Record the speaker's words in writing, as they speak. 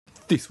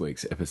This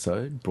week's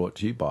episode brought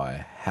to you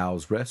by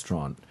Howe's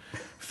Restaurant,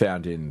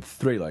 found in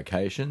 3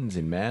 locations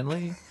in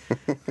Manly,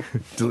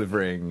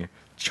 delivering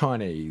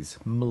Chinese,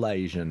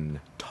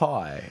 Malaysian,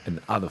 Thai and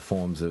other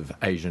forms of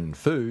Asian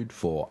food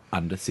for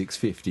under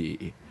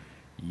 $6.50.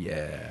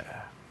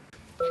 Yeah.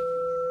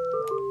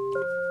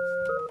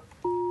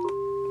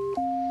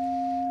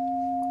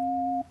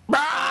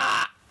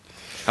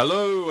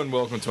 Hello and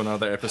welcome to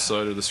another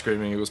episode of the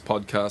Screaming Eagles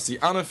podcast, the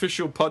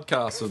unofficial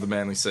podcast of the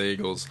Manly Sea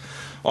Eagles.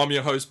 I'm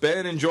your host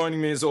Ben, and joining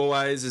me as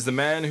always is the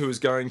man who is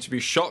going to be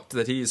shocked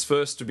that he is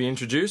first to be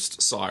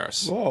introduced,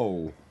 Cyrus.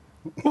 Whoa.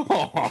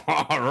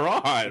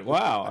 Right.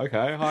 Wow.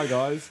 Okay. Hi,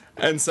 guys.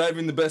 And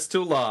saving the best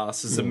till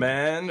last is the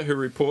man who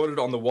reported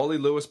on the Wally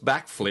Lewis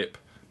backflip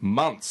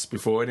months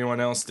before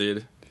anyone else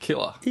did,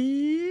 Killer.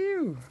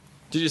 Ew.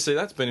 Did you see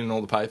that? It's been in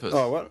all the papers.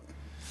 Oh, what?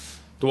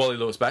 The Wally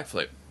Lewis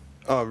backflip.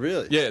 Oh,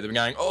 really? Yeah, they've been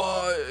going,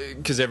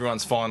 because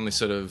everyone's finally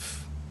sort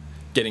of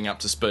getting up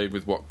to speed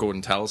with what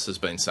Gordon Tallis has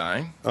been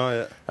saying. Oh,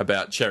 yeah.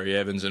 About Cherry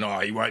Evans and,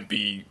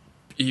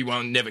 he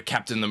won't never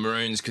captain the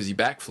Maroons because he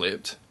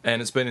backflipped.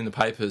 And it's been in the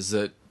papers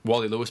that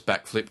Wally Lewis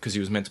backflipped because he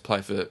was meant to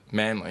play for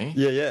Manly.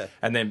 Yeah, yeah.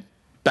 And then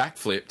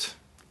backflipped,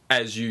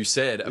 as you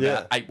said, about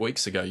Yeah. 8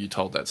 weeks ago you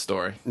told that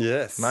story.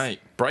 Yes. Mate,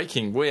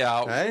 breaking. We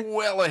are Hey?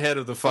 well ahead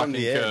of the fucking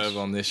the edge. curve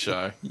on this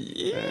show.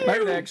 Yeah.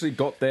 Maybe they actually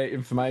got their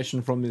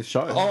information from this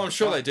show. Oh, I'm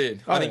sure they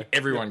did. Oh, I think yeah.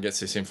 everyone gets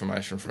this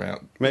information from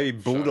out. Maybe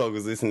Bulldog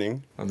was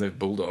listening. I think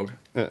Bulldog.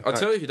 Yeah. I'll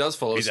tell you who does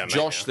follow us. He's our mate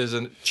Josh, now. there's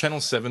a Channel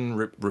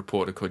 7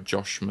 reporter called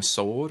Josh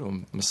Massoud or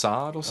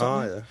Massad or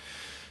something. Oh,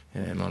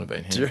 yeah. Yeah, it might have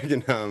been Do you him.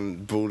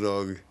 reckon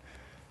Bulldog...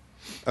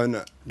 Oh,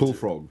 no.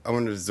 Bullfrog. I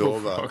wonder if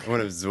Bullfrog.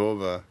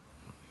 Zorba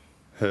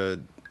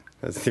heard...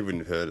 He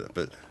wouldn't have heard it,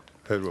 but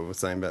heard what we're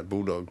saying about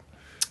Bulldog.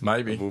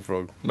 Maybe.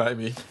 Bullfrog.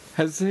 Maybe.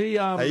 Has he?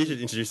 Hey, you should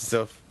introduce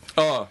yourself.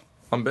 Oh,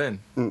 I'm Ben.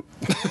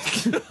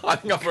 I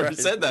think I've already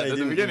said that No, at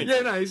you the didn't. beginning.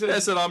 Yeah, no, he said- I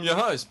said I'm your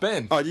host,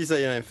 Ben. Oh, did you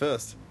say your name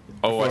first?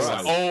 Always, for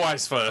us.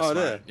 always first. Oh, mate.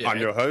 there. Yeah, I'm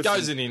your host.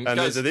 Goes in, and goes,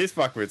 these are these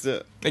fuckwits,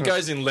 yeah. it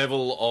goes in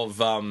level of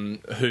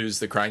who's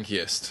the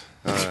crankiest.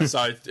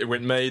 So it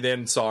went me,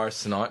 then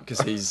Cyrus tonight, because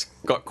he's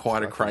got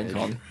quite a crank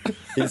on.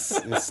 He's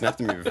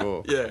snapped at me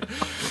before. Yeah.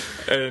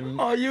 And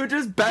Oh, you were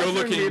just badgering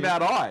looking- me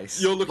about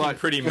ice. you're looking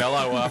pretty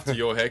mellow after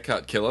your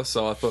haircut, Killer,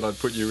 so I thought I'd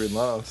put you in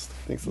last.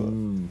 Thanks a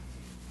lot.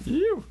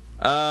 You.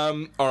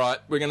 All right,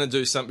 we're going to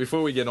do something.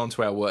 Before we get on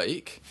to our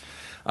week,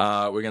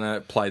 we're going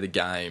to play the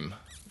game,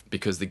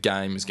 because the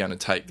game is going to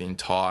take the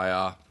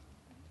entire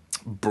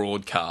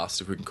broadcast,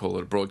 if we can call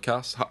it a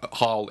broadcast,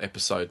 whole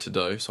episode to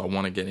do, so I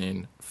want to get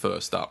in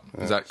first up.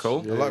 Is that cool?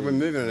 I like we're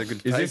moving at a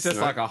good pace. Is this just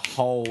tonight. like a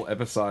whole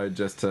episode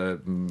just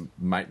to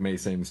make me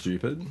seem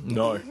stupid?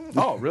 No.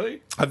 Oh,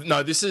 really?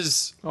 No, this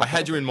is... I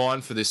had you in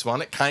mind for this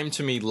one. It came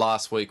to me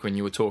last week when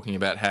you were talking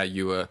about how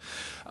you were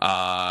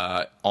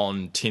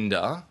on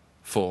Tinder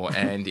for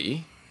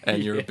Andy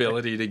and your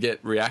ability to get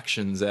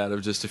reactions out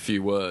of just a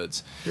few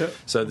words. Yep.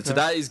 So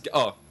today's...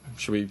 Oh,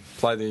 should we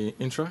play the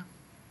intro?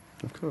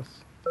 Of course.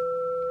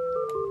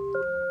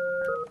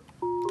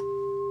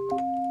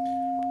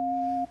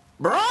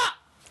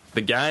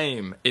 The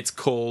game. It's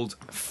called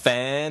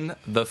Fan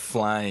the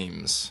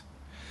Flames.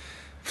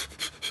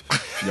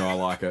 No, I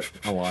like it.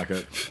 I like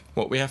it.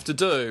 What we have to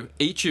do,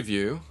 each of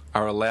you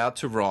are allowed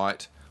to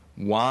write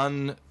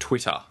one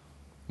tweet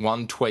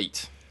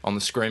on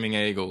the Screaming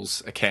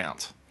Eagles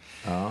account.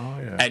 Oh,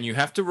 yeah. And you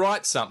have to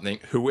write something.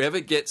 Whoever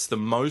gets the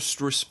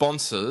most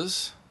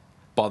responses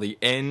by the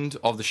end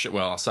of the show,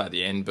 well, I'll say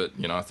the end, but,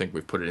 I think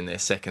we've put it in there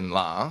second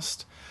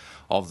last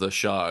of the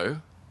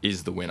show,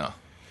 is the winner.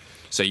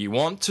 So you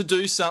want to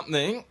do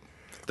something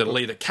that'll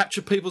either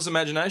capture people's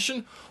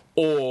imagination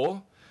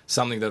or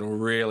something that'll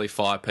really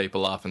fire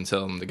people up and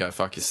tell them to go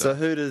fuck So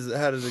yourself.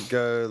 how does it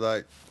go,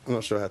 like, I'm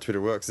not sure how Twitter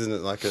works, isn't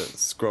it like a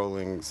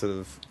scrolling sort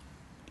of,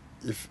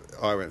 if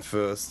I went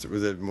first,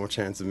 was there more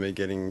chance of me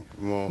getting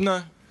more?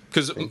 No,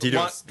 because Do you do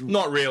it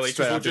not really, because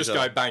straight we'll after just each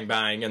go other? bang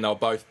bang and they'll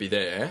both be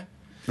there.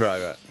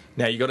 Right.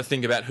 Now you got to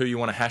think about who you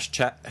want to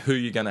hashtag, who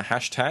you're going to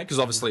hashtag, because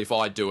obviously if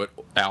I do it,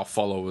 our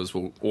followers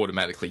will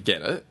automatically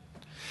get it.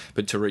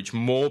 But to reach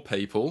more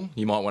people,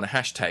 you might want to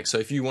hashtag. So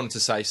if you wanted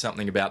to say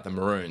something about the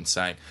Maroons,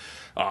 saying,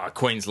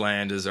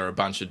 Queenslanders are a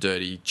bunch of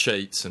dirty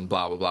cheats and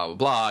blah, blah, blah, blah,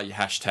 blah, you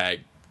hashtag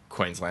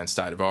Queensland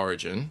State of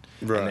Origin,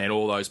 Right. and then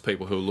all those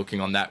people who are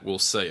looking on that will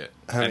see it.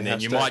 How many And then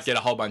you hashtags? might get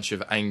a whole bunch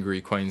of angry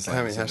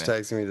Queenslanders. How many in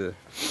there. hashtags can we do?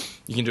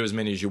 You can do as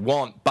many as you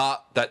want,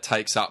 but that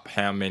takes up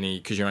how many,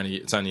 because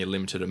it's only a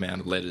limited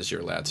amount of letters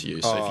you're allowed to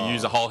use. So if you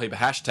use a whole heap of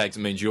hashtags, it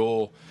means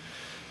your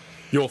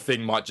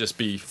thing might just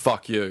be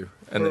fuck you,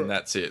 and then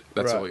that's it.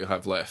 That's Right. all you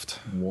have left.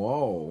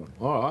 Whoa.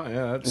 All right,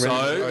 yeah. That's... So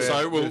yeah.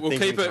 so we'll Thinking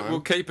keep it. time.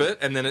 We'll keep it,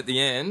 and then at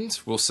the end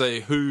we'll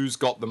see who's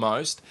got the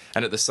most.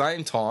 And at the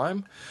same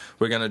time,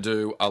 we're going to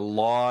do a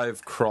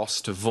live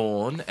cross to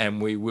Vaughan, and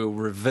we will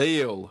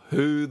reveal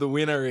who the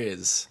winner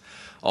is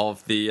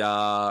of the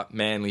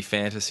Manly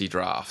Fantasy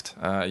Draft.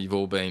 You've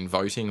all been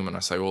voting, and when I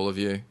say all of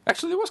you,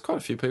 actually there was quite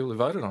a few people who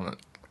voted on it.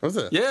 Was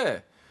it? Yeah,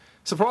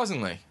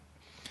 surprisingly,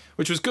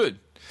 which was good.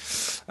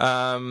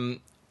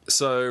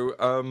 So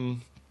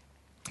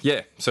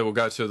we'll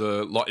go to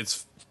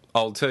the.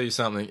 I'll tell you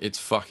something. It's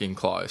fucking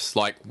close.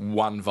 Like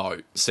one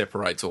vote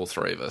separates all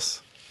three of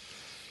us.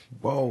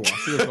 Whoa, I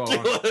should have gone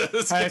on.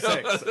 Hey,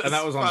 sex. And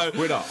that was on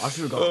Twitter. I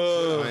should have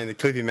gone. I mean, the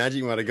Clippy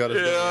Magic might have got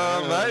it.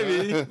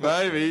 Yeah,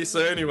 maybe. So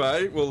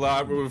anyway, we'll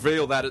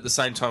reveal that at the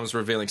same time as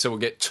revealing. So we'll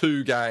get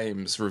 2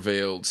 games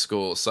revealed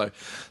scores. So,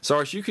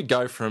 Cyrus, you could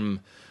go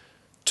from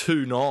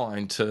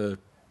 2-9 to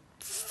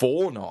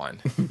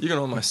 4-9. You can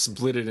almost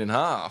split it in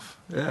half.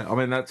 Yeah, I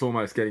mean, that's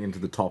almost getting into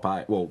the top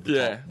 8. Well,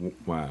 Yeah.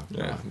 Wow.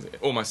 Yeah,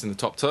 almost in the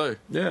top 2.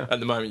 Yeah. At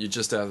the moment, you're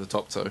just out of the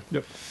top 2.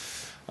 Yep.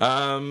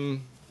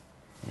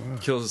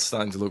 Killer's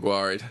starting to look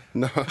worried.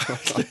 No,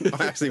 I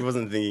actually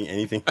wasn't thinking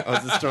anything. I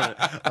was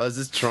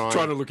just trying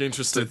Trying to look to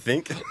interested.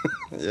 think.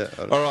 Yeah.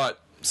 All right,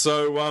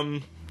 so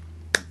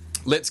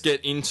let's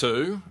get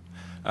into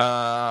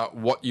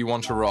what you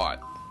want to write.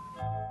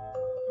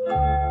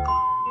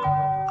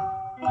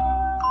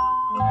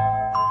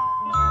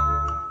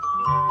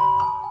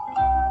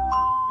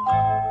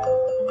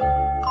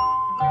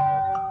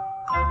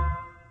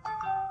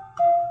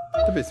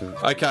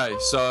 Okay,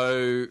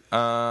 so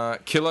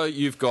Killer,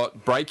 you've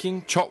got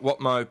breaking. Chot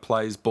Watmo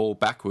plays ball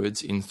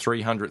backwards in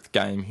 300th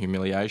game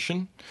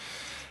humiliation.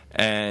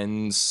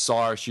 And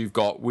Cyrus, you've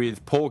got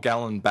with Paul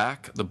Gallen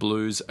back, the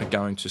Blues are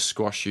going to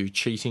squash you,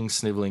 cheating,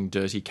 snivelling,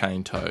 dirty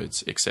cane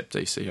toads, except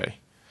DCE.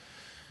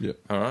 Yep.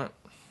 All right.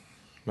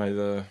 May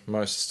the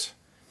most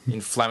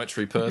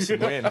inflammatory person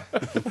win.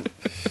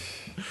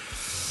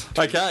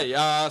 Okay,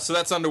 so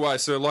that's underway.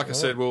 So, like I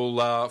said,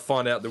 we'll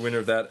find out the winner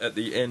of that at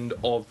the end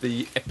of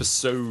the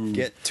episode.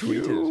 Get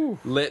tweeted.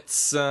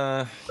 Let's,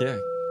 yeah.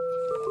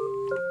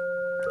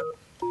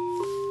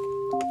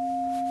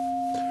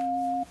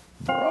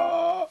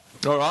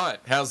 All right,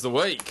 how's the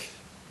week?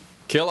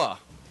 Killer.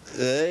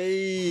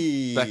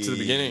 Hey. Back to the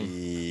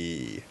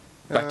beginning.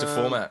 Back to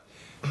format.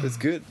 It's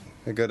good.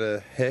 I got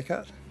a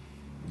haircut.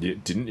 Yeah,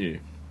 didn't you?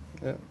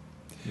 Yeah.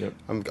 Yep.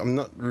 I'm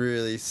not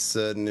really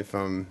certain if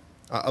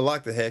I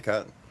like the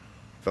haircut,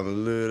 but I'm a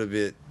little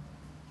bit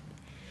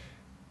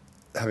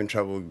having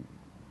trouble.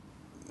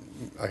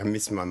 I can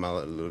miss my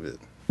mullet a little bit.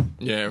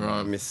 Yeah, I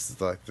right. miss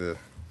like the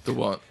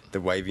what? the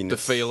waviness, The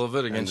feel of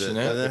it against you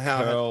now? and then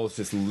how Curls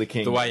just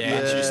licking. The way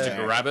ants Yeah. used to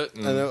grab it.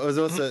 and it was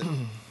also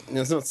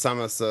it's not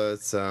summer, so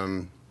it's I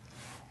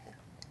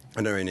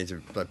don't really need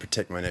to like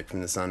protect my neck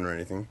from the sun or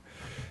anything,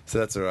 so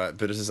that's all right.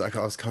 But it's just like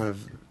I was kind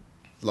of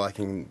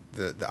liking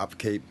the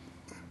upkeep,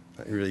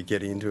 like really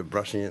getting into it,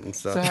 brushing it and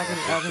stuff.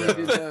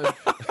 So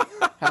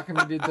how come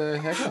you did the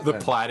haircut The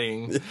then?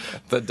 plaiting,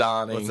 the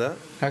darning. What's that?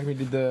 How come you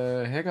did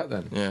the haircut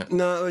then? Yeah.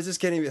 No, it was just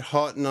getting a bit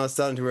hot, and I was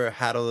starting to wear a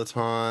hat all the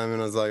time,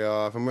 and I was like,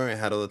 oh, if I'm wearing a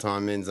hat all the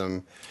time, means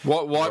I'm.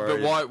 Why?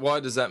 worried. Why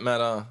does that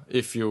matter?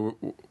 If you,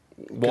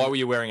 why were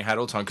you wearing a hat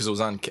all the time? Because it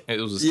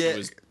was Yeah.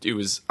 it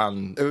was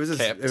unkept.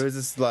 It was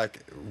just like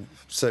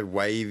so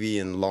wavy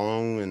and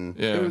long, and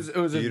Yeah. It was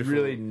a Beautiful.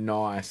 really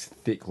nice,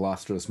 thick,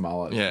 lustrous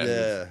mullet. Yeah.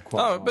 Yeah.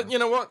 Quite Oh, nice. but you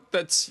know what?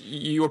 That's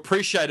you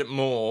appreciate it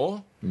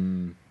more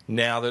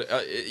now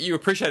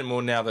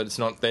that it's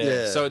not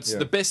there. Yeah. So it's Yeah.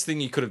 the best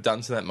thing you could have done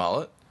to that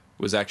mullet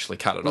was actually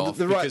cut it Well, off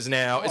the right- because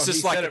now it's he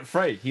just set like it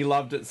free. He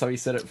loved it, so he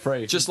set it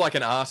free. just like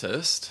an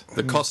artist.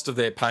 The cost of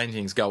their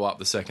paintings go up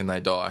the second they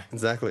die.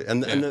 exactly,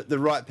 and the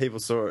right people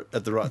saw it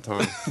at the right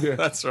time,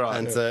 That's right.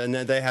 and so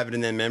they have it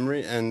in their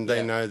memory, and they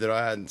Yeah. know that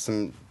I had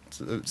some.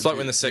 It's like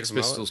when the Sex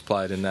Pistols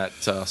played in that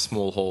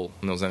small hall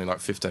and there was only like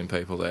 15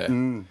 people there.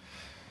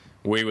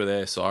 We were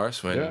there,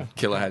 Cyrus, when Yeah.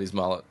 Killer had his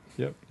mullet.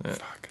 Yep. Yeah.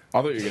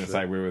 I thought you were going to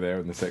say we were there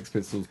when the Sex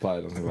Pistols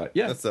played. I was like,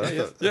 yeah, That's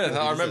Yeah,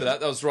 I remember that.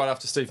 That was right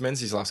after Steve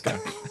Menzies' last game.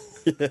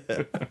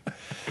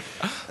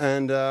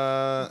 and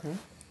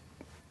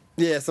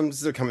yeah, so I'm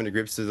still coming to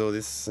grips with all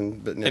this,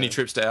 but now, Any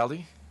trips to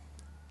Aldi?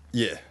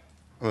 Yeah,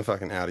 I'm a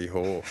fucking Audi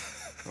whore.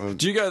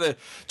 Do you go there?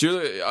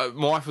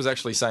 My wife was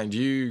actually saying, do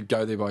you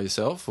go there by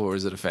yourself or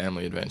is it a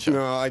family adventure?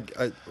 No, I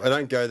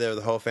don't go there with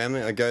the whole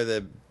family. I go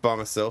there by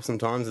myself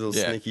sometimes, a little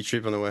Yeah. sneaky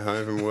trip on the way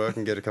home from work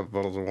and get a couple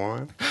bottles of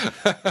wine.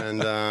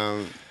 And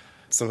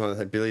sometimes I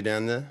have Billy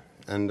down there.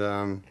 And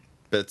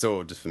but it's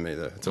all just for me,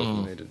 though. It's all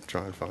for me to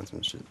try and find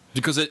some shit.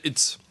 Because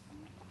it's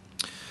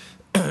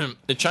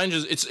it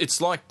changes.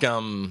 It's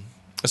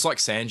like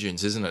sand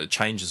dunes, isn't it? It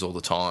changes all the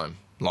time.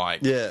 Like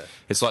Yeah.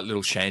 it's like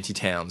little shanty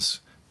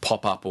towns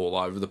pop up all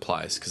over the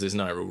place because there's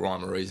no real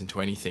rhyme or reason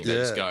to anything. They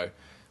just Yeah. go,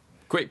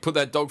 quick, put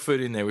that dog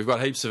food in there. We've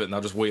got heaps of it, and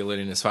they'll just wheel it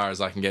in as far as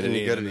they can get And it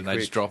you in, gotta and be then they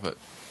just quick. drop it.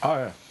 Oh,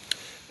 yeah.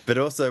 But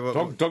also,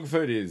 what, Dog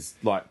food is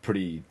like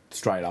pretty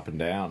straight up and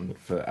down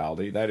for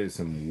Aldi. They do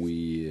some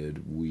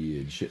weird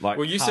shit. Like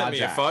Well, you sent me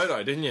a carjack.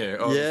 photo, didn't you?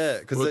 Yeah,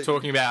 'cause we were they-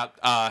 talking about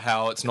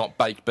how it's not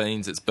baked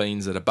beans; it's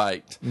beans that are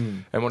baked.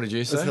 And what did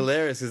you say? it's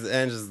hilarious because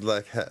Angela's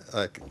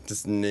like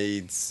just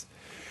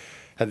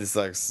had this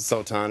like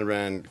Sultana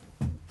brand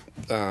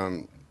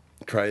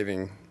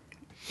craving,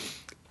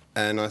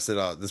 and I said,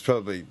 "Oh, there's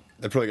probably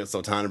they probably got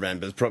Sultana brand,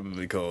 but it's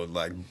probably called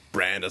like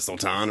Brand of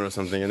Sultana or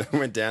something. And I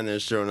went down there,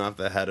 sure enough,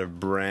 they had a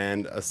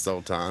Brand of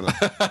Sultana.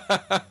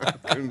 I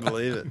couldn't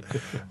believe it.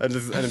 But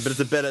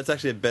it's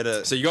actually a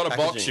better. So you got a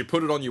box, packaging. you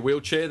put it on your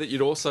wheelchair that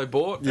you'd also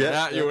bought, and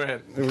out you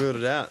went. We wheeled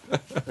it out,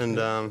 and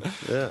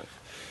yeah.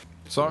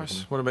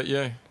 Cyrus, what about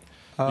you?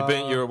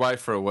 You're away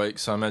for a week,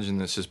 so I imagine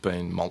it's just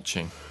been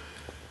mulching.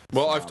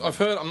 Well, I've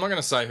heard. I'm not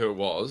going to say who it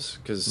was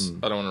because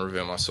I don't want to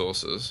reveal my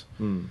sources.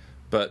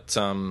 But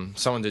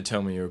someone did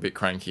tell me you were a bit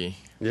cranky.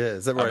 Yeah,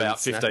 is that right? About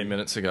 15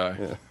 minutes ago.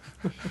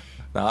 Yeah.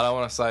 No, I don't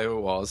want to say who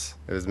it was.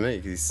 It was me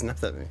because he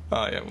snapped at me.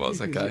 Oh yeah, it was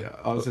okay. Yeah,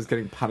 I was just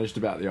getting punished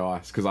about the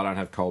ice because I don't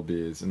have cold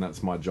beers, and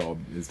that's my job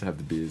is to have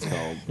the beers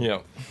cold. Yeah,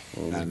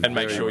 and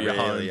make sure you're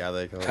home. Are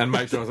they cold? And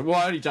make sure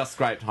I only just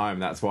scraped home.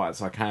 That's why.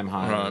 So I came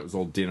home. And it was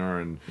all dinner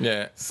and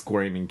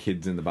screaming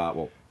kids in the bar.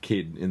 Well,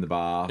 kid in the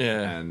bar.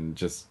 Yeah, and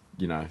just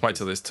wait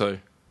till there's two.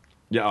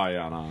 Yeah. Oh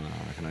yeah. No.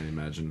 I can only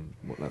imagine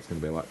what that's going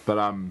to be like.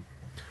 But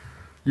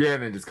yeah,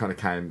 and then just kind of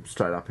came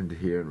straight up into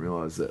here and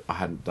realised that I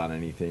hadn't done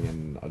anything,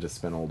 and I just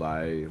spent all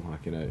day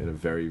like in a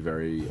very,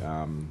 very.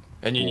 And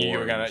you knew you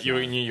were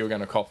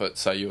gonna cop it,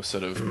 so you were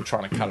sort of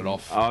trying to cut it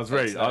off. I was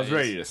ready. I was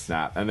ready to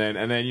snap, and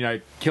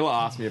then Killer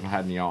asked me if I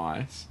had any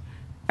ice,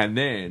 and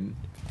then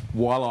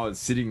while I was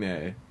sitting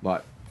there,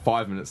 like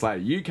 5 minutes later,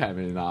 you came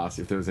in and asked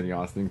if there was any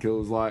ice, and then Killer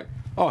was like,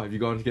 "Oh, have you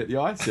gone to get the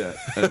ice yet?"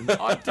 And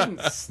I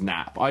didn't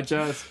snap. I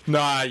just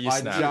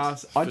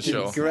snapped. I for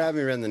sure. Grabbed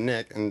me around the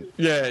neck and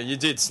You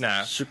did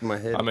snap. shook my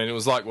head. I mean, it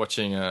was like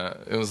watching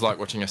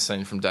a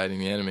scene from Dating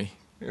the Enemy.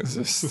 It was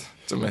just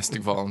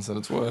domestic violence at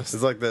its worst.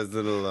 It's like those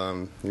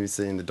little you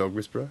see in The Dog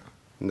Whisperer,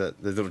 and those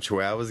little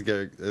chihuahuas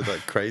go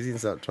like crazy and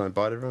start trying to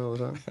bite everyone all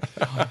the time.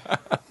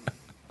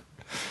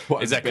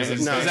 Is that because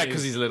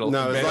he's little?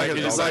 No,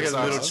 it's like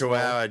a little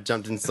chihuahua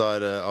jumped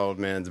inside an old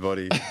man's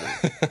body,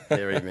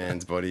 hairy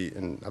man's body,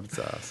 and up its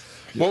ass.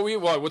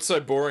 What's so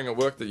boring at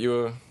work that you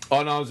were?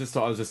 Oh no, I was just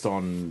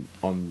on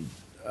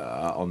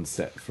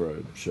set for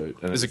a shoot.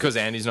 And Is it because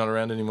Andy's not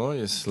around anymore?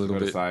 Yes, a little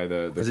bit.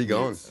 Where's he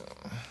gone?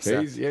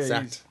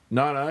 Sacked.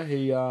 No,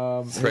 he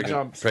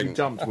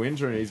jumped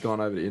winter and he's gone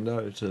over to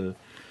Indo to,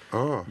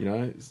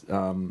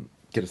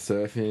 get a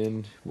surf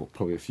in. Well,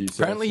 probably a few.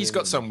 Apparently, he's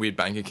got some weird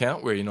bank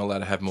account where you're not allowed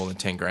to have more than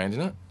 10 grand in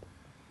it.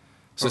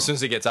 So as soon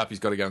as he gets up, he's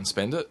got to go and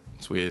spend it.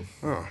 It's weird.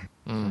 Oh,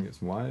 Get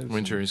some waves.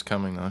 Winter is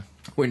coming though.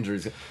 Winter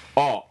is.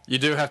 You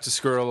do have to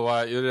squirrel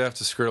away. You do have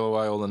to squirrel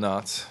away all the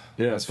nuts.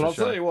 Yeah, but I'll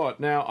tell you what.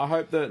 Now I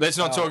hope that. Let's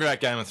not talk about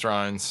Game of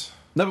Thrones.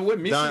 No, but we're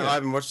missing it. I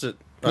haven't watched it.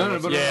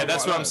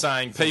 That's what I'm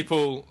saying.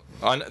 People,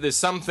 there's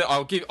something.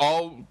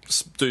 I'll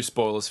do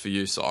spoilers for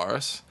you,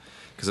 Cyrus,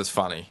 because it's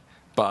funny.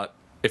 But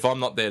if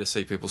I'm not there to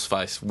see people's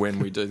face when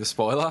we do the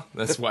spoiler,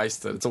 that's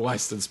wasted. It's a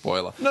wasted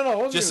spoiler.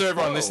 No, just so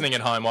everyone listening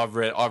at home, I've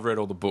read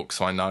all the books,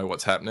 so I know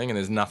what's happening, and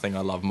there's nothing I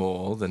love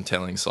more than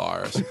telling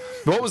Cyrus.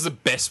 What was the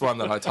best one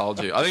that I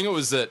told you? I think it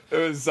was that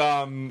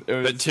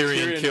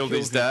Tyrion killed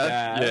his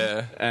dad.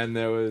 Yeah, and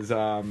there was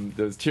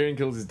Tyrion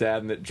kills his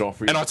dad, and that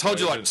Joffrey. And I told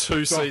you like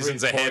 2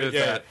 seasons ahead of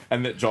that,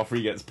 and that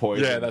Joffrey gets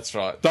poisoned. Yeah, that's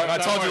right. I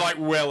told you like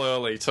well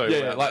early too.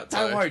 Yeah, like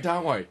don't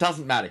worry,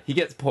 doesn't matter. He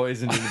gets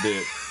poisoned in a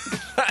bit.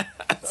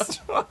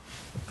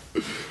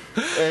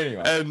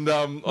 Anyway, and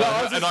I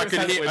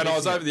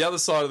was over the other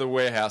side of the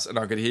warehouse, and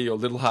I could hear your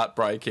little heart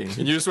breaking,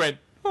 and you just went,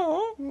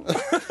 "Oh,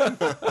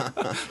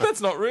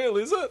 that's not real,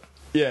 is it?"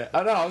 Yeah,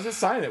 I know. I was just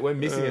saying that we're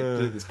missing it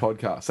to this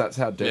podcast. That's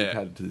how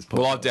dedicated to this podcast.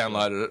 Well, I've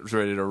downloaded it. It's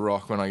ready to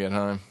rock when I get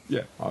home.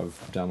 Yeah, I've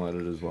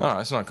downloaded it as well. All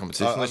right, it's not a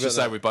competition. Let's just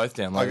say we both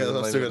downloaded it.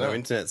 I've still got no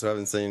internet, so I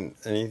haven't seen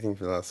anything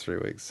for the last 3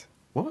 weeks.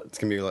 What? It's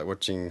gonna be like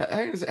watching.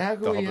 How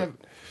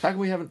come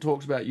we haven't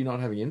talked about you not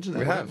having internet?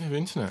 We have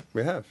internet.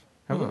 We have.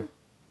 Have we?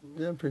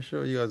 Yeah, I'm pretty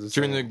sure you guys are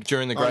during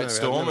the great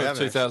storm of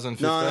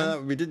 2015.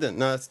 No, we did that.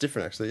 No, it's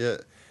different actually. Yeah,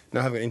 no,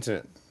 I haven't got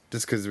internet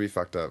just because we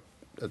fucked up.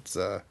 It's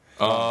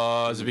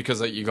is it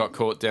because you got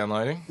caught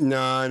downloading?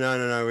 No.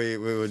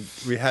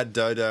 We had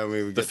Dodo, and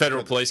we would. The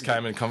federal police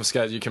came and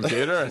confiscated your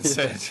computer and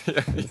said,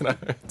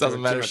 it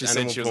doesn't matter if she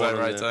said she was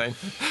over 18.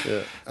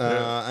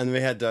 Yeah, and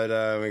we had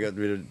Dodo, and we got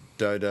rid of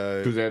Dodo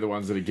because they're the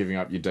ones that are giving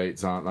up your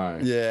deets, aren't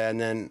they? Yeah,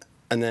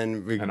 and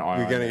then we're going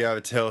to go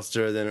over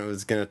Telstra, then it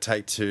was going to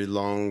take too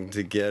long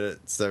to get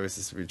it, so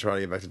we tried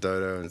to get back to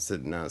Dodo and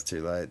said, no, it's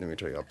too late, and then we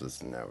tried to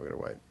Optus, and now we're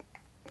going to wait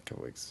a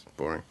couple of weeks.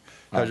 Boring.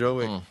 How's your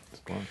week?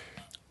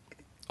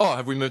 Oh,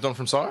 have we moved on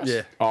from Cyrus?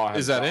 Yeah.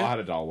 Is that it? I had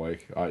a dull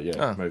week.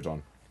 Moved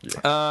on.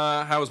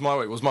 Yeah. How was my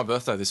week? It was my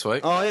birthday this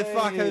week. Oh, yeah,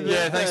 fuck.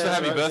 Yeah, thanks for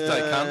happy birthday,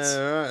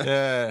 cunts. Right.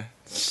 Yeah.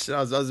 I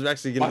was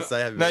actually going to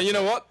say happy birthday. Now, you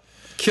know what?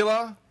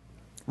 Killer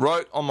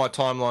wrote on my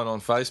timeline on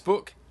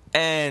Facebook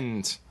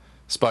and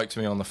spoke to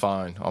me on the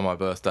phone on my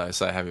birthday to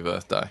say happy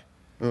birthday.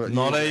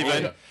 Not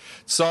even.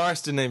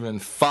 Cyrus didn't even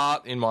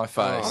fart in my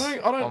face. I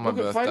don't look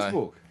at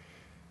Facebook.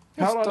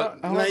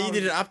 No, you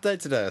did an update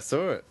today. I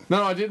saw it.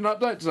 No, I did an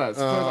update today. It's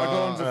because I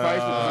got onto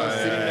Facebook and I was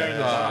sitting there in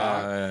the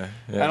dark,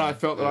 and I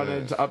felt that I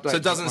needed to update. So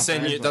it doesn't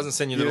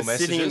send you little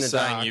messages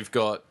saying you've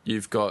got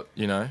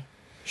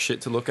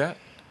shit to look at.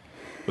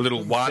 A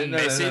little one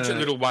message. A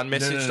little one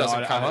message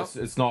doesn't come up.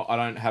 It's not. I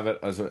don't have it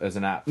as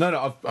an app.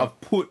 No.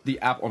 I've put the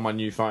app on my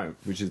new phone,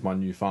 which is my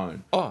new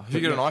phone. Oh, have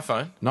you got an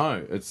iPhone?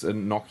 No, it's a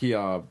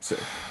Nokia.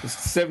 It's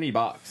 $70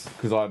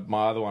 because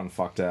my other one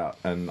fucked out,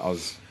 and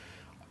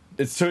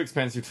it's too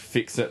expensive to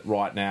fix it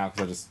right now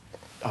because I just.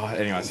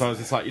 Anyway, so I was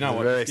just like, you know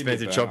what? Very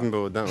expensive chopping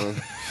board, that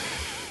one.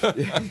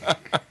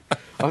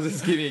 I was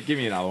just give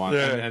me another one,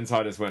 Yeah. and so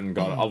I just went and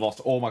got it. I've lost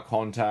all my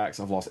contacts.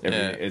 I've lost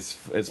everything.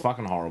 Yeah. It's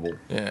fucking horrible.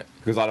 Yeah.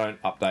 Because I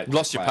don't update. You've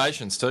lost your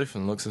patience too,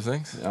 from the looks of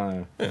things.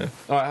 Yeah. All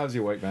right, how's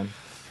your week, man?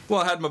 Well,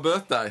 I had my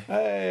birthday.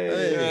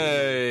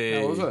 Hey.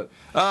 How was it?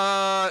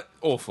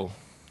 Awful.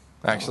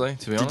 Actually,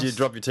 to be honest. Did you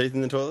drop your teeth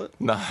in the toilet?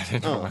 No, I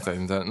didn't drop my teeth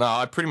in that. No,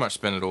 I pretty much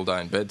spent it all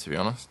day in bed, to be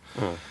honest.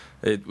 Oh.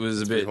 It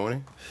was a bit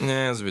horny?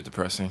 Yeah, it was a bit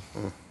depressing.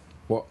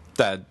 What?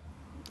 Dad,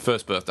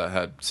 first birthday I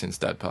had since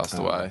Dad passed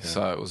away, okay.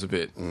 so it was a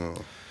bit. I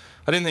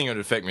didn't think it would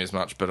affect me as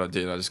much, but I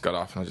did. I just got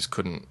up and I just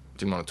didn't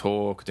want to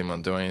talk, didn't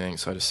want to do anything,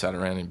 so I just sat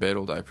around in bed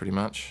all day pretty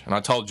much. And I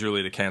told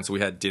Julie to cancel.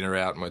 We had dinner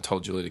out, and we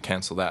told Julie to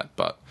cancel that,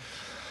 but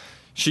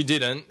she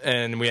didn't,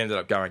 and we ended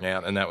up going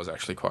out, and that was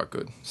actually quite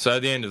good. So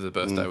the end of the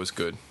birthday was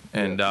good,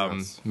 and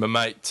nice. my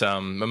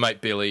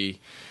mate Billy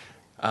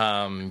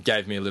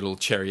gave me a little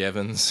Cherry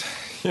Evans,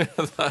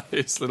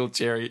 those little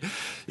cherry,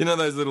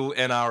 those little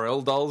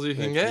NRL dolls you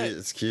can get. Cute.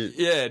 It's cute.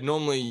 Yeah,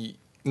 normally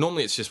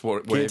it's just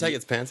what. Can you take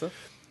its pants off?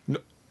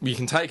 You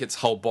can take its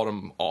whole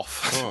bottom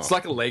off. Oh. It's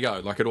like a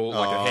Lego, like a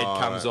head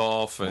comes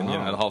off, and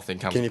the whole thing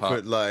comes Can you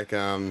apart. put like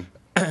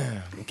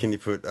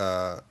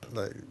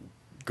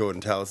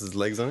Gordon Tallis's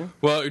legs on him?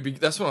 Well,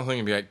 that's what I'm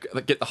thinking.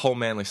 Like, get the whole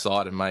manly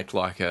side and make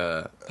like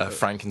a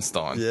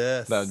Frankenstein.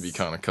 Yes. That would be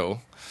kind of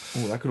cool.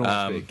 Oh, that could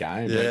almost be a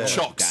game. yeah.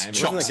 Chocks.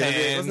 Wasn't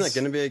that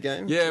going to be a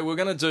game? Yeah, we're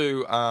going to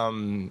do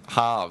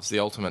halves, the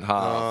ultimate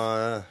half.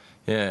 Oh,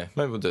 Yeah,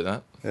 maybe we'll do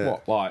that. yeah.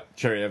 What, like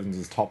Cherry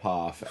Evans' top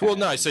half? Well,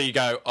 no, so you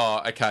go,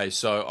 okay,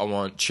 so I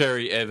want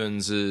Cherry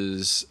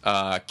Evans's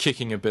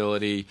kicking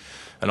ability,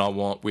 and I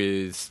want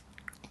with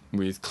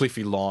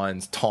Cliffy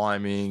Lyons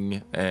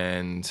timing,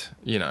 and,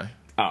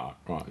 Oh,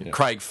 right, yeah.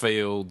 Craig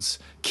Field's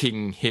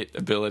king hit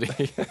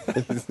ability.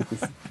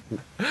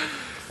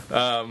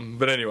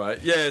 But anyway,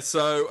 yeah,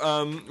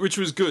 so, which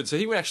was good. So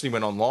he actually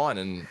went online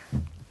and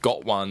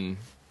got one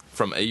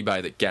from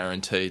eBay that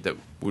guaranteed that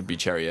would be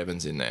Cherry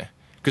Evans in there.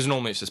 Because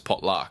normally it's just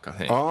pot luck, I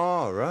think.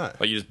 Oh, right.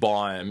 Like you just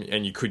buy them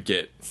and you could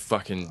get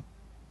fucking.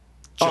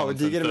 Oh,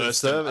 do you get them at the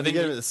Thurston. servo? I think You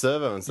get them at the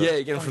servo and stuff? Yeah,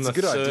 you get them from That's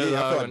the a good idea. I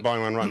servo feel like and-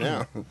 buying one right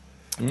now.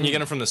 You get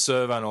them from the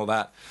servo and all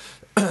that.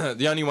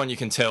 The only one you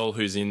can tell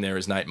who's in there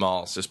is Nate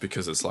Miles, just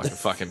because it's like a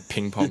fucking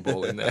ping pong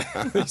ball in there.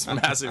 He's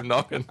massive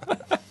noggin.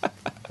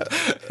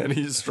 And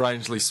his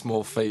strangely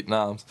small feet and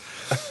arms.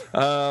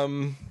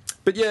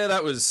 But yeah,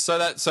 that was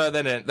that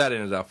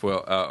ended up well,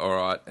 all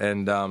right,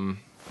 and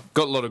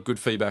got a lot of good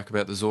feedback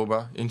about the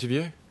Zorba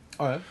interview,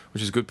 Oh, yeah.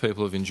 which is good.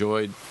 People have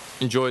enjoyed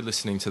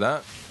listening to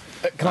that.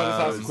 Can I just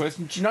ask a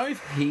question? Do you know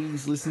if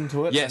he's listened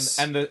to it? Yes.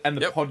 And the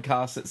Yep.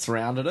 podcast that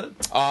surrounded it?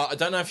 I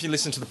don't know if you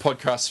listened to the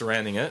podcast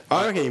surrounding it.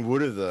 I reckon he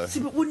would have, though. See,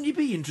 but wouldn't you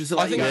be interested?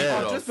 I think you I go, would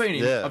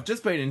have. I've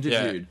just been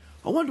interviewed.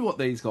 I wonder what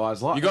these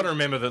guys like. You got to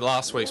remember that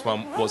last week's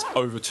one was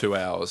over 2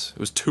 hours. It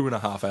was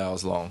 2.5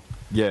 hours long.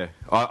 Yeah,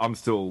 I'm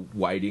still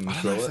waiting I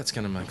don't know if that's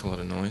going to make a lot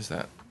of noise,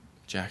 that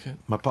jacket.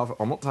 My puff.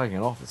 I'm not taking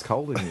it off. It's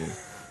cold in here.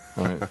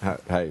 I mean,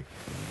 hey.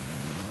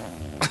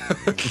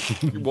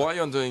 Why are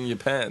you undoing your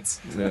pants?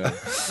 Yeah.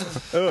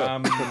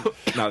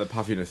 No, the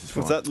puffiness is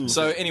fine. What's that?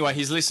 So anyway,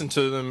 he's listened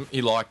to them.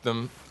 He liked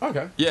them.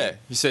 Okay. Yeah,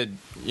 he said,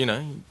 he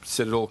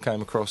said it all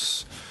came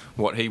across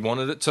what he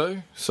wanted it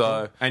to.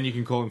 So, And you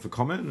can call him for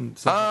comment and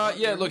stuff.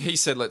 yeah, look, he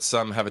said let's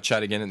have a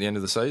chat again at the end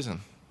of the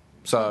season.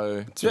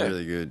 So It's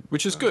really good.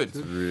 which is good.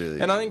 really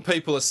And I think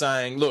people are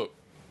saying, look,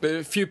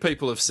 a few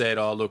people have said,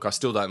 oh, look, I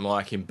still don't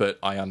like him, but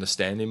I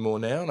understand him more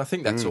now. And I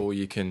think that's all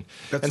you can.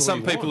 That's and all some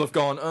you people want. have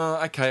gone,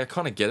 oh, okay, I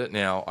kind of get it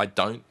now. I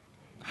don't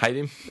hate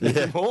him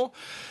anymore.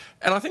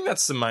 And I think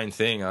that's the main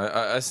thing.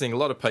 I think a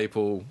lot of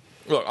people,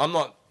 look, I'm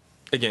not,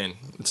 again,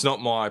 it's not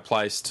my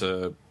place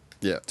to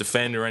Yeah.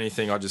 defend or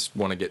anything. I just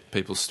want to get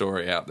people's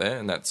story out there,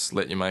 and that's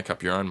let you make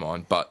up your own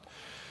mind. But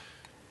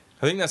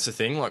I think that's the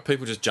thing. Like,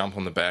 people just jump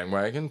on the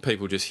bandwagon.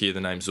 People just hear the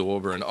name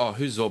Zorba and, oh,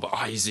 who's Zorba?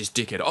 Oh, he's this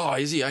dickhead. Oh,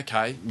 is he?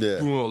 Okay.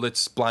 Yeah. Well,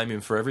 let's blame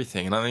him for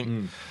everything. And I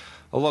think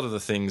a lot of the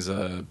things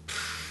are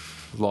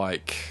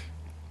like,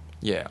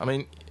 yeah. I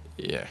mean,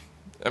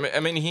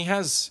 he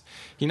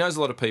knows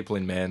a lot of people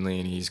in Manly,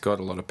 and he's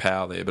got a lot of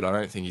power there. But I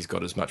don't think he's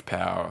got as much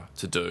power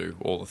to do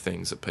all the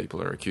things that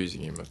people are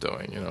accusing him of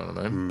doing. You know what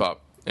I mean?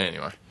 But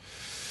anyway.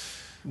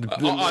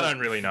 I don't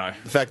really know.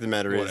 The fact of the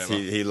matter is, Whatever.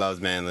 he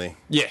loves Manly.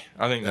 Yeah,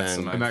 I think that's the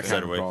And main And that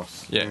thing. came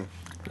across. Yeah,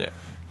 yeah.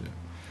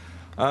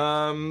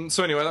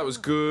 So anyway, that was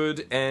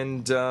good.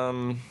 And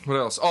what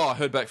else? Oh, I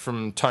heard back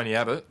from Tony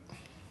Abbott.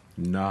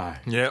 No.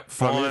 Yep,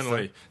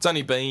 finally. It's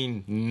only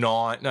been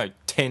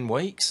 10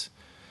 weeks.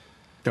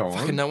 Go on.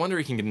 Fucking no wonder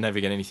he can never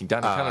get anything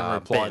done. He can't even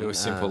reply to a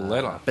simple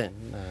letter.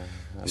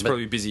 He's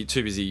probably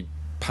too busy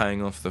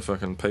paying off the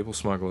fucking people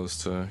smugglers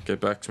to get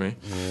back to me.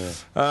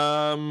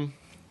 Yeah.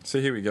 So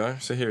here we go.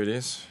 So here it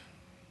is.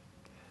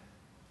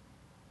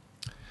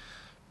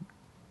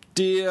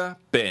 Dear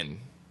Ben,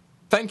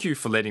 thank you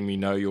for letting me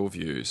know your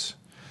views.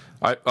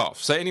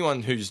 So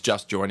anyone who's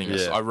just joining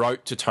us, I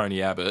wrote to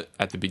Tony Abbott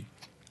at the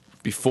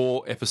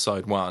before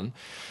episode 1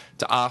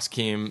 to ask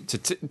him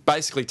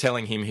basically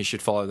telling him he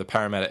should follow the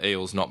Parramatta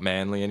Eels, not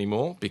Manly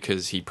anymore,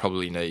 because he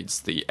probably needs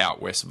the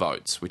out west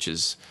votes, which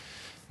is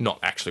not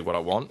actually what I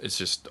want. It's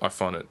just I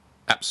find it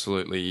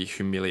absolutely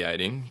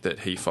humiliating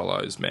that he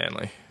follows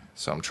Manly.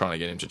 So I'm trying to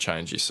get him to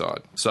change his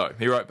side. So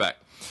he wrote back,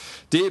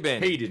 Dear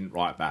Ben, He didn't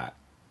write that.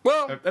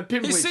 well, a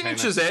pimply his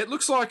signature's there. It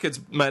looks like it's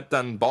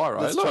done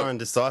biro. Let's Look. try and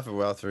decipher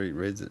while he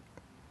reads it.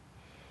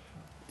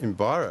 In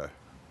biro.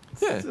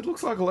 Yeah. It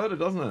looks like a letter,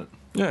 doesn't it?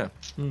 Yeah.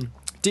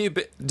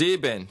 Dear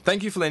Ben,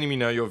 thank you for letting me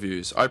know your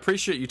views. I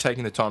appreciate you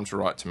taking the time to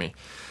write to me.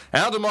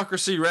 Our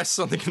democracy rests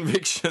on the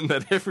conviction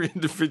that every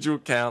individual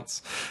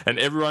counts and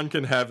everyone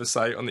can have a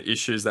say on the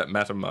issues that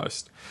matter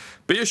most.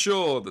 Be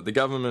assured that the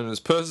government is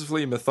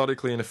purposefully,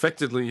 methodically and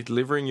effectively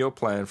delivering your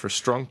plan for a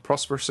strong,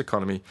 prosperous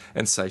economy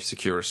and safe,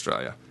 secure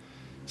Australia.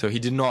 So he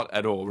did not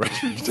at all read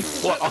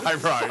what I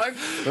wrote,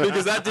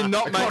 because that did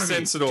not make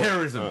sense at all.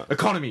 Terrorism.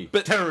 Economy.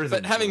 But,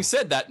 terrorism. But having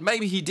said that,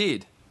 maybe he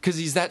did. Because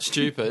he's that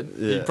stupid,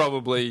 he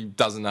probably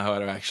doesn't know how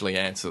to actually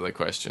answer the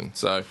question.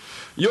 So,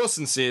 yours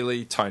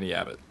sincerely, Tony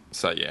Abbott.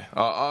 So, yeah,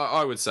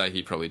 I would say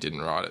he probably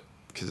didn't write it,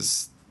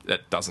 because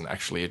that doesn't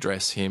actually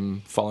address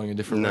him following a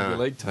different rugby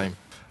league team.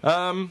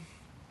 And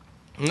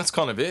that's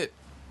kind of it.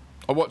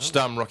 I watched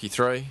Rocky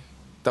 3.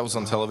 That was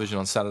on television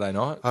on Saturday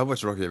night. I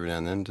watch Rocky every now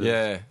and then, too.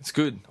 Yeah, it's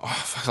good. Oh,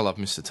 fuck, I love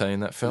Mr. T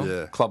in that film.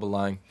 Yeah. Clubber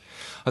Lang.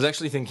 I was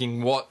actually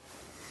thinking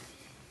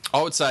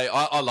I would say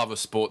I love a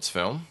sports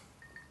film.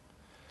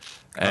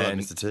 I love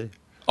Mr. T.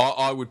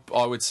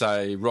 I would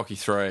say Rocky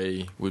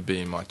 3 would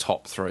be in my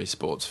top 3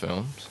 sports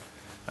films.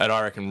 And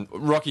I reckon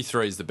Rocky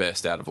 3 is the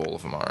best out of all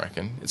of them, I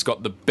reckon. It's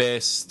got the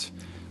best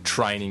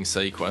training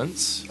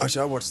sequence.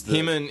 Actually, I watched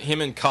him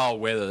and Carl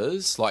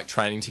Weathers like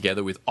training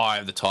together with Eye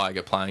of the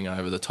Tiger playing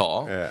over the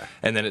top. Yeah.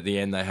 And then at the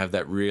end they have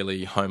that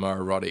really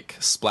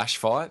homoerotic splash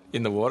fight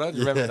in the water. Do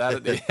you remember that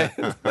at the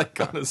end? They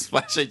kind of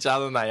splash each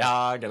other and they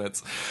hug and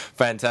it's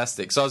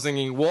fantastic. So I was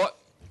thinking what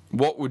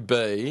would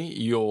be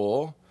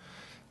your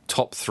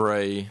top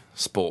 3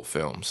 sport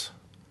films?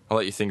 I'll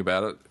let you think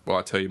about it while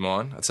I tell you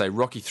mine. I'd say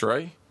Rocky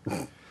 3.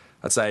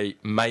 I'd say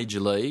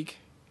Major League.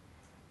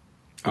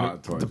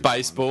 The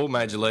baseball,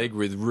 Major League,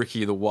 with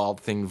Ricky the Wild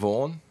Thing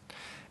Vaughan.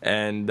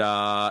 And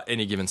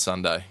Any Given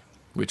Sunday,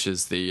 which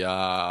is the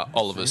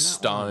Oliver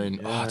Stone.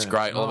 Yeah. Oh, it's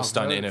great. Oliver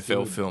Stone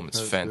NFL good. film. It's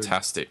That's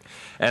fantastic.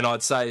 And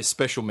I'd say a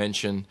special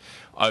mention,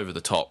 Over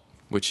the Top,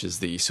 which is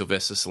the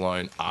Sylvester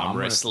Stallone arm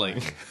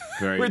wrestling.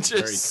 Which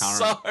is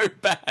so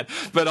bad.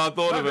 But I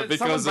thought of it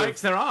because someone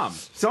breaks their arm.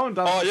 Someone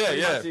does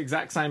the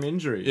exact same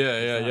injury.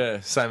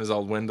 Yeah. Same as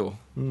old Wendell.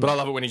 But I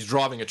love it when he's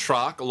driving a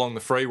truck along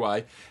the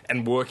freeway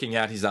and working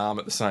out his arm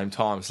at the same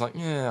time. It's like,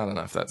 I don't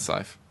know if that's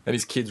safe. And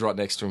his kid's right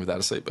next to him without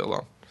a seatbelt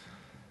on.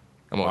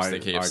 I'm always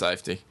thinking of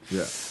safety.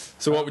 Yeah.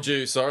 So what would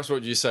you, Cyrus, what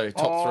would you say?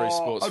 Top 3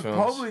 sports I'd films?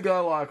 I'd probably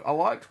go I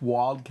liked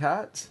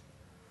Wildcats.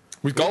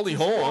 With Goldie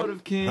Hawn.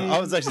 I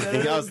was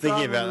thinking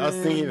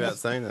about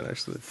saying that,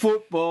 actually.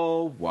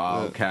 Football,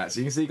 Wildcats.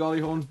 You can see Goldie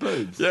Hawn's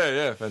boobs.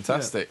 Yeah,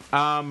 fantastic.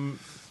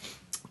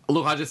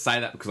 Look, I just say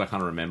that because I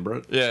can't remember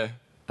it. Yeah.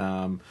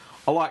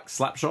 I like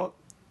Slapshot.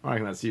 I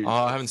reckon that's huge. Oh,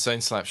 I haven't seen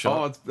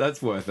Slapshot.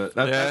 That's worth it.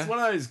 That's one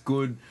of those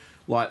good,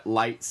 like,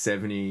 late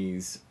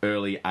 70s,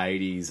 early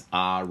 80s,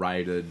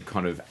 R-rated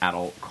kind of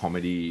adult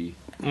comedy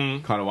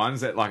kind of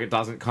ones that, like, it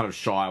doesn't kind of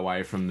shy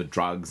away from the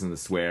drugs and the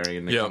swearing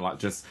and the kind of like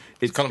just...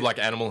 It's kind of like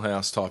Animal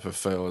House type of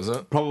feel, is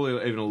it? Probably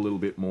even a little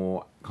bit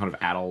more kind of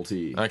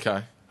adulty.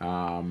 Okay.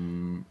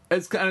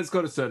 It's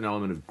got a certain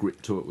element of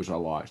grit to it, which I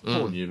liked.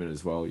 Paul Newman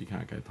as well. You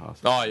can't go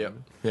past. Oh, yep.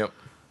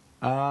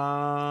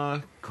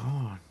 God.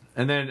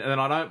 And then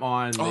I don't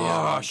mind the...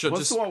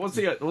 what's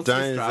the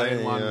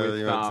Australian one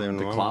with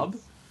the club?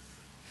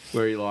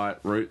 Where you like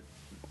root...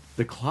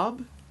 The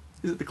club?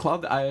 Is it the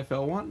club, the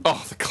AFL one?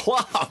 Oh, the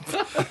club.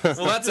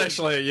 Well, that's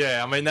actually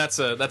I mean, that's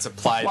a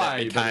play that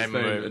became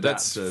a movie.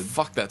 That's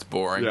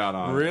boring. Yeah,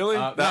 I know. Really?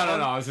 No.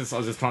 I was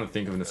just trying to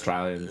think of an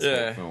Australian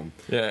sport film.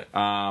 Yeah.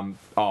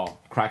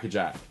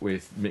 Crackerjack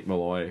with Mick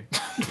Malloy.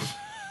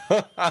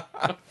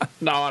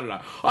 No, I don't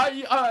know.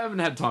 I haven't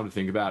had time to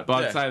think about it,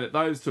 but I'd say that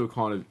those two are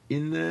kind of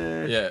in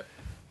there. Yeah.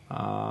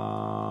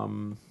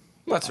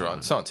 That's all right.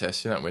 It's not a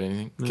test. You don't win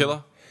anything.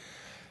 Killer?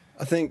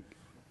 I think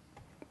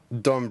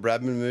Don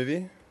Bradman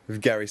movie with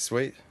Gary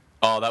Sweet.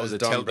 Oh, that was the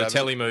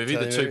telly movie,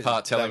 the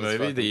 2-part telly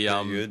movie,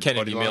 the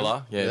Kennedy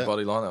Miller,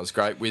 Bodyline. That was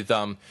great with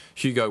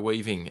Hugo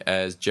Weaving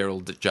as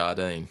Gerald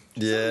Jardine.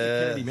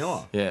 Yeah, Kennedy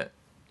Miller. Yeah.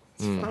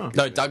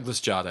 No,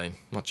 Douglas Jardine,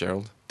 not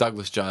Gerald.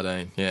 Douglas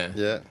Jardine.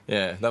 Yeah.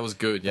 That was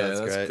good. Yeah,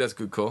 that's great. That's a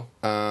good call.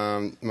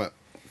 My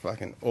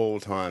fucking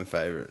all-time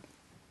favourite,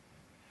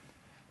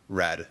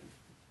 Rad.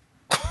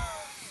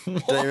 Do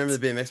you remember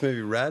the BMX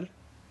movie Rad?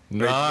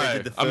 No,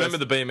 I remember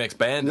the BMX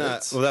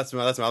Bandits. No, well, that's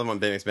my other one,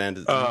 BMX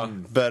Bandits.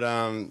 But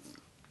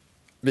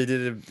He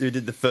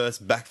did the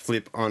first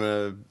backflip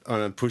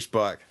on a push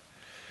bike.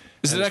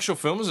 Is it an actual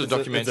film or is it a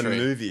documentary?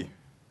 It's a movie.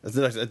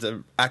 It's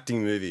an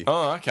acting movie.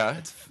 Oh, okay.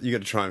 You got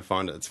to try and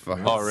find it. It's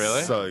fucking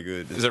really? so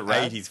good. Is it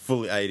rad? 80s,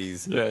 fully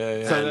 80s.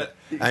 Yeah. So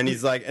and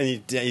he's like,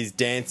 he's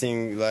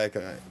dancing like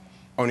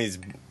on his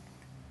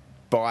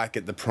bike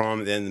at the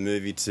prom at the end of the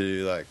movie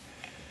to like,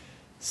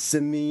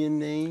 send me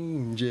an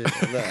angel.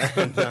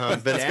 And,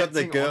 but it's got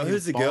the girl.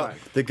 Who's the girl?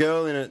 The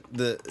girl in it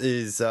that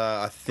is,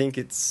 I think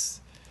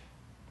it's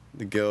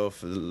the girl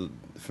from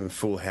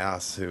Full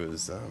House who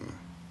was.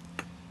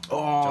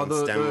 John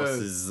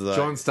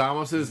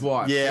Stamos's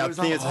wife. Yeah, I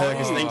think it's her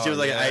because I think she was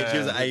like she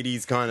was an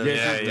 80s kind of.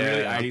 Yeah, really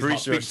 80s. I'm pretty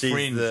sure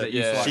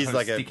she's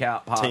like a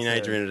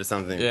teenager in it or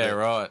something. Yeah,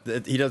 right.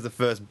 He does the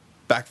first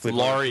backflip.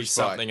 Laurie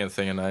something, I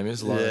think her name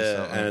is. Laurie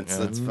something. And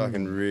it's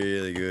fucking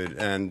really good.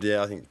 And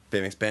yeah, I think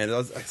BMX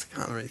Bandit. I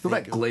can't really think. What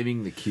about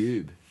Gleaming the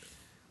Cube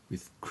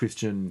with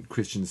Christian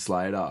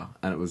Slater,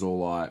 and it was all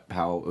like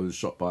how it was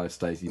shot by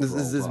Stacey.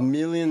 There's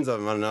millions of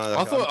them. I don't know.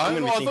 I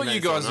thought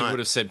you guys would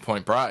have said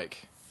Point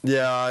Break.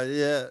 Yeah.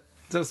 Is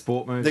that a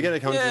sport movie? They're going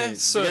to come to me.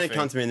 They're going to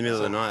come to me in the middle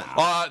of the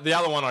night. The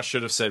other one I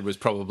should have said was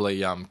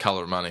probably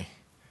Colour of Money.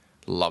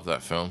 Love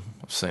that film.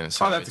 I've seen it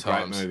so many times.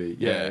 That's a great movie.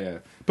 Yeah.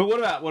 But what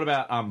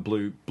about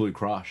Blue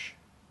Crush?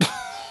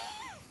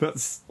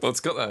 It's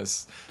got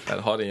that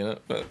hottie in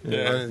it. But yeah,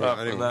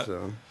 I didn't watch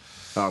that one.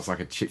 Oh, it's like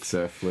a chick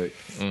surf flick.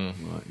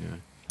 Like,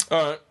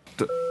 All right.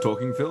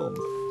 Talking films.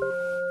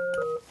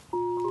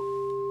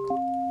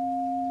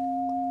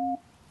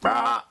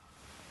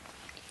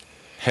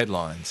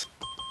 Headlines.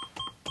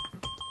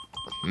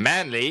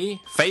 Manly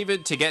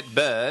favoured to get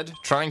Bird,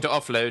 trying to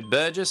offload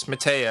Burgess,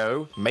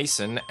 Mateo,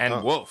 Mason,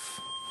 and Wolf.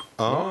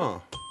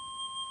 Oh.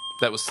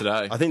 That was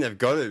today. I think they've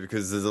got it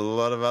because there's a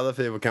lot of other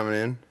people coming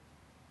in.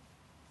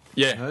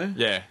 Yeah, Huh?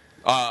 yeah.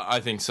 I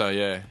think so,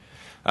 yeah.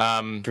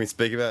 Can we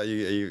speak about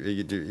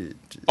you?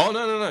 Oh,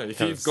 no. If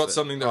you've got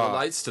something that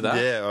relates to that.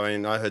 Yeah, I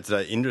mean, I heard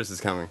today Indris is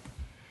coming.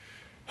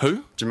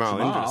 Who? Jamal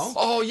Indris.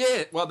 Oh,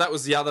 yeah. Well, that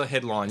was the other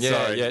headline. Yeah,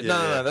 Sorry, yeah.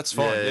 No, that's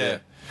fine, yeah.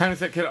 Hang on a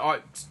second.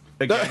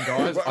 Again,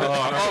 guys. Hang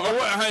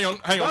on. No,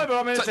 but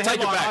I mean, it's a Take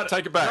it headline. back,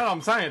 take it back. No,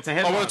 I'm saying it's a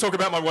headline. I want to talk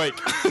about my week.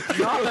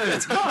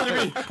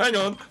 Hang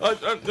on.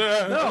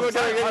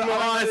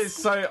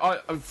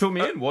 Fill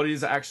me in. What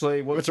is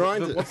actually... What's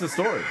the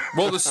story?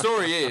 Well, the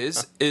story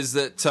is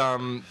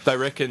that they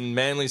reckon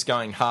Manly's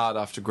going hard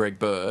after Greg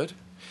Bird.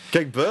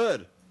 Greg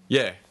Bird?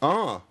 Yeah.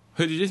 Oh.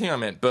 Who did you think I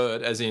meant?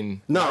 Bird, as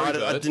in... No, I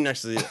didn't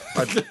actually...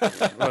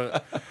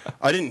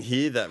 I didn't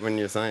hear that when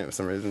you were saying it for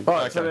some reason. All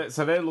right,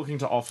 so they're looking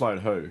to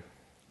offload who?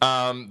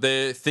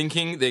 They're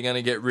thinking they're going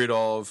to get rid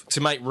of...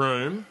 To make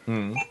room,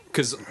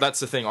 because that's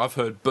the thing. I've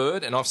heard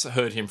Bird, and I've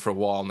heard him for a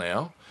while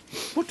now.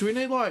 What, do we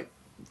need, like,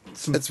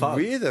 some It's thugs?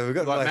 weird, though. We've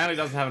got, Like, Manly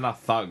doesn't have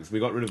enough thugs. We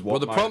got rid of Well,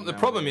 what the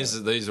problem is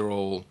that these are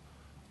all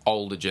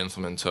older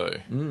gentlemen too.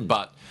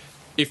 But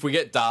if we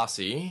get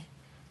Darcy...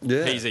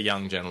 Yeah. He's a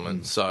young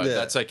gentleman, so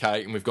that's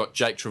okay. And we've got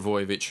Jake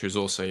Travojevic, who's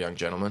also a young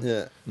gentleman.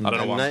 Yeah. I don't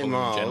know why Nate I'm calling him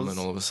Miles. a gentleman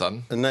all of a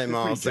sudden. And Nate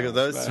Miles, so got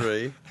jealous, those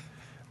three.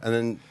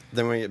 And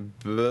then we get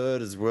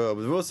Bird as well.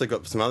 But we've also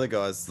got some other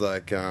guys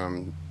like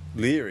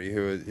Leary,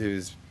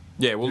 who's...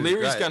 Yeah, well,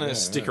 Leary's great. going to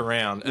stick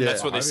around, and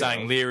that's what they're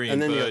saying. Leary and,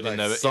 then you Bird got, in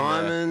like, the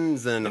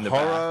Simons and in the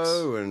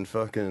Horro and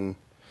fucking...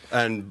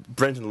 And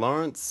Brenton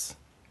Lawrence.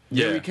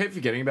 Yeah, we keep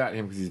forgetting about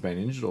him because he's been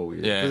injured all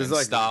year. Yeah, But and it's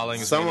like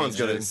Starling's someone's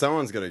been got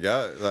injured. to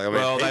go. Like, I mean,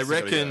 Well,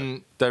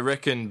 heaps they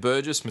reckon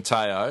Burgess,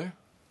 Mateo,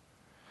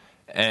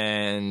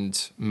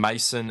 and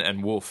Mason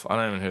and Wolf. I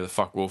don't even know who the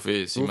fuck Wolf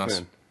is. He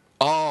must. Wolfman.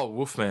 Oh,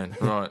 Wolfman.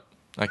 Right.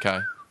 Okay.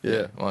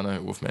 Yeah. Well, I know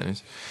who Wolfman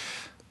is.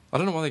 I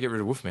don't know why they get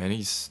rid of Wolfman.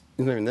 He's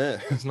He's not even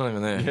there. not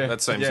even there.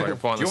 That seems like a Do you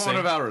pointless want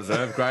one of thing. our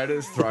reserve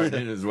graders thrown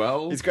in as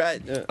well? He's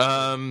great. Yeah.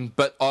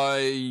 But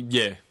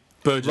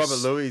Burgess. Robert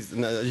Louis.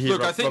 No,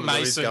 Look, I think Robert Louis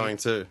Mason going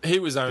too. He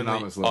was only.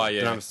 Dynamis Louis. Oh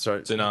yeah.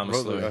 Dynamis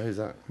Dynamis Louis. Who's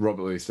that?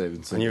 Robert Louis I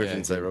Stevenson. knew we Yeah.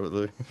 didn't say Robert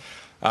Louis.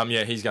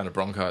 Yeah, he's going to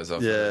Broncos.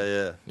 I've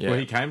heard. Yeah. Yeah. Well,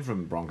 he came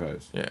from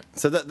Broncos. Yeah.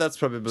 So that's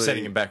probably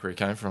Setting him back where he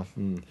came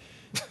from.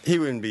 He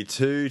wouldn't be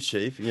too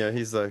cheap. You know,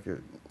 he's like a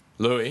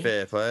Louis.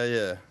 fair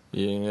player.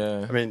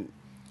 Yeah. I mean,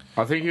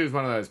 I think he was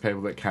one of those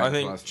people that came I to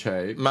think us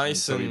cheap. Mason-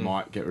 So we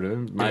might get rid of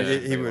him. Yeah,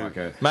 Mason he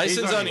would-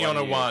 Mason's he's only on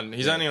a year. one.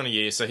 He's only on a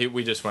year, so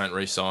we just won't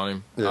re-sign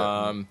him.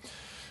 Yeah.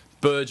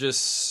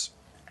 Burgess,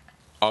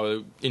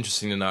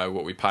 interesting to know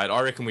what we paid.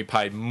 I reckon we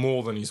paid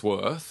more than he's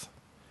worth.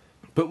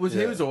 But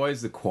he was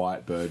always the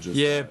quiet Burgess.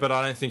 Yeah, but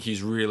I don't think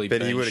he's really but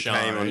been he would have shown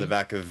came on the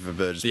back of the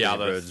Burgess. the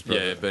other, Burgess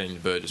brother. being the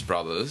Burgess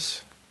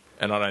brothers.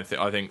 And I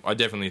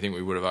definitely think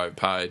we would have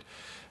overpaid.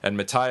 And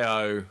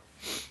Mateo,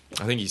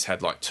 I think he's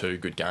had like 2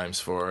 good games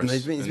for us. And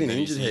he's been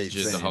injured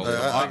heaps. the whole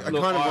I time. kind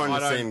of wanted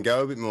to see him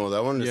go a bit more. Though.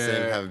 I wanted to see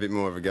him have a bit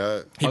more of a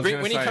go.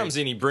 When he comes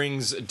in, he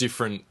brings a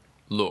different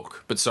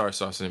look. But sorry,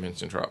 I didn't mean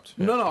to interrupt.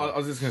 Yeah. No, I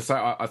was just going to say,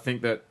 I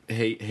think that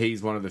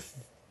he's one of the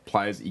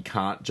players that you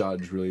can't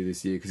judge really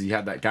this year because he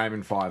had that game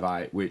in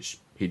 5-8, which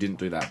he didn't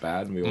do that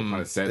bad, and we all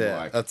kind of said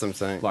like that's what I'm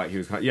saying. Like he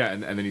was kind of,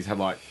 and then he's had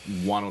like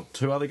 1 or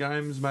 2 other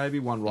games, maybe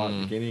one right at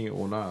the beginning,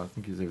 or no, I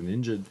think he's even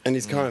injured. And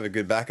he's kind of a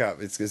good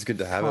backup. It's good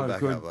to have a Kind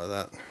of backup good. like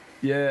that.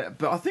 Yeah,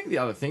 but I think the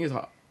other thing is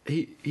like,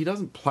 he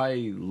doesn't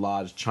play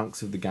large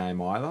chunks of the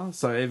game either.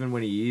 So even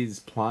when he is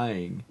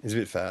playing, He's a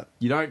bit fat.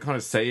 you don't kind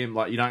of see him,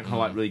 like you don't kind of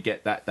like really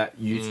get that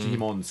used to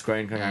him on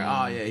screen, kind of going,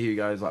 oh yeah, here he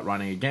goes, like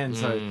running again.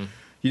 So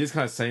you just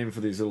kind of see him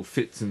for these little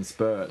fits and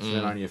spurts, and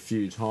then only a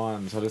few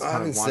times. I just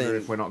kind of wonder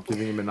if we're not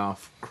giving him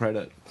enough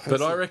credit.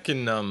 But I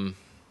reckon.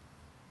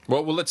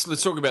 Well, let's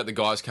talk about the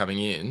guys coming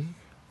in.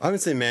 I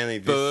haven't seen Manly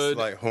this Bird.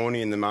 like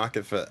horny in the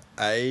market for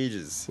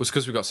ages. Well, it's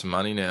because we've got some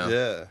money now.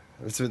 Yeah,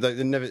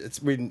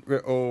 we're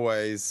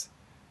always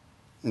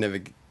never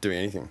doing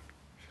anything.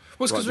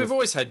 Well, it's because we've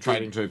always had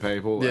Trading good. 2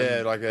 people. Yeah,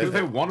 and like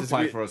people want to just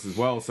play we- for us as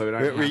well, so we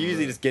don't. We're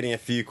usually just getting a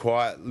few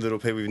quiet little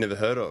people we've never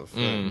heard of.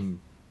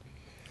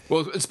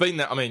 Well, it's been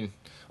that. I mean,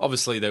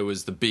 obviously there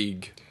was the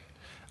big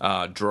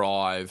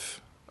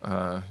drive.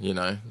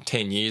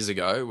 10 years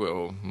ago.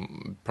 Well,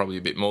 probably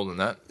a bit more than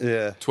that.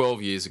 Yeah.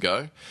 12 years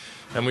ago,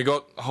 and we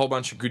got a whole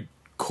bunch of good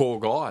core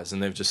guys,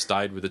 and they've just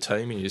stayed with the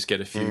team, and you just get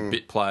a few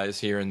bit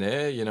players here and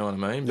there. You know what I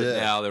mean? But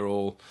now they're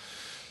all,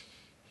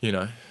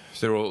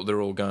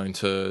 they're all going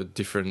to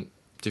different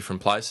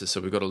places. So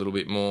we've got a little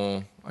bit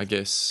more, I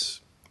guess,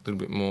 a little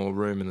bit more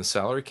room in the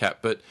salary cap.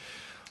 But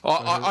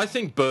I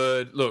think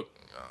Bird. Look,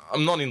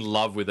 I'm not in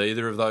love with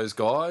either of those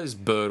guys,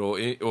 Bird or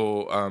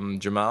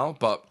Jamal,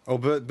 but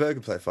Bird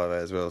could play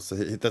 5A as well, so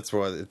that's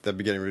why they'd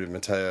be getting rid of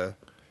Mateo,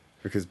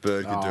 because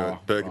Bird could do it.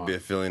 Bird could be a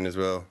fill-in as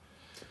well.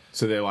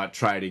 So they're like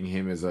trading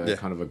him as a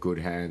kind of a good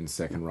hand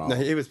second row. No,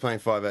 he was playing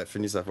 5A for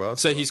New South Wales.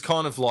 so he's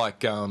kind of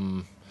like.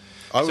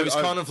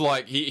 Kind of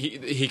like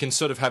he can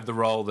sort of have the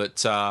role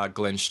that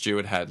Glenn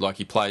Stewart had. Like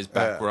he plays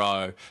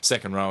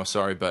second row,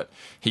 but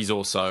he's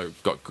also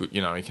got good.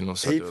 He can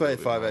also. He do played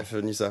a little bit 5A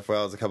for New South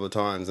Wales a couple of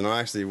times, and I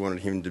actually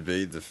wanted him to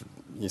be the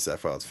New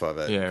South Wales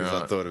 5A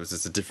because I thought it was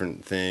just a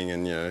different thing,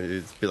 and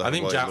he'd be like. I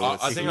think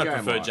I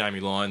prefer like- Jamie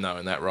Lyon though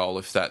in that role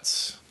if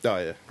that's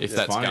that's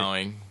that's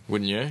going,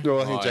 wouldn't you?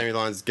 Well, I think Jamie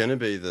Lyon's going to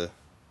be the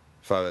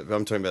 5A, but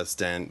I'm talking about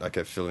like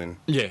a fill-in.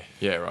 Yeah,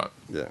 right.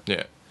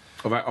 Yeah.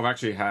 I've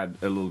actually had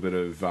a little bit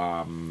of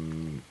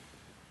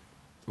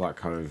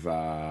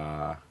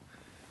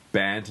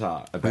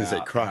banter about.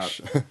 say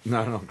crush?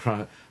 No, not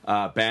crush.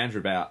 Banter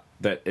about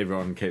that.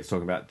 Everyone keeps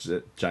talking about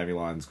Jamie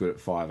Lyon's good at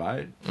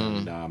 5'8",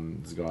 and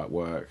there's a guy at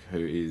work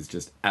who is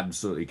just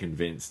absolutely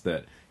convinced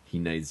that he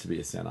needs to be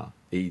a centre.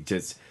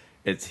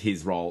 It's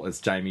his role. It's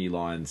Jamie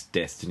Lyon's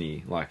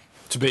destiny. Like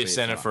To be a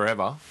centre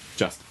forever.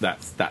 Just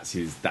that's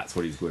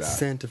what he's good at.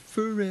 Santa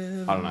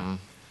forever. I don't know.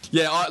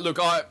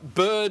 Yeah,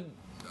 Bird.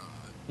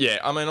 Yeah,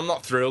 I mean, I'm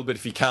not thrilled, but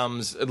if he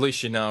comes, at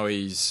least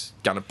he's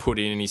going to put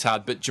in his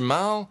heart. But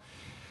Jamal,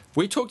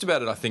 we talked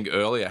about it, I think,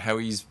 earlier, how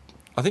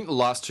I think the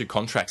last 2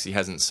 contracts he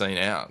hasn't seen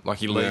out. Like,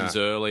 he leaves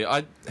early.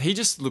 He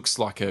just looks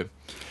like he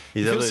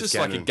feels just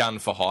like a gun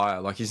for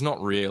hire. Like, he's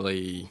not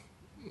really...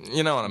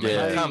 You know what I mean?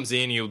 Yeah. He comes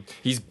in,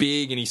 he's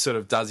big and he sort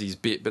of does his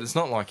bit, but it's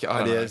not like... I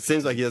don't know. It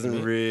seems like he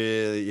doesn't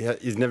really...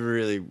 He's never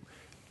really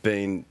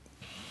been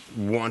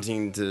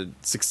wanting to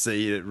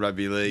succeed at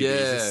rugby league. Yeah.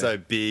 He's just so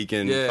big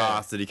and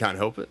fast that he can't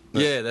help it.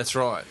 Yeah, that's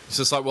right. It's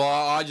just like, well,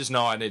 I just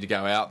know I need to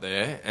go out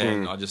there,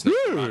 and I just need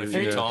to run a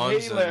few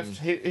times. He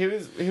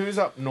left. He was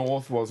up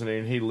north, wasn't he?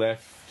 And he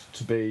left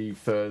to be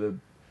further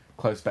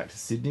close back to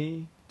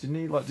Sydney, didn't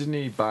he? Like, didn't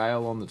he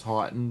bail on the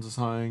Titans or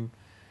something?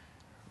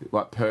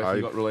 Like Perth,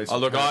 he got released.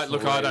 Look,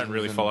 I don't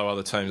really follow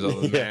other teams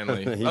other than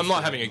Manly. I'm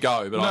not having a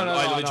go, but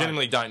I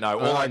legitimately don't know.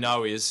 All I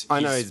know is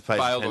he's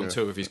bailed on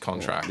 2 of his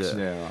contracts.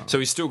 Yeah, right. So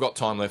he's still got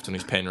time left on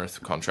his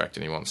Penrith contract,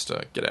 and he wants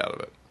to get out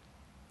of it.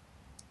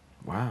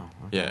 Wow.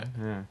 Okay.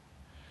 Yeah.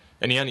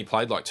 And he only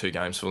played like 2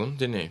 games for them,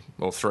 didn't he?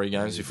 Or 3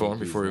 games before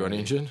he got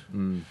injured.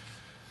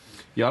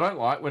 Yeah, I don't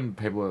like when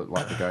people are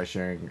like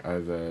negotiating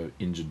over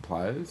injured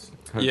players.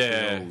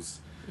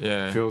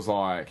 It feels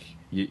like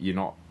you're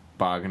not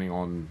bargaining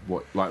on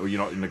you're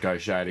not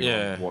negotiating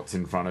on what's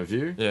in front of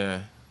you. Yeah.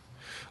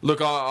 Look,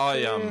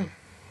 I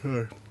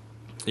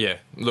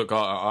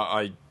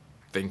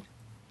think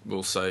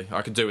we'll see.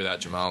 I could do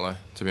without Jamal, though,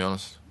 to be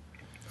honest.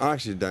 I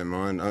actually don't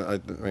mind. I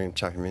mean,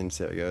 chuck him in,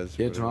 see how it goes.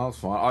 Yeah, Jamal's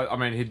fine. I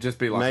mean, he'd just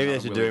be like maybe they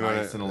should do him on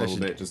a little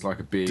bit, just like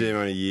a big. Do him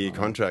on a year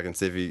contract and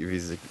see if he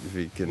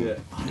can.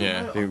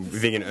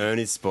 If he can earn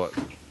his spot.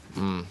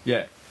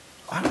 Yeah.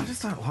 I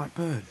just don't like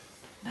Bird.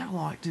 Never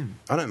liked him.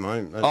 I don't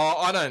mind.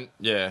 I don't.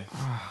 Yeah.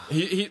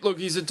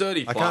 He's a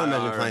dirty player. I can't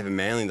imagine playing for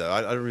Manly though.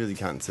 I really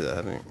can't see that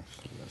happening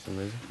for some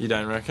reason. You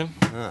don't reckon?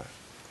 No.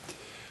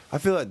 I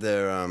feel like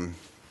they're. I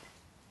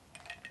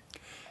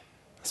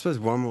suppose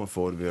one more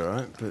forward would be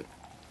alright, but.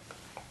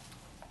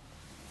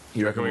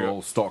 You reckon we're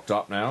all stocked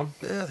up now?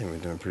 Yeah, I think we're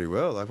doing pretty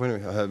well. Like when I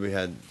heard we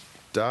had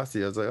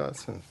Darcy, I was like, oh,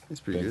 that's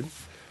pretty good.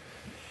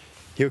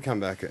 He'll come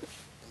back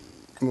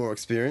more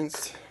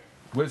experienced.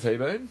 Where's he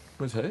been?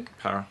 Where's he?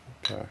 Para.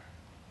 Wow,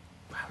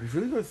 we've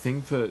really got a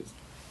thing for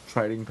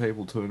trading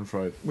people to and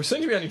fro. We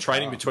seem to be only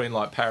trading between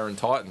like Para and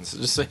Titans. It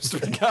just seems to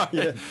be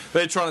going.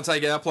 They're trying to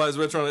take our players.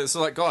 We're trying to. It's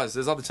like, guys,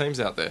 there's other teams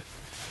out there.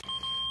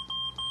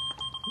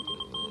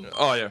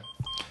 Oh yeah.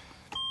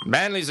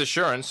 Manly's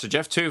assurance to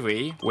Jeff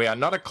Tuvey: we are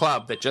not a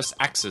club that just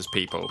axes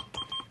people.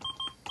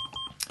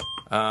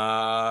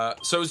 So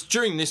it was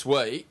during this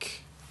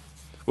week,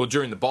 well,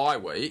 during the bye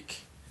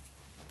week,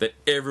 that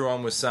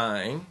everyone was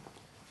saying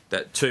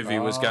that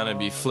Tuvey was going to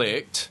be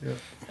flicked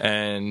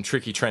and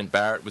tricky Trent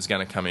Barrett was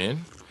going to come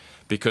in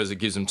because it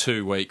gives them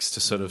 2 weeks to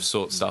sort of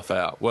sort stuff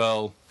out.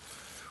 Well,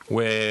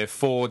 we're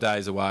 4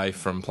 days away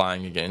from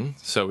playing again,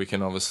 so we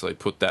can obviously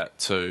put that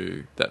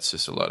to that's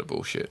just a load of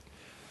bullshit.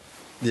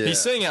 Yeah.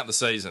 He's seeing out the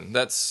season.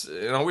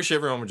 And I wish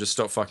everyone would just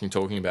stop fucking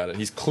talking about it.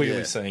 He's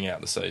clearly seeing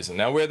out the season.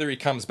 Now, whether he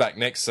comes back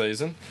next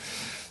season,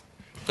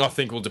 I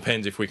think will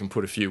depend if we can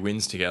put a few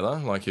wins together.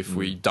 Like if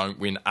we don't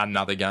win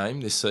another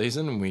game this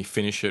season and we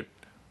finish it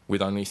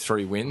with only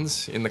 3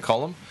 wins in the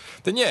column,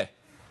 then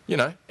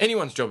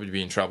anyone's job would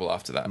be in trouble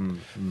after that.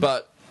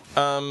 But,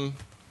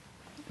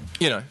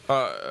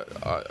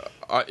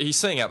 he's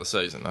seeing out the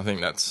season. I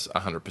think that's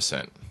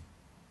 100%.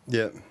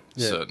 Yeah.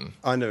 Certain.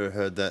 I never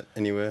heard that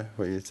anywhere,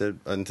 what you said,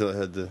 until I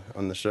heard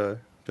on the show.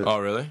 Oh,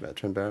 really? About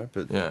Trent Barrett,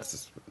 but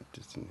just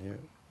didn't hear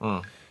it.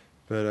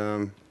 But,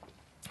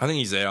 I think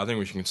he's there. I think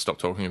we can stop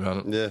talking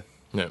about it.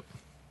 Yeah.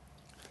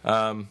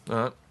 All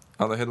right.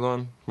 Other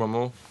headline. One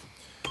more.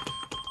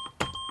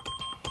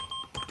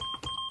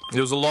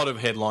 There was a lot of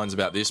headlines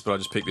about this, but I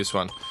just picked this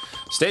one.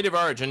 State of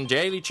Origin,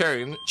 Daly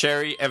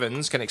Cherry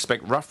Evans can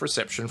expect rough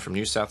reception from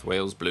New South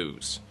Wales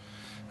Blues.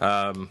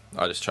 I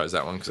just chose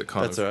that one because it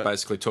kind of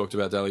basically talked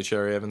about Daly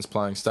Cherry Evans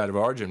playing State of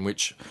Origin,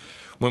 which,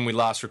 when we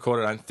last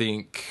recorded, I don't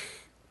think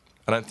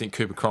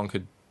Cooper Cronk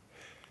had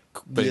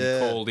been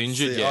called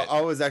injured yet.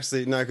 I was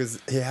actually because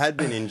he had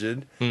been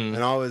injured, and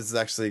I was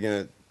actually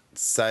going to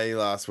say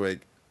last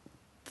week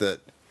that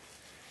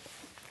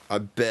I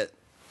bet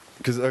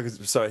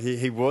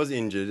he was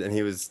injured and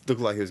he looked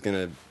like he was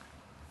going to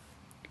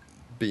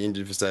be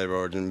injured for State of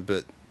Origin,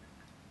 but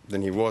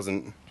then he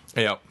wasn't.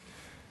 Yep.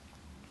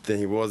 Then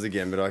he was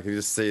again, but I could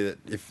just see that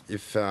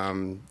if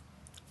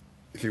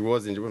he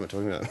was injured, what am I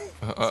talking about?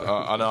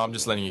 I know, I'm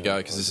just letting you go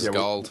because this is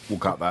gold. We'll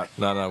cut that.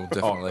 No, we'll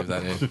definitely leave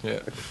that in. Yeah.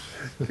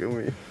 Kill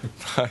me.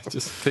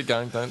 Just keep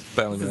going, don't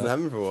bail me out. This has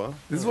happened for a while.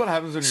 This is what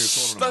happens when you're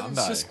recording on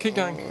Monday. Just keep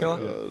going,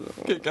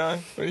 keep going.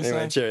 What are you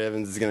saying? Cherry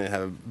Evans is going to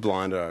have a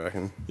blinder, I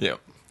reckon. Yeah.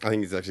 I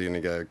think he's actually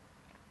going to go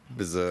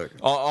berserk.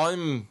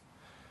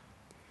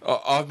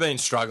 I've been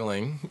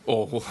struggling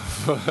for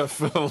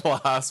the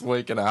last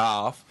week and a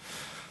half.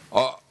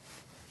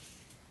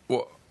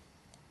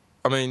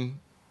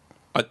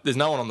 There's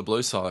no one on the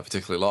blue side I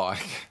particularly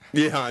like.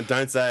 Yeah,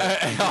 don't say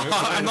it.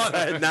 I'm not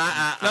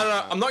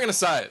going to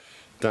say it.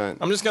 Don't.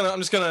 I'm just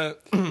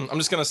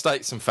gonna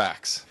state some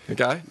facts.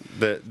 Okay.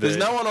 There's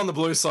no one on the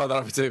blue side that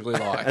I particularly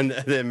like. And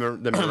they're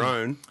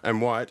maroon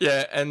and white.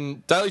 Yeah,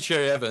 and Daly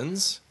Cherry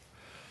Evans,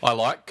 I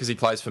like because he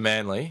plays for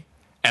Manly,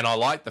 and I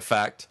like the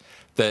fact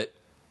that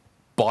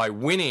by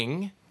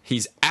winning,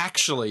 he's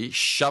actually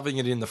shoving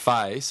it in the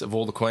face of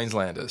all the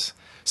Queenslanders.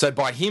 So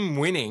by him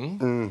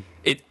winning,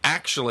 it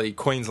actually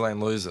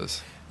Queensland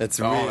loses. It's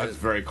weird. That's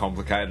very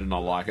complicated, and I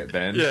like it,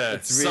 Ben. Yeah,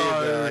 it's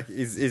weird.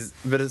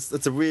 But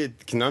it's a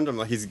weird conundrum.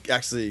 Like it's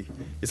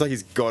like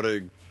he's got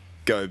to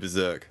go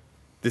berserk.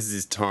 This is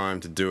his time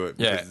to do it.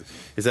 Yeah,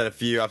 he's had a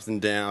few ups and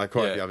downs, like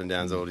quite a few ups and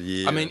downs all the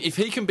year. I mean, if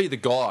he can be the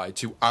guy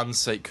to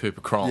unseat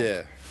Cooper Cronk,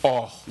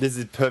 this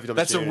is perfect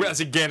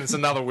opportunity. It's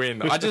another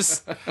win. I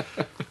just.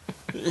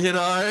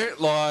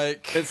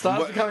 It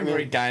starts becoming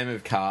a game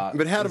of cards.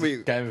 But how do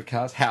we... Game of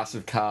cards? House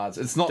of Cards.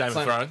 It's not... Game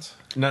of Thrones?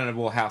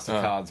 No, House of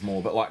Cards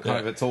more. But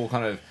it's all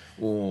kind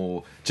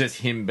of... just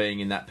him being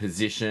in that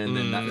position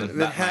and that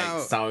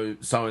makes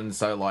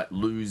so-and-so,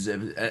 lose.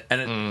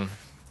 And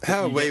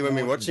how are we when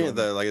we're watching it,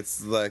 though? Like,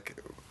 it's like...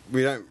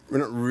 We're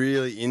not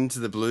really into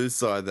the Blues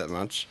side that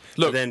much.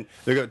 Look, but then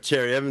we've got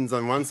Cherry Evans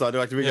on one side.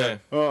 Do we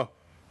go,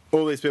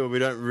 all these people we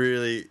don't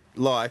really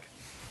like,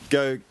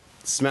 go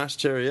smash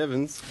Cherry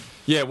Evans?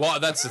 Yeah, well,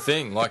 that's the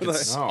thing. I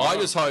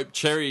just hope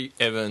Cherry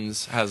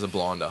Evans has a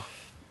blinder.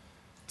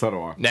 So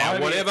do I.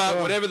 Now,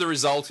 whatever the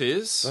result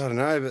is, I don't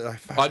know,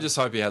 but I just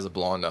hope he has a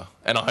blinder,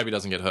 and I hope he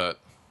doesn't get hurt.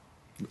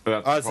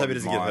 I just hope he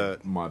doesn't get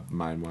hurt. My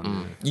main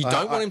one. You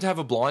don't want him to have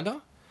a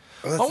blinder?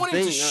 I want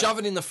him to shove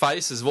it in the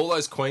faces of all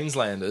those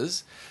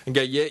Queenslanders and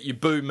go, yeah, you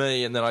boo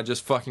me, and then I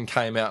just fucking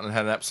came out and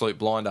had an absolute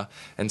blinder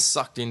and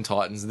sucked in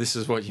Titans. This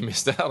is what you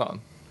missed out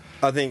on.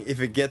 I think if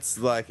it gets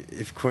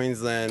if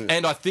Queensland...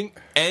 And I think,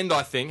 hang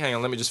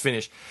on, let me just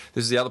finish.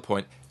 This is the other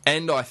point.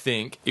 And I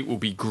think it will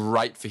be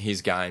great for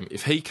his game.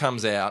 If he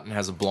comes out and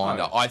has a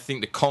blinder, I think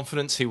the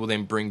confidence he will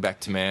then bring back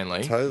to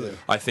Manly, totally.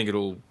 I think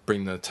it'll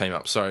bring the team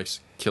up. Sorry,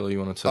 Killer, you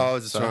wanted to... I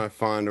was just trying to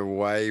find a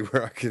way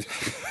where I could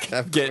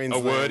have get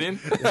Queensland, a word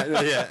in?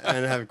 yeah,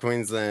 and have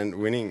Queensland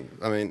winning.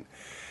 I mean,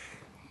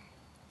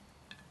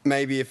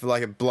 maybe if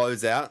it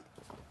blows out,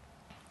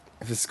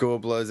 if the score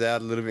blows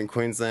out a little bit in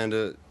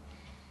Queensland...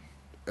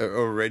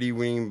 already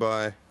winning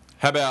by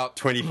How about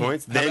 20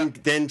 points.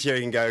 Then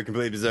Cherry can go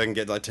completely berserk and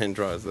get like 10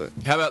 tries. Though.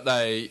 How about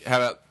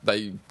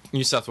they?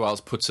 New South Wales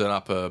puts it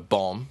up a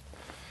bomb.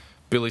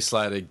 Billy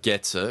Slater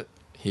gets it.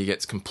 He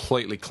gets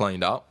completely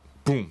cleaned up.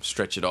 Boom,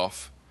 stretch it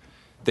off.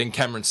 Then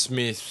Cameron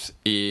Smith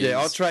is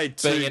I'll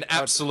trade being an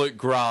absolute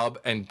grub,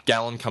 and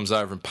Gallen comes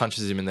over and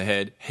punches him in the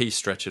head. He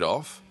stretch it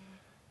off,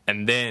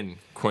 and then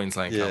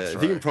Queensland comes through.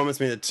 If you can promise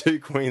me that 2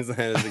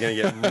 Queenslanders are going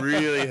to get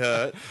really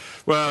hurt.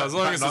 Well, as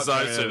long as it's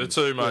those two, the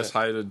 2 most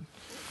hated.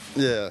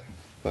 Yeah.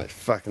 Like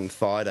fucking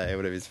Thigh Day or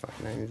whatever his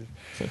fucking name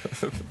is.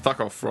 Fuck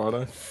off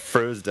Friday.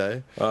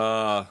 Thursday.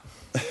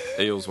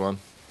 Eels won.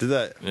 Did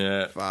they?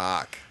 Yeah.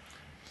 Fuck.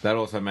 That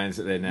also means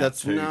that they're now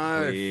 2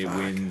 clear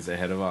wins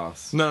ahead of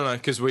us. No,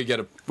 because we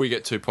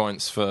get 2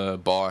 points for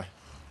bye.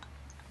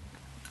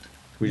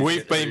 We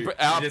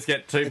just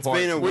get 2 It's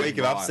points. been a week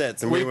of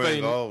upsets and we weren't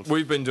involved.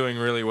 We've been doing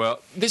really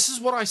well. This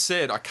is what I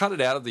said. I cut it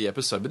out of the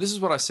episode, but this is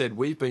what I said.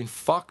 We've been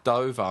fucked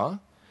over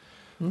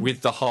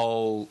with the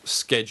whole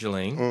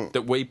scheduling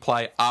that we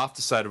play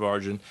after State of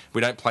Origin.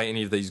 We don't play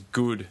any of these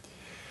good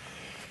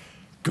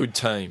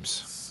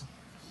teams.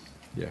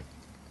 Yeah.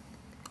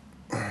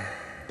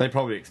 They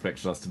probably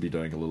expected us to be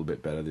doing a little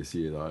bit better this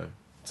year, though.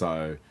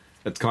 So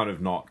it's kind of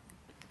not.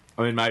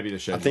 I mean, maybe the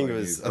schedule.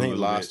 I think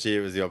last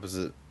year was the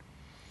opposite.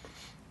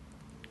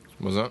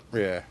 Was it?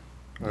 Yeah.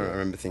 I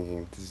remember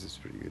thinking this is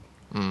pretty good.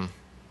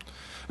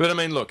 But I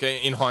mean, look.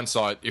 In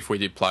hindsight, if we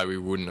did play, we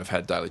wouldn't have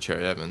had Daly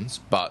Cherry Evans.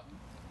 But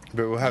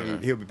we'll have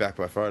him. He'll be back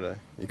by Friday.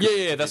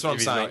 Yeah. That's what I'm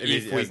saying.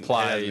 If we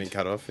played, been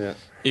cut off. Yeah.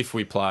 If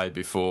we played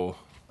before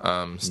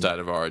State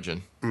of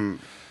Origin, and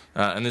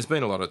there's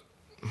been a lot of.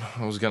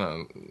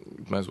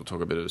 May as well talk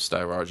a bit of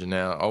State of Origin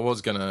now.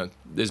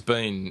 There's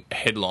been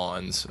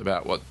headlines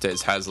about what Des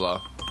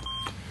Hasler.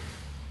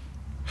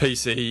 He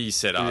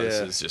said, this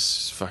is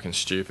just fucking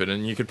stupid.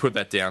 And you could put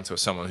that down to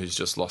someone who's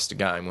just lost a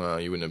game. Well,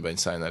 you wouldn't have been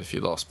saying that if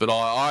you lost. But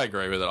I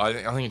agree with it.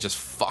 I think it just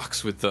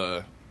fucks with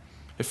the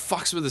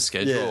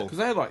schedule. Yeah, because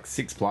they had like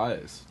 6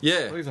 players.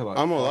 Yeah.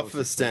 I'm all up for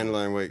the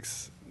standalone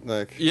weeks.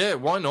 Like, yeah,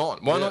 why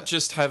not? Why not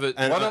just have it...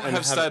 why not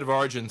have State of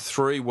Origin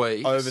 3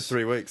 weeks? Over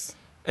 3 weeks.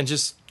 And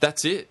just,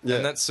 that's it. Yeah.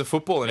 And that's the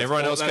football. And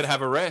everyone else can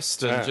have a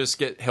rest and just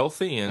get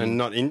healthy. And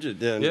not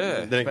injured. Yeah.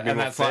 Yeah. And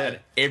that's fair.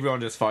 Like, everyone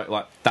just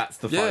that's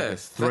the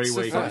focus. 3 that's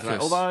weeks. the focus.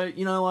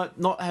 Although, like,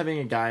 not having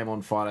a game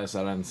on Friday,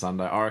 Saturday and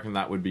Sunday, I reckon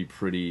that would be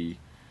pretty...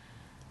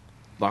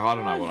 Like, I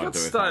don't know what I'd do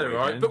if I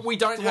right? But we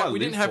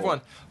didn't have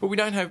one. But we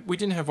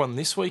didn't have one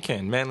this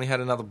weekend. Manly had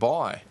another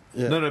bye.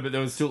 Yeah. No, but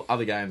there was still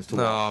other games to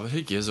watch. No, but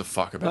who gives a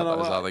fuck about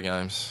those other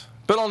games?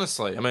 But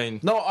honestly, I mean...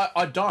 No,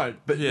 I don't.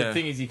 But the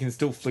thing is, you can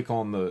still flick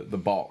on the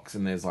box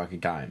and there's like a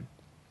game.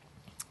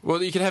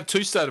 Well, you can have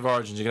 2 State of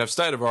Origins. You can have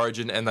State of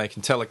Origin and they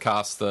can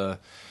telecast the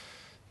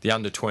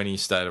under-20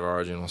 State of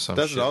Origin or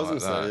something. That's what I was going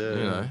to say,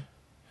 yeah. You know?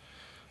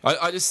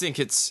 I just think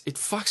it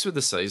fucks with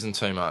the season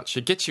too much.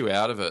 It gets you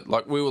out of it.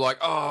 Like, we were like,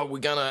 we're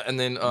gonna... And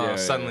then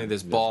suddenly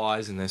there's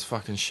buys and there's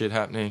fucking shit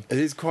happening. It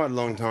is quite a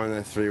long time,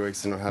 though, 3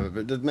 weeks to not have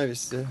it. But maybe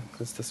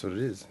that's what it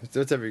is.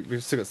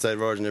 We've still got State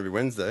of Origin every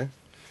Wednesday.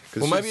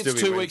 Well, maybe it's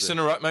 2 weeks in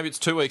a row. Maybe it's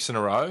 2 weeks in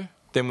a row.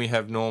 Then we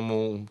have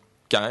normal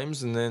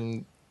games, and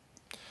then,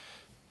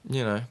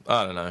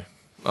 I don't know.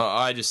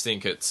 I just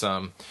think it's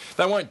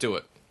they won't do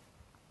it,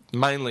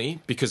 mainly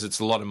because it's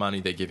a lot of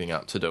money they're giving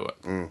up to do it.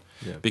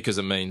 Yeah. Because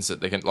it means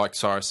that they can, like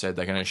Cyrus said,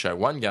 they can only show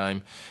one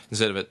game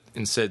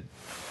instead.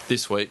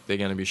 This week they're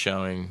going to be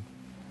showing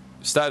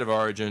State of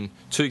Origin,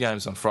 2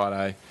 games on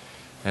Friday.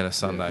 And a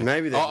Sunday. Yeah,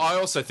 maybe I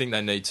also think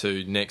they need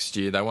to next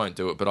year. They won't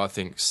do it, but I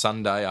think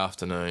Sunday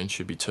afternoon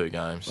should be 2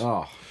 games.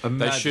 Oh,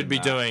 they should be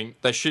doing.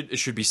 It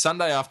should be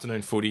Sunday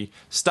afternoon footy.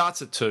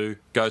 Starts at 2,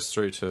 goes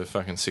through to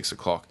fucking 6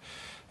 o'clock,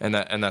 and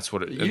that's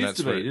what it used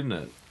to be, didn't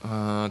it?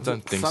 I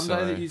don't think so.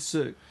 Sunday that used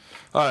to.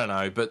 I don't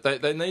know, but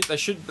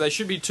they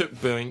should be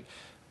doing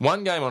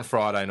 1 game on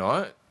Friday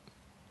night.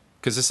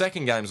 Because the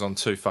second game's on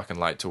too fucking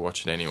late to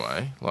watch it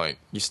anyway. Like,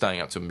 you're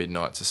staying up till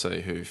midnight to see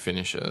who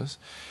finishes.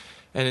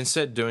 And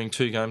instead doing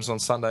 2 games on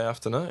Sunday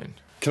afternoon.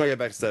 Can I go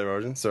back to State of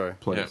Origin? Sorry.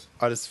 Please.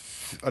 Yeah. I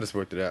just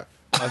worked it out.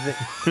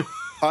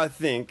 I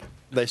think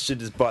they should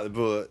just bite the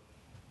bullet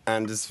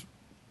and just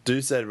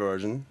do State of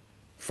Origin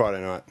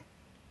Friday night.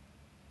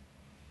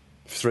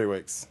 For 3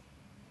 weeks.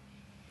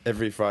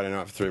 Every Friday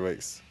night for 3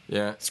 weeks.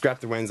 Yeah. Scrap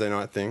the Wednesday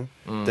night thing.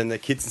 Then the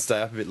kids can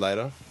stay up a bit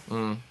later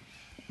on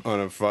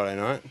a Friday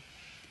night.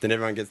 Then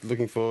everyone gets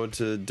looking forward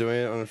to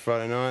doing it on a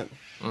Friday night.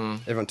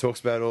 Everyone talks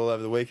about it all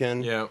over the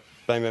weekend. Yeah.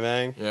 Bang, bang,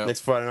 bang. Yeah.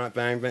 Next Friday night,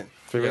 bang, bang.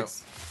 3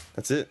 weeks.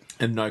 That's it.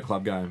 And no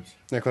club games.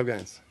 No club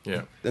games.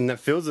 Yeah. And that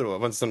fills it all.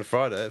 Once it's on a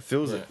Friday, it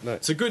fills it. No.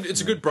 It's a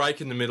good break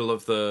in the middle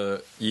of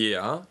the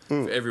year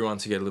for everyone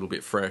to get a little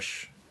bit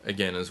fresh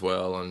again as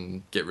well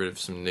and get rid of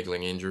some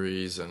niggling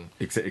injuries and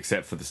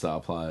Except for the star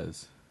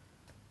players.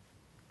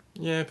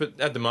 yeah, but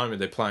at the moment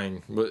they're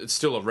playing. Well, it's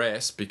still a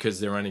rest because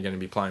they're only going to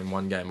be playing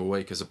 1 game a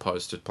week as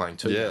opposed to playing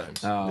 2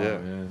 games. Oh,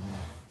 yeah.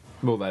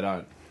 Well, they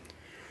don't.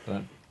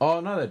 Oh,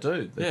 no, they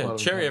do.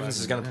 Cherry Evans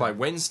is going to play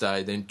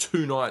Wednesday, then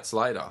 2 nights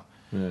later,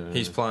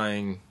 he's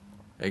playing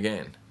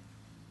again.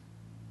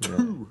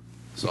 2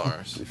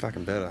 Cyrus. You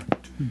fucking better.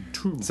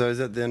 So is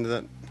that the end of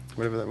that?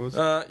 Whatever that was.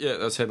 Yeah,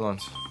 that's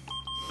headlines.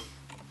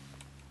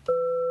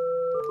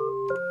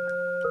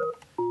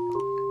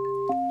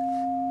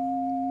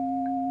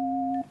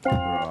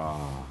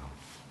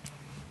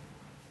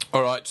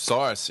 All right,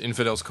 Cyrus,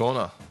 Infidels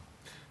Corner.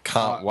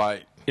 Can't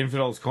wait.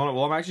 Infidels Corner.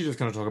 Well, I'm actually just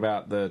going to talk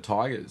about the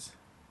Tigers.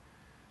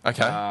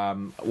 Okay.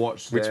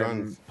 Watched Which them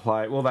ones?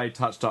 play. Well, they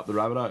touched up the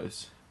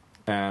Rabbitohs,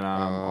 and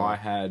I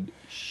had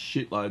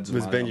shitloads of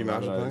Was money Benji on the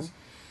Marshall Rabbitohs. playing?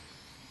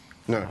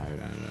 No.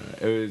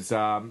 No.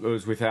 It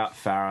was without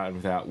Farah and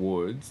without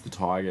Woods, the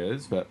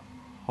Tigers. But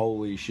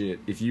holy shit!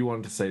 If you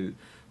wanted to see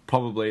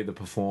probably the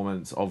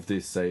performance of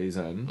this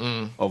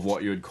season of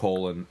what you would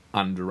call an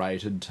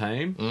underrated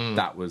team,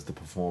 that was the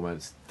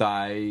performance.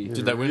 Did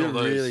they win all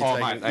those?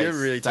 You're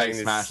really they taking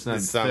smashed them.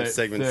 this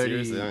segment 30,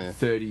 seriously, aren't you?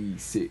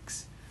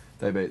 36.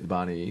 They beat the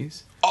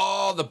Bunnies.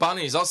 Oh, the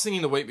Bunnies. I was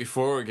thinking the week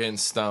before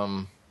against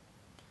No,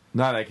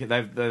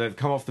 they've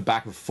come off the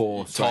back of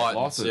 4 straight Titans.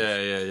 losses.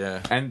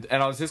 Yeah. And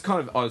I was just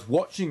I was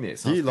watching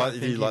this. You like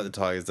the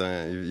Tigers,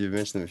 don't you? You've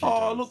mentioned them a few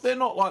times. Oh, look, they're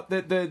not like...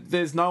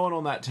 There's no one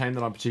on that team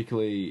that I'm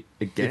particularly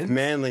against. If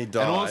Manly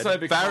died... And also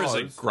Farah's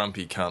a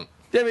grumpy cunt.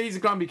 Yeah, but he's a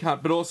grumpy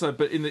cunt.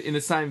 But in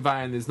the same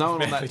vein, there's no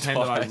one on that team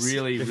that I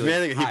really, If really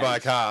Manly got hit by a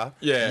car,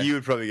 Yeah. you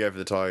would probably go for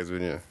the Tigers,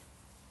 wouldn't you?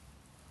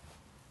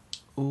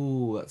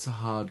 Ooh, that's a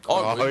hard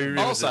call. I would. you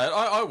really I'll say it.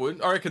 I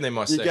would. I reckon they're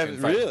my second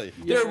favourite. Really?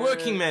 They're a Yeah.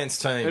 working man's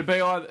team. It'd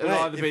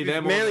either be if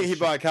them Manly or... hit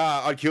by a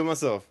car, I'd kill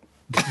myself.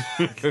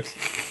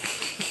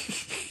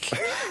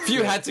 If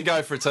you had to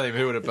go for a team,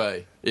 who would it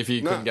be? If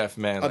you couldn't go for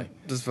Manly? I'd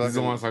just It's fucking...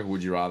 almost like a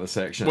would you rather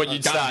section. Well,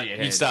 you'd Gun to start. your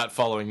You'd head. start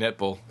following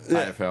netball.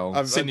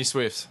 AFL. Sydney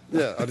Swifts.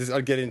 Yeah,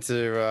 I'd get into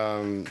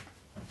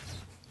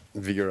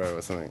Vigoro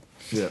or something.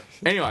 Yeah.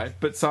 Anyway,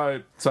 but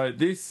so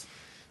this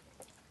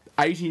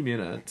 80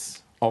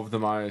 minutes of the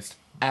most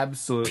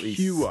absolutely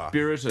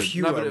spirited,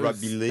 pure but it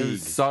rugby was, league. It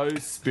was so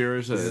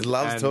spirited. He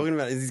loves and- talking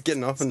about it. He's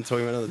getting off and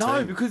talking about another No,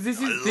 team. because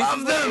this is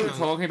love what we were them.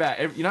 talking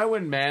about. You know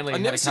when Manly I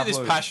had never a see couple this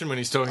of... passion when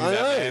he's talking I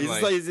about know. Manly.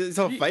 He's like, his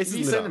whole face You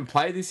is seen lit them up.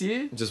 play this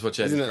year? Just watch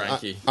out, Isn't it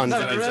Cranky. No,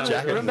 unfinished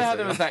jacket? remember how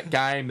there was that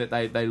game that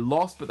they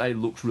lost, but they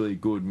looked really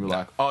good, and we were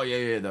like, oh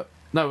yeah.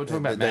 No, we're talking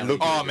about They Manly.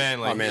 look Oh, good.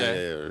 Manly. Oh,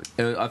 Manly,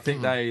 Yeah. yeah. I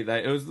think they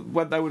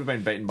would have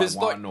been beaten by There's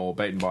one or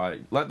beaten by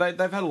they've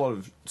had a lot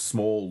of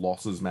small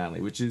losses,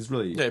 Manly, which is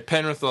really Yeah,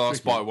 Penrith they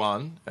lost by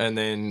 1, and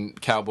then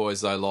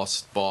Cowboys they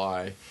lost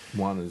by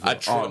one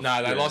as well.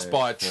 they lost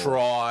by a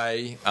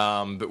try,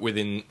 but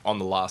on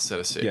the last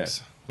set of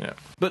 6. Yeah.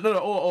 But no,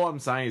 all I'm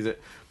saying is that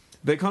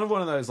they're kind of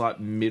one of those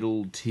like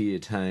middle tier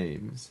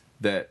teams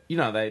that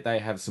they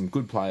have some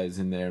good players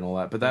in there and all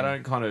that, but they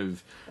don't kind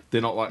of. They're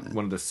not like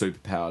one of the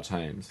superpower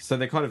teams, so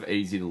they're kind of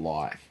easy to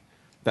like.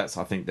 That's,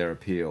 I think, their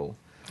appeal.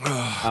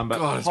 But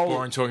God, it's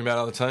boring talking about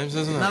other teams,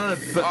 isn't it? No,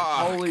 but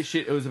holy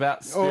shit, it was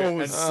about spirit. Oh, it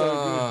was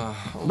so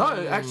good.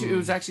 No, actually, it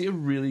was actually a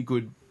really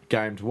good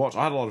game to watch.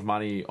 I had a lot of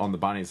money on the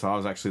Bunnies, so I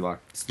was actually like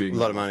spewing A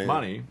lot of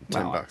money.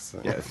 $10. $10. So.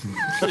 Yeah,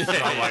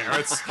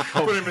 Let's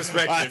put in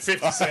perspective.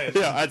 50 cents.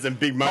 Yeah, I had some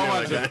big money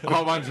on that game. a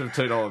whole bunch of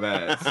 $2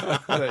 bets.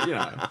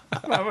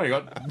 But, I've only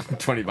got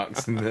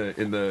 $20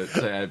 in the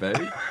TAB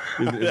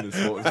in the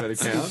sports bet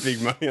account.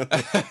 Big money on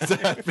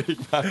that.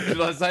 Big money.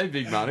 Did I say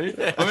big money?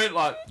 I mean,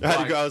 like,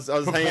 I was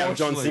hanging out with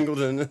John proportionally-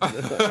 Singleton.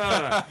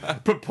 no.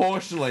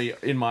 Proportionally,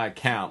 in my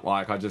account,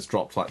 like I just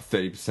dropped like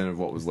 30% of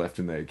what was left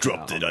in the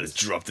account. I just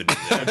dropped it.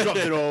 I dropped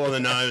it all on the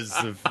nose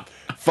of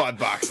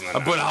 $5. I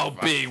put a whole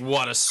big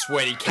wad of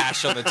sweaty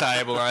cash on the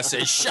table and I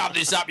said, shove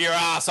this up your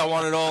ass, I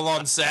want it all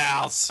on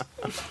South.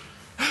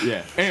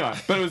 Yeah. Anyway,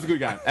 but it was a good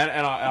game, and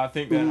I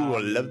think that. Ooh, I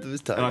love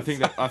those times. And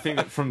I think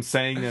that from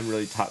seeing them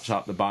really touch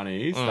up the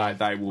Bunnies,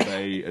 they will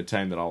be a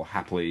team that I'll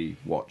happily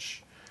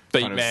watch.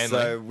 Beat Kind of- Manly.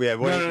 So yeah,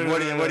 what No,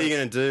 are you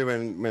going to do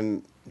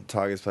when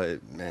Tigers play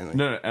Manly?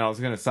 No, and I was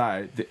going to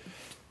say that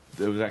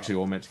it was actually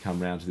all meant to come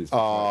round to this. Oh,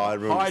 I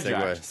ruined the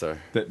Hijacked. segue. Sorry.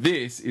 That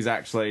this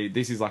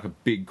is like a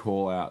big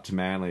call out to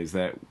Manly. Is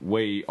that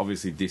we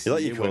obviously this You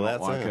like year your we're not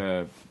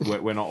call-outs,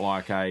 we're not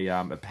like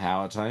a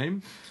power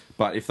team,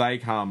 but if they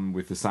come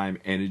with the same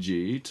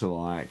energy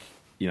to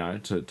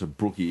to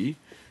Brookie,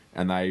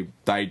 and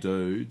they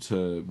do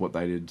to what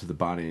they did to the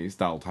Bunnies,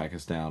 they'll take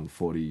us down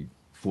 40-0.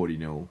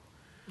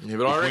 Yeah,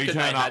 but I If we reckon they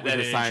turn up had with that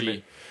the same-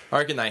 energy. I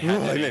reckon they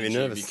had that they made me energy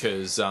nervous.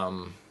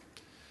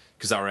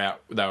 because they were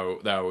out. They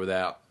were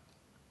without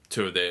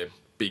 2 of their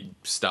big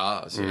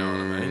stars. You know what I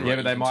mean? Yeah, Like,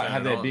 but they you might can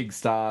have turn their it big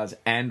stars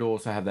and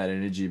also have that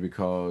energy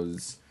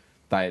because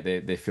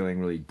they're feeling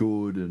really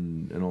good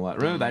and all that.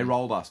 Remember, they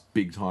rolled us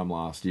big time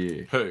last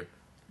year. Who?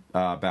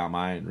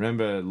 Balmain.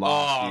 Remember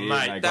last year mate,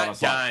 they that got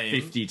us like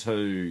game-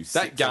 52.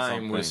 That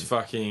game was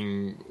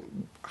fucking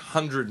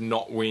 100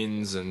 knot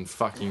winds and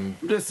fucking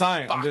I'm just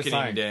saying.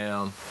 bucketing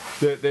down.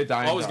 They're danger.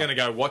 I was going to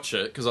go watch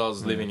it because I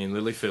was living in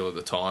Lilyfield at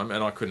the time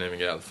and I couldn't even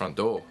get out the front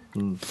door.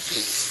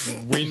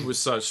 Wind was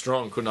so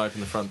strong, couldn't open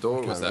the front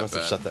door. It was I that must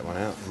have bad. shut that one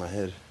out in my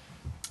head.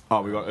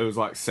 Oh, it was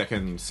like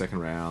second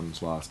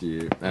round last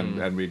year,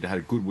 and we had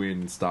a good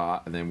win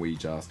start, and then we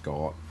just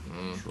got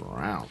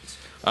trounced.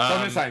 So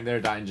I'm just saying they're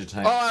a danger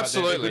team. Oh,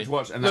 absolutely. Good to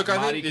watch. And Look, that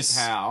I Marty think this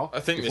Capel,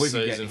 this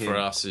season for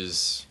us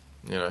is,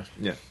 a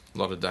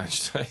lot of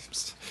danger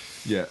teams.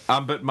 Yeah,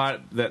 but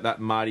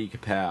that Marty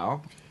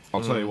Capel,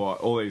 I'll tell you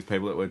what, all these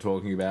people that we're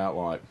talking about,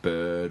 like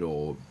Bird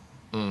or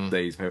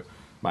these people,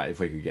 mate,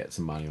 if we could get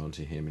some money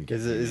onto him and get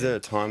Is there a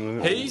time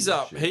limit? He's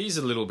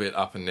a little bit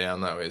up and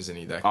down though, isn't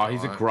he? That guy?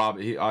 he's a grub.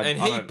 He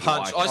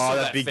punched. I saw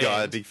that big fan.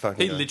 guy, big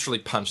fucking He guy. literally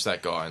punched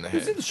that guy in the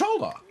head. He's in the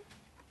shoulder.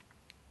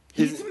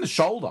 He's in the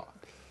shoulder.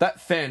 That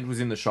fend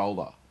was in the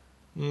shoulder.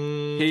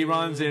 He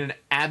runs in and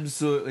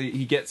absolutely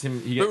he gets him.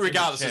 But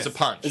regardless, it's a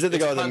punch. Is it the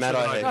guy with the punch mad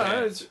with eye an head? open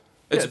No, hand.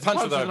 It's a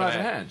punch with an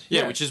open hand.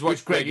 Yeah, which is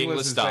what Greg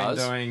Inglis does.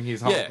 Been doing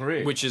his whole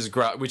career. Which is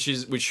great. Which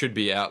should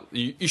be out.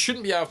 You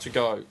shouldn't be able to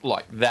go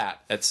like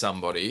that at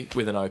somebody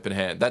with an open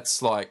hand.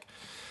 That's like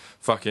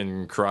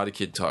fucking Karate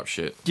Kid type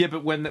shit. Yeah,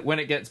 but when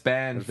it gets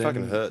banned, It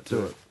fucking hurt do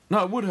too. it.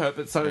 No, it would hurt,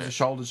 but so is a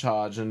shoulder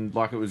charge, and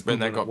like it was good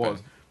when it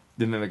was.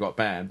 Then they got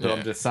banned. But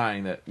I'm just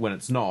saying that when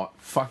it's not,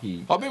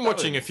 fucky. I've been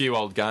watching a few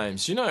old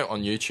games. On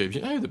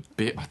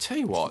YouTube. I tell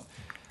you what.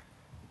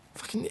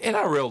 Fucking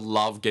NRL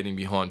love getting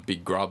behind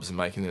big grubs and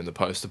making them the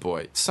poster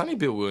boy. Sonny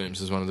Bill Williams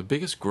is one of the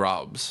biggest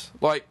grubs.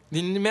 Like,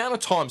 the amount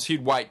of times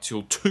he'd wait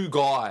till two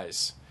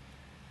guys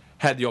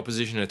had the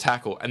opposition to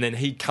tackle, and then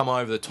he'd come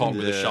over the top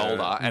with a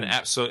shoulder, and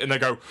and they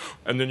go,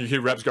 and then you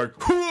hear Rabs go,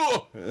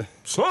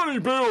 Sonny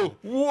Bill,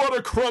 what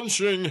a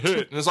crunching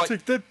hit. And it's like,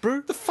 Take that,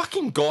 bro. the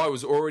fucking guy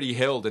was already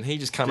held, and he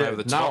just come over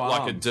the top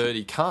like a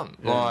dirty cunt.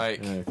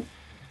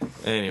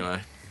 Anyway.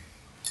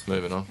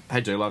 Moving on.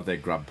 Hey, do you love their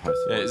grub post?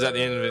 Yeah, is that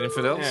the end of it,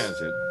 Infidels? Yeah,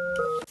 that's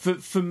it.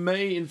 For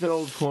me,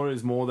 Infidels Corner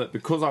is more that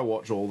because I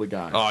watch all the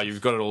games. Oh, you've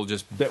got it all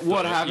just... That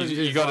what happens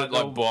you is got it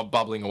like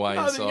bubbling away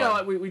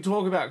inside. We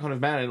talk about kind of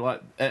Manly,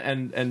 like,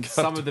 and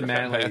some of the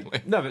Manly...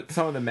 No, but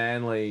some of the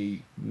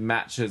Manly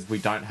matches we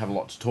don't have a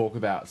lot to talk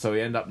about, so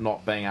we end up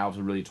not being able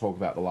to really talk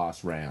about the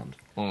last round.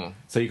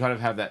 So you kind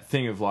of have that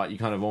thing of like, you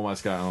kind of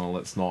almost go, oh,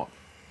 let's not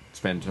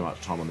spend too much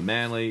time on the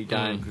Manly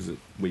game because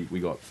we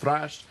got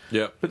thrashed.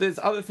 Yep. But there's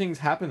other things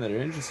happen that are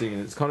interesting,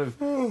 and it's kind of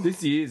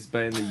this year's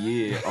been the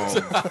year of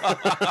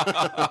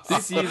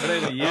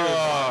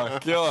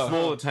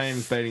smaller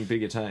teams beating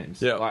bigger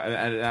teams. Yeah.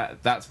 And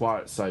that's why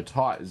it's so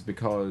tight, is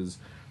because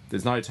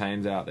there's no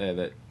teams out there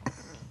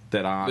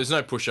that aren't. There's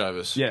no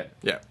pushovers. Yeah.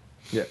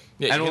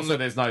 And also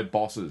there's no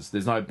bosses.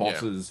 There's no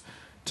bosses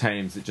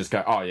teams that just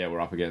go, oh yeah,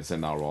 we're up against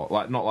them, they'll roll.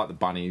 Like not like the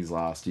Bunnies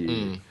last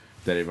year.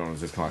 That everyone was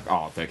just kind of like,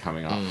 oh, they're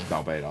coming up,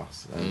 they'll beat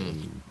us.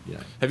 And,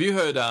 Have you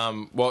heard,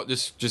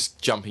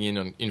 just jumping in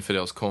on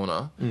Infidels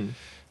Corner,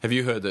 have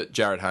you heard that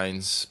Jared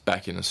Haynes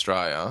back in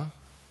Australia?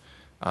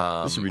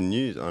 This should be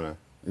news, I know.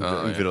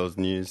 Infidels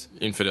news.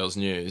 Infidels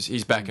news.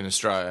 He's back in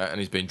Australia and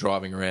he's been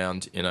driving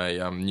around in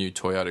a new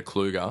Toyota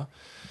Kluger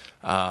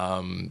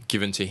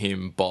given to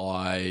him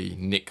by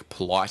Nick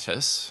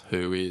Politis,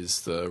 who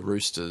is the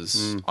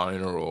Roosters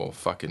owner or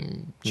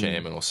fucking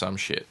chairman or some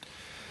shit.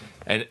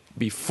 And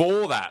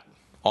before that,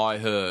 I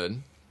heard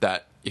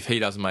that if he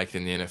doesn't make it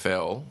in the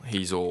NFL,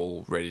 he's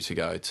all ready to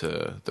go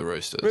to the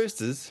Roosters.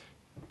 Roosters?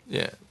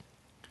 Yeah.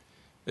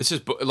 It's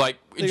just, like,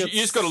 you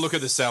just got to look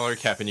at the salary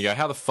cap and you go,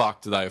 how the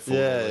fuck do they afford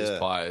all these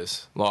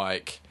players?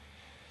 Like,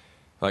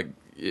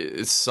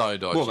 it's so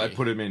dodgy. Well, they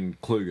put him in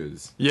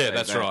Klugers. Yeah,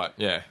 that's right,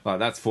 yeah. Like,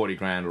 that's 40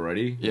 grand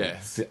already. Yeah.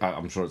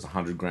 I'm sure it's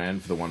 100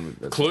 grand for the one with...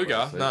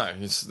 Kluger? No.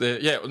 It's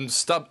and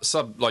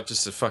sub, like,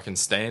 just a fucking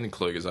standard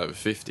Kluger's over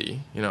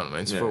 50. You know what I mean?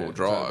 It's four-wheel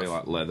drive. So it'd be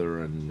like leather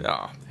and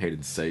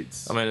heated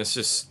seats. I mean, it's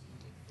just...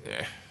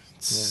 Yeah.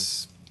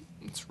 It's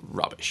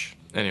rubbish.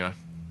 Anyway.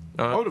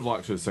 I would have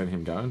liked to have seen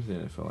him go into the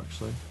NFL,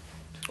 actually.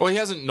 Well, he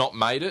hasn't not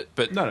made it,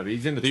 but... No, but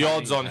he's in the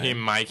odds on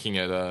him making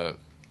it are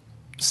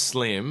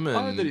slim. And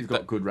I know that he's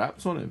got good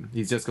raps on him.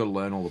 He's just got to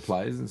learn all the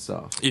plays and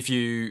stuff.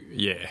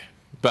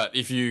 But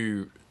if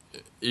you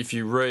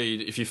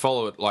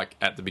follow it like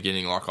at the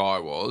beginning, like I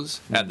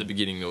was, at the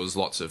beginning there was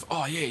lots of,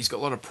 oh yeah, he's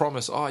got a lot of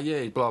promise, oh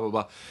yeah, blah blah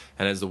blah,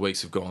 and as the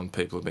weeks have gone,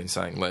 people have been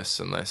saying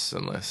less and less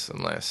and less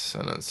and less,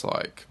 and it's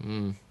like,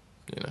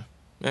 Anyway,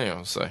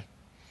 I'll say,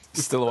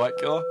 still awake,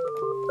 killer.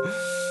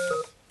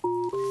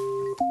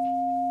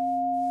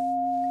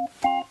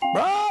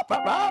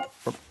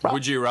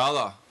 Would you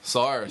rather,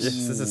 Cyrus? Yes,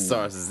 this is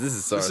Cyrus. This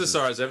is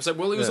Cyrus' episode.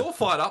 Well, he was all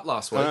fired up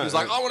last week. He was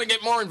like, I want to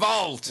get more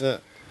involved. Yeah.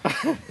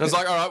 I was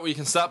like, all right, well, you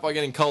can start by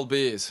getting cold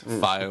beers.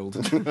 Failed.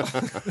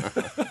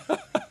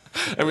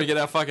 And we get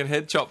our fucking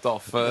head chopped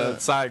off for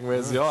saying,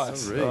 where's the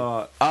ice?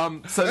 So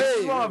this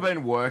is what I've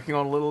been working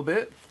on a little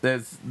bit.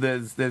 There's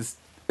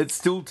it's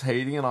still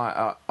teething, and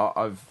I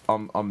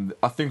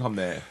think I'm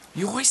there.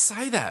 You always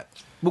say that.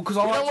 Well, because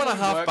we don't want a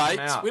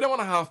half-baked. We don't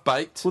want a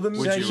half-baked. Well, would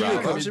you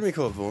rather? Should we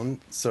call it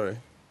Vaughan? Sorry.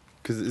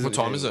 What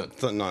time is it?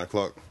 It's like 9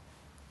 o'clock.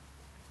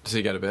 Does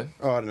he go to bed?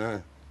 Oh, I don't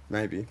know.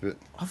 Maybe, but...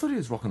 I thought he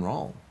was rock and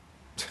roll.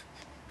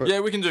 Yeah,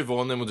 we can do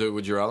Vaughan, then we'll do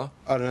Would You Rather.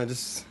 I don't know,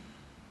 just...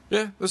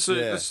 Yeah, let's do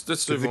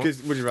Vaughan.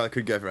 Because Would You Rather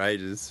could go for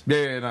ages.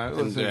 Yeah, no.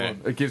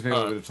 It gives me a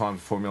little bit of time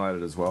to formulate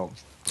it as well.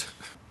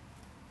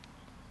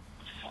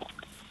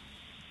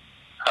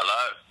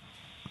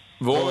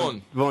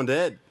 Vaughan. Vaughan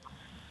dead.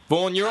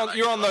 Vaughan, you're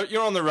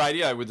on the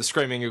radio with the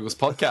Screaming Eagles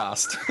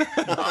podcast.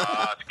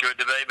 Oh, it's good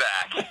to be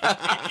back.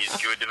 It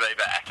is good to be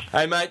back.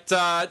 Hey, mate,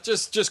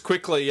 just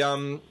quickly,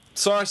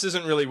 Cyrus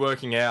isn't really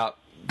working out.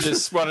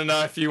 Just want to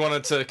know if you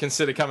wanted to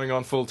consider coming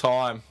on full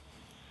time.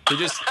 He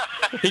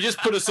just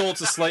put us all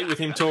to sleep with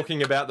him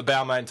talking about the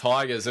Balmain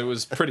Tigers. It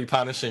was pretty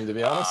punishing, to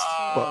be honest.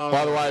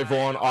 By the way,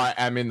 Vaughan, I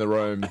am in the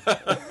room.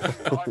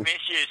 I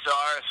miss you,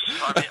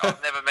 Cyrus.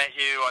 I've never met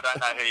you. I don't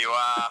know who you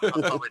are. I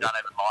probably don't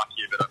even like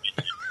you, but I miss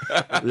you.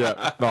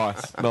 Yeah,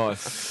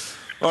 nice.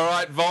 All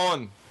right,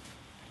 Vaughan.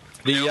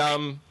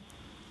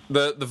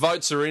 The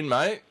votes are in,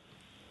 mate.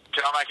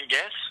 Can I make a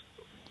guess?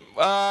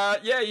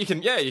 Yeah,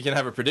 you can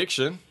have a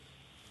prediction.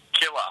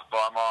 Killer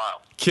by a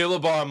mile. Killer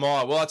by a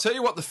mile. Well, I'll tell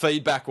you what the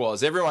feedback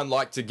was. Everyone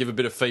liked to give a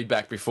bit of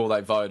feedback before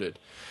they voted.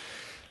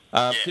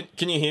 Yeah.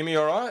 Can you hear me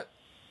all right?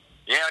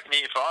 Yeah, I can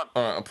hear you fine.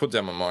 All right, I'll put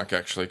down my mic,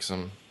 actually, because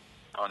I'm...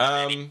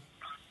 Oh,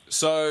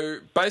 So,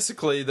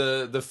 basically,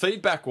 the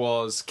feedback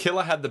was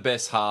Killer had the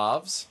best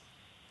halves,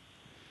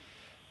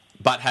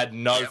 but had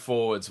no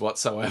forwards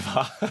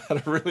whatsoever.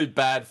 Had a really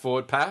bad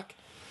forward pack.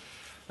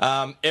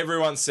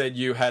 Everyone said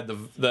you had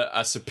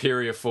a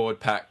superior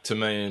forward pack to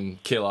me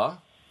and Killer.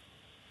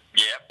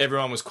 Yep.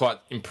 Everyone was quite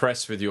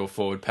impressed with your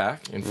forward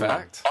pack, in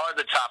fact. I had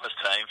the toughest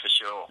team, for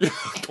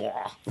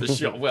sure. For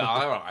sure. Well,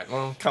 all right.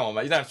 Well, come on,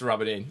 mate. You don't have to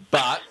rub it in.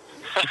 But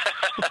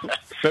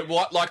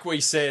like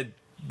we said,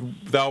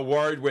 they were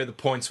worried where the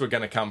points were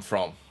going to come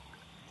from.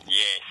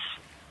 Yes.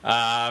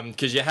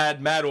 Because you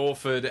had Matt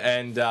Orford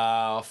and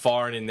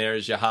Foreign in there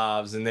as your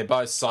halves, and they're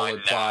both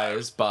solid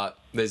players, but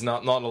there's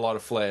not a lot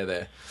of flair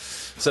there.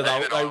 So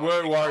they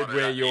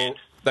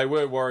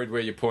were worried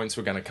where your points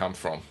were going to come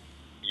from.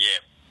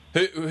 Yep.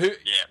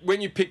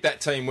 When you picked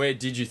that team, where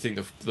did you think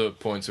the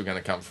points were going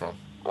to come from?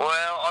 Well,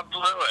 I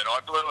blew it.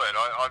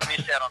 I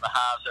missed out on the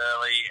halves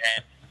early,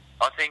 and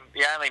I think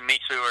the only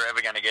mix we were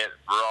ever going to get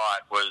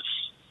right was,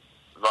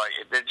 like,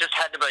 there just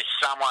had to be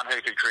someone who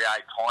could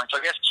create points.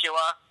 I guess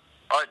Killer.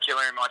 I had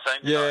Killer in my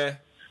team. Yeah.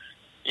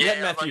 You had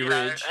Matthew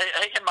Ridge.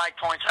 He can make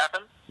points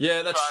happen.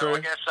 Yeah, that's true. I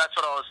guess that's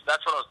what I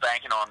was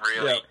banking on,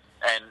 really. Yep.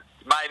 And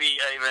maybe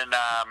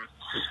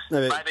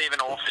even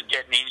Orford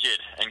getting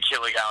injured and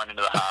Killer going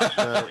into the half.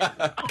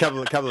 A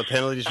couple of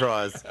penalty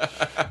tries.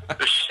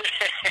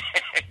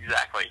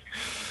 Exactly.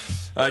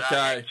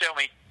 Okay. Tell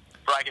me,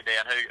 break it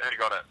down. Who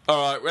got it?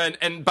 All right,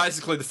 and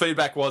basically the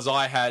feedback was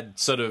I had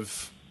sort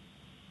of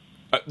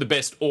the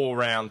best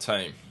all-round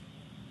team.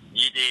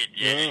 You did,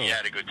 yeah. You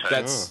had a good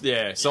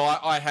team. So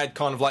I had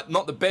kind of like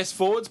not the best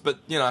forwards, but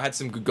I had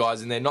some good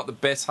guys in there. Not the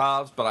best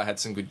halves, but I had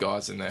some good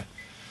guys in there.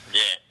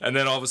 Yeah. And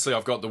then obviously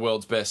I've got the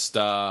world's best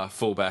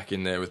fullback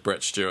in there with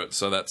Brett Stewart,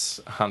 so that's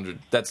 100.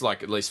 That's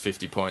like at least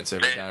 50 points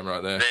every game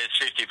right there. There's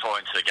 50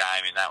 points a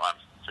game in that one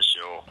for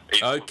sure.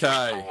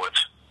 Okay.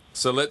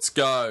 So let's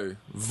go.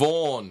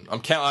 Vaughan.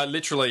 I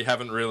literally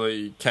haven't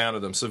really counted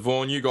them. So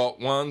Vaughan, you got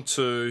 1,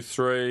 2,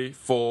 3,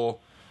 4,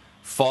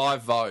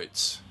 5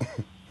 votes.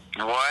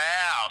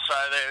 Wow, so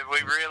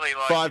we really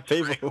like 5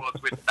 people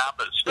records with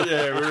numbers.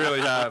 Yeah, we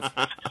really have.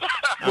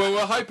 Well,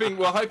 we're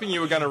hoping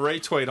you were going to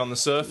retweet on your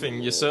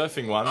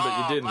surfing one, but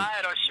you didn't. Mate,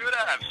 I should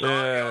have.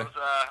 Sorry,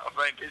 I've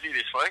been busy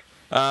this week.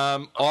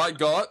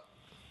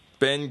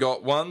 Ben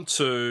got 1,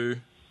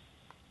 2,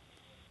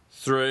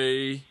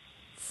 3,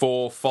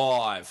 4,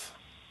 5.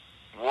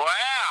 Wow,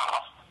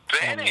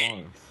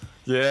 Benny.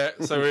 Yeah,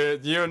 so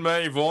you and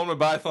me, Vaughan, we're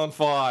both on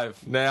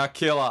 5. Now,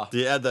 Killer. Do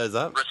you add those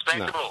up?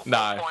 Respectable.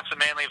 No. 4 points that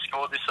Manly have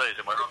scored this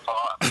season. We're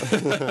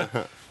on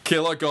 5.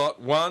 Killer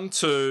got 1,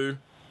 2,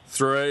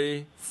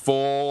 3,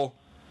 4.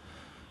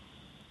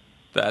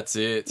 That's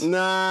it. No.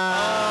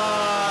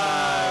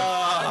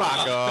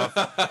 Fuck off.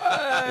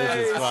 Hey,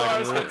 This is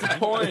fucking what's the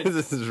point?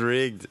 This is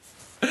rigged.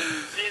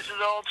 This is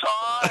all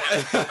time.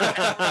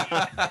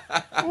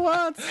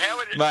 What? How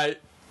would it, Mate,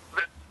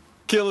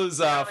 Killer's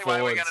the only way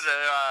forwards.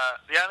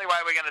 the only way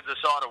we're going to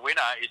decide a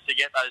winner is to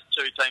get those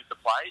two teams to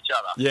play each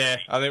other. Yeah,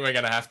 I think we're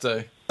going to have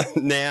to.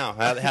 Now,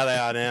 how they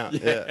are now.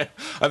 Yeah.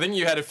 I think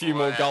you had a few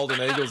more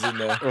Golden Eagles in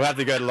there. We'll have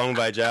to go to Long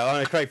Bay Jail.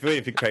 I know Craigfield,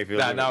 you pick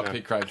Craigfield. No,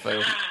 pick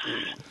Craigfield.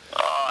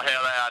 Oh,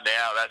 how they are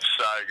now. That's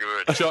so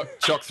good.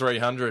 Chock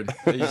 300.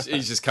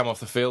 He's just come off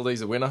the field.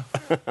 He's a winner.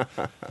 Well,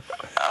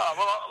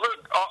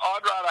 look,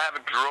 I'd rather have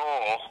a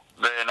draw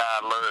than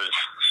lose,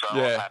 so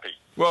I'm happy.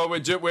 Well,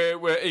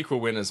 we're equal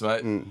winners,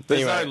 mate.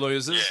 There's no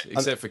losers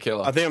except for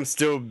Killer. I think I'm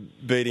still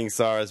beating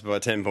Cyrus by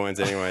 10 points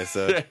anyway,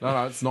 so...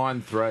 No, it's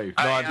 9-3.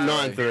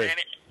 9-3.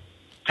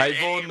 Hey,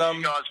 Vaughan, Vaughan,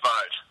 you guys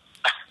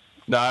vote.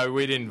 No,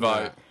 we didn't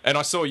vote. And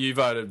I saw you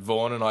voted,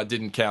 Vaughan, and I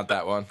didn't count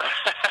that one.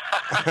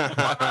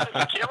 I voted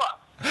for Killer.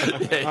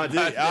 I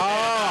did. No.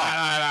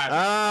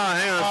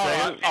 Hang on a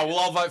second. Oh, well,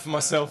 I'll vote for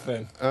myself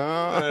then.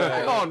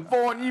 Hang on,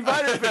 Vaughan, you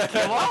voted for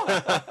Killer.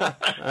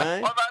 I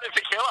voted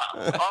for Killer.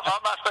 I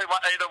must be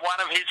either one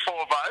of his 4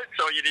 votes,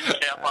 or you didn't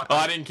count one.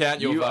 I didn't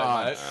count your You vote,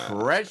 are mate.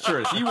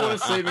 treacherous. You want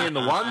to see me in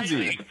the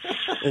onesie.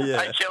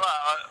 Yeah. Hey, Killer,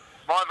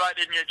 my vote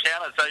didn't get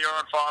counted, so you're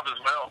on 5 as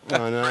well.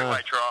 I know.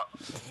 Three-way trot.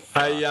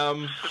 Hey,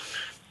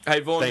 Hey,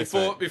 Vaughan,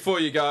 Thanks, before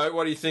you go,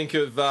 what do you think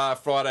of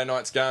Friday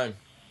night's game?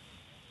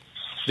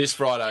 This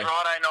Friday.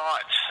 Friday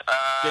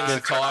night.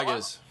 Against the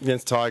Tigers.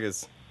 Against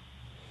Tigers.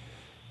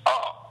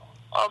 Oh,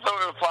 I thought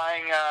we were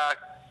playing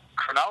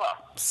Cronulla.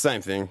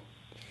 Same thing.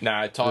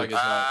 No, Tigers,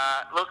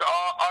 mate. Look,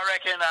 I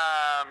reckon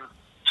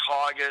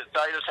Tigers,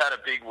 they just had a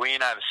big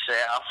win over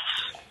South.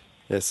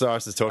 Yeah,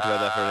 Cyrus has talked about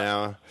that for an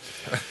hour.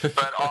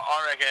 But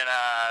I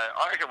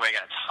reckon we're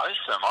going to toast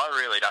them. I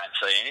really don't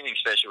see anything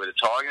special with the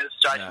Tigers.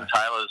 Jason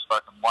Taylor's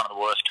fucking one of the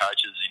worst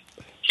coaches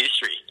in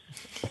history.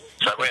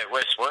 So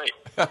we're sweet.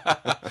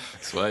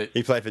 Sweet.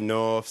 He played for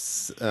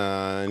Norths,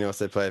 and he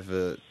also played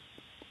for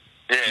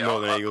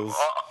Northern Eagles.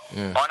 I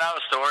know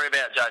a story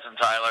about Jason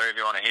Taylor if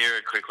you want to hear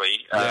it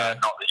quickly.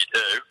 Not that you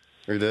do.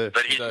 We do.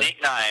 But his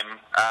nickname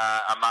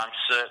amongst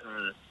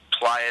certain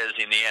players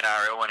in the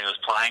NRL when he was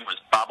playing was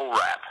Bubble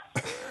Wrap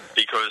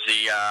because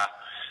he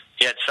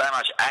had so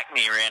much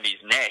acne around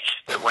his neck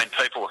that when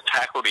people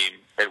tackled him,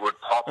 it would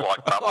pop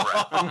like bubble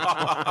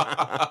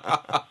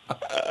wrap.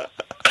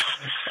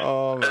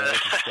 Oh, man,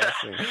 that's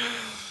disgusting.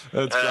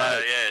 That's great.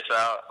 Yeah,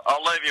 so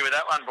I'll leave you with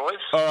that one, boys.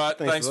 All right,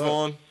 thanks a lot.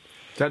 Vaughan.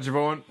 Catch you,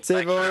 Vaughan. See you,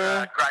 Thanks,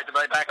 Vaughan. great to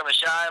be back on the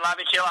show. Love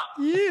you, Killer.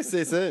 Yeah, see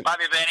you soon. Love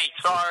you, Benny.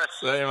 Cyrus.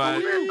 See you, mate. All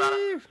the best,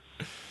 brother.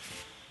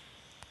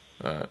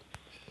 All right.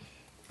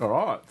 All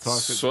right.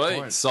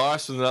 Sweet.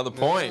 Cyrus with another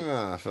point.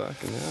 Ah,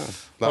 fucking hell.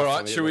 All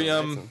right, should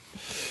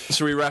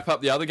we wrap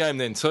up the other game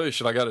then too?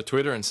 Should I go to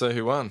Twitter and see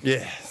who won?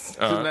 Yes.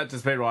 Shouldn't that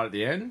just be right at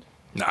the end?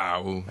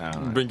 No,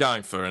 we've been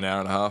going for an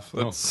hour and a half.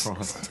 Oh,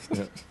 Christ.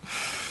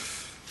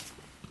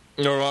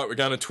 Yeah. All right, we're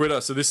going to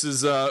Twitter. So this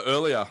is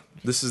earlier.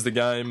 This is the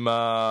game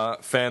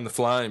Fan the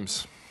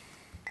Flames.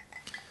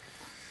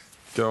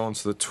 Go on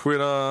to the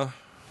Twitter.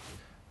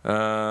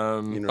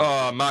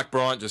 Mark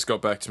Bryant just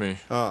got back to me.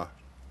 Oh.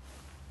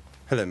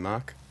 Hello,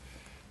 Mark.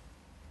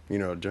 You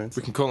know what Jones?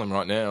 We can call him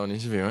right now and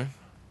interview him.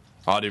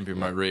 I didn't bring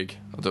my rig.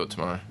 I'll do it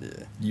tomorrow.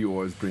 Yeah. You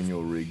always bring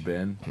your rig,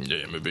 Ben.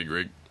 Yeah, I'm a big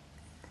rig.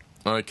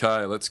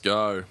 Okay, let's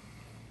go.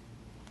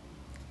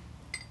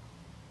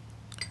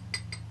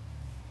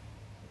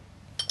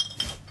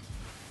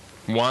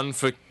 One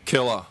for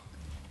Killer.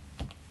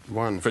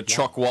 One. For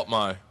Chock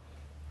Watmo.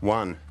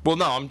 One. Well,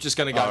 no, I'm just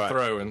going to go right.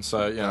 through and so,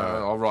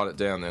 I'll write it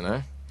down then,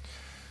 eh?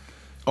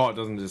 Oh, it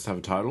doesn't just have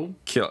a total?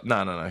 Killer.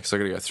 No, because I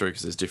got to go through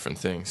because there's different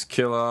things.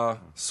 Killer,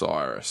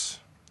 Cyrus.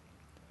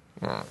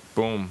 All right,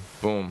 boom,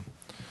 boom.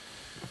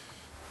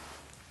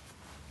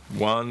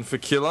 One for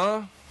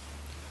Killer.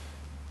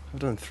 I've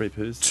done 3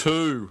 poos.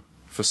 2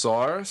 for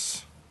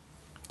Cyrus.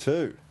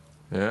 2.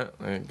 Yeah,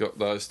 they got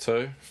those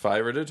 2.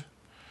 Favorited.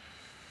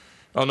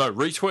 Oh, no,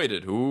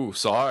 retweeted. Ooh,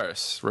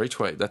 Cyrus.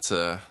 Retweet. That's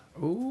a...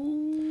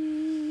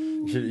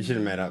 Ooh. You should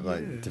have made up,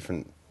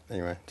 different...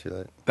 Anyway, too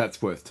late.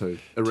 That's worth 2.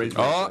 A retweet.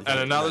 Oh, and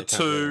another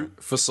 2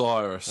 for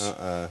Cyrus.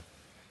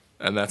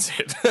 And that's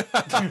it.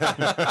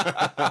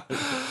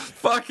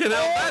 Fucking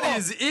hell, that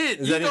is it.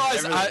 You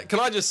guys,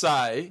 can I just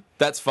say,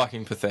 that's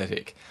fucking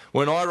pathetic.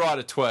 When I write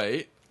a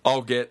tweet,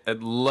 I'll get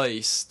at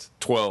least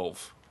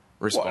 12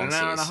 responses. What,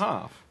 an hour and a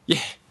half?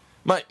 Yeah.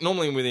 Mate,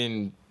 normally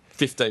within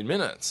 15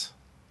 minutes.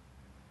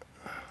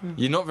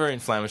 You're not very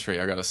inflammatory,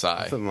 I gotta say.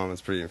 I thought mine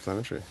was pretty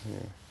inflammatory.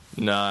 Yeah.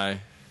 No.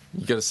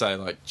 You gotta say,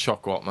 like,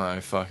 Chock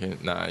Watmo, fucking...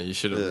 No, you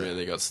should have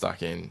really got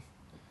stuck in.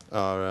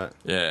 Oh, right.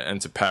 Yeah,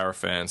 and to para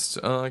fans...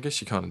 I guess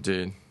you kind of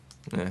did.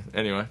 Yeah,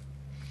 anyway.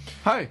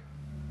 Hey.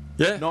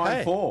 Yeah.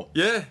 9-4.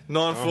 Yeah,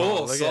 9-4.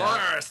 look at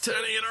Cyrus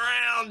turning it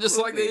around, just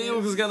like the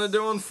Eagles was going to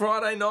do on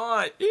Friday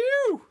night.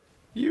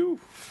 You.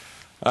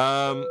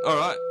 All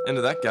right, end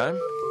of that game.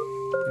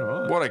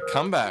 All right. What a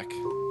comeback.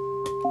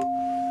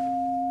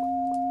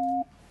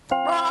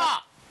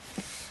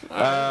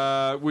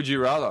 Would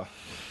you rather?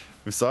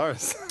 With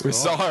Cyrus. With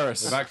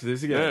Cyrus. We're back to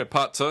this again. Yeah,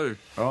 part 2.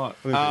 All right.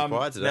 We've been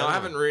quiet today, Now, I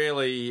haven't haven't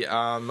really...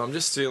 I'm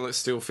just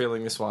still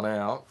feeling this one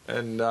out.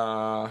 And...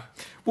 Well,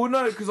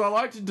 no, because I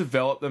like to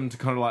develop them to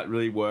kind of like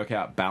really work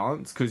out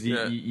balance. Because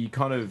you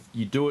kind of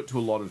you do it to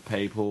a lot of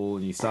people,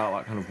 and you start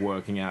like kind of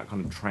working out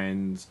kind of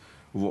trends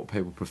of what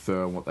people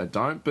prefer and what they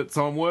don't. But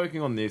so I'm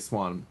working on this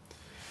one.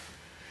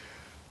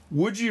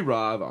 Would you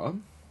rather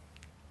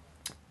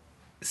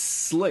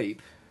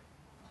sleep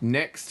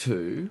next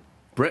to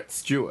Brett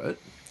Stewart?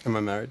 Am I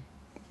married?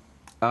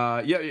 No,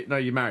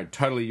 you're married.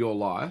 Totally your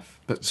life.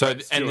 But so,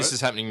 Brett and this Stewart-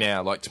 is happening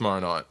now, like tomorrow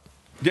night.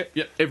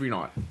 Yep, every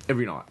night.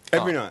 Every night.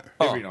 Every night.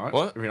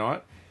 What? Every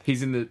night.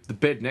 He's in the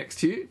bed next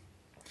to you.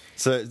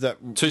 So is that...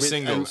 Two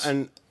singles.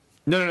 And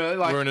No,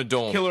 like We're in a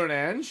dorm. Killer and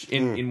Ange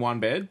in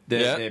one bed.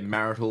 Their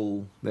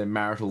marital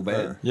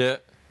bed. Yeah.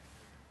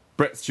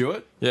 Brett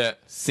Stewart, Yeah.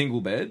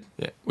 single bed.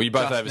 Yeah. Well, you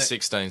both Just over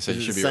 16, so you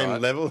is it should the be same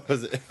right. level?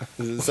 Is it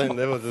the same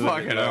level? Is it a bit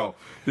Fucking lower? hell.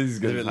 This is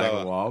going to Is it a take bit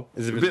a lower? while.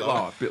 Is it a a bit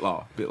bit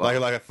lower? lower.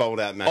 Like a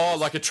fold-out mattress. Oh,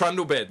 like a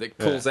trundle bed that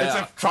pulls It's a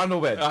out.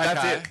 trundle bed. That's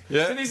Okay. it.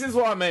 Yeah. So this is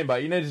what I mean by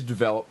you need to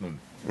develop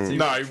them. So you've No,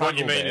 got a what trundle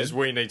you mean bed. is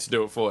we need to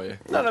do it for you.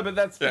 No, but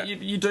that's Yeah.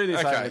 you do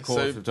this over the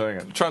course of doing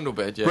it. Trundle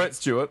bed, yeah. Brett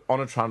Stewart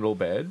on a trundle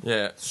bed,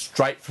 Yeah.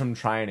 straight from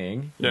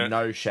training, Yeah.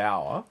 no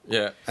shower,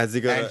 Yeah. Has he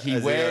got and he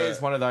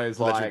wears one of those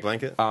electric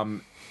like blanket?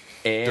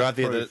 air.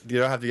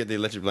 Do I have to get the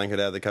electric blanket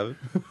out of the cupboard?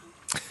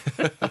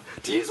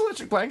 Do you use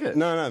electric blanket?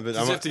 No, but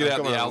Does he have to get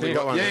out the Aldi?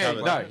 got one in the Yeah,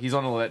 cupboard. no, he's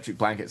on an electric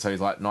blanket, so he's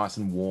like nice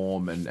and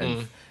warm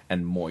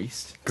and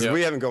moist. Because Yep.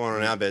 we haven't got one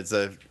on our bed,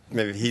 so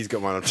maybe if he's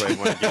got one, I'll probably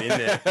want to get in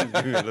there and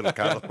give him a little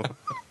cuddle.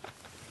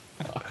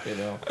 You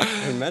know.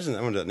 Imagine that.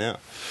 I'm going to do it now. I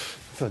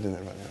feel like doing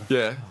that right now.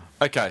 Yeah.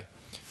 Okay.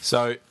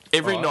 So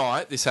every Right.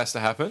 night this has to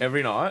happen.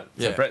 Every night,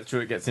 so Yeah. Brett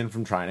Stewart gets in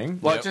from training,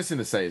 like Yep. just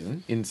in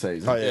season.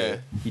 Oh, yeah.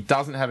 He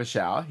doesn't have a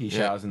shower. He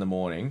showers in the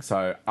morning.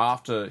 So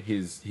after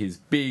his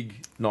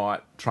big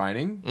night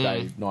training,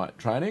 night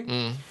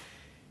training,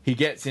 he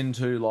gets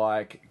into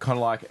like kind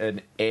of like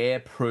an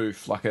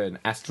airproof, like an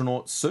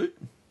astronaut suit,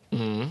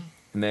 and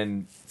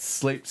then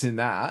sleeps in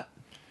that.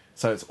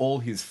 So it's all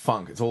his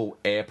funk. It's all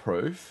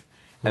airproof.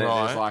 And then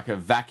Right. there's like a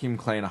vacuum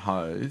cleaner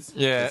hose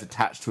Yeah. that's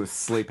attached to a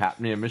sleep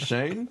apnea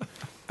machine.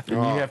 And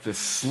you have to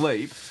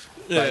sleep,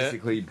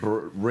 basically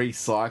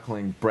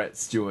recycling Brett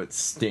Stewart's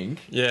stink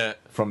Yeah.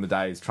 from the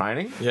day's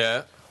training,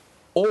 Yeah.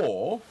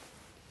 or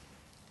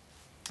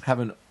have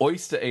an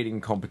oyster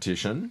eating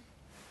competition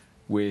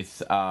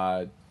with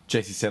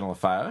Jesse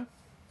Senolafeo.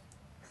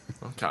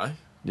 Okay.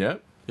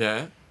 Yep.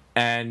 Yeah.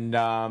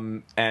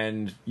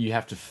 And you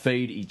have to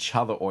feed each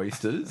other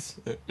oysters.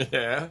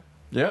 Yeah.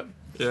 Yep.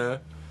 Yeah.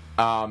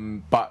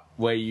 But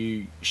where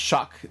you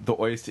shuck the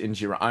oyster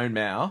into your own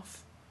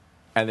mouth,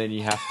 and then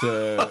you have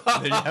to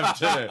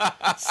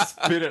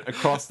spit it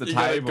across the You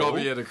gotta table.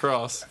 gobby it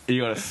across.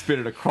 You got to spit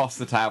it across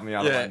the table, and the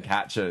other Yeah. one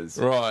catches.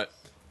 Right.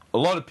 A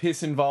lot of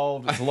piss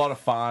involved. It's a lot of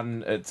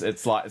fun.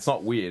 It's like it's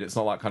not weird. It's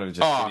not like kind of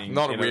just Oh, sitting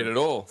not in weird at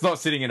all. It's not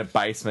sitting in a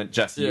basement,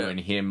 just you Yeah. and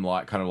him,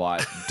 like kind of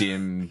like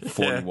dim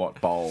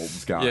 40-watt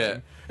bulbs going. Yeah.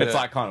 It's Yeah.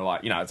 like kind of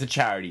like, it's a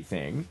charity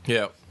thing.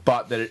 Yeah.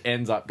 But that it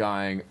ends up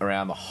going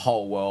around the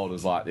whole world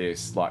as like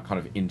this, like kind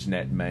of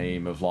internet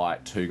meme of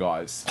like two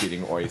guys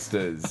spitting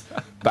oysters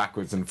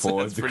backwards and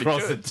forwards pretty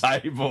across good. the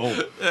table.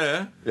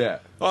 Yeah. Yeah.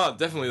 Oh,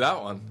 definitely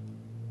that one.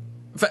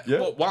 In fact, Yeah.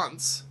 what,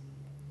 once?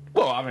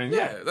 Well, I mean,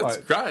 Yeah, that's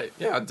like, great.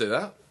 Yeah, I'd do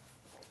that.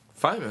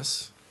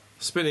 Famous.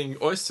 Spitting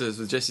oysters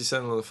with Jesse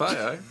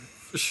Senolafeo.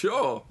 For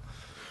sure.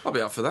 I'll be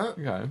up for that.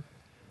 okay.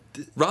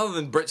 Rather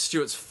than Brett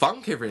Stewart's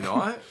funk every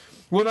night.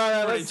 Well, no,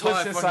 an let's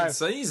entire just fucking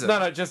say season.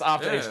 No, just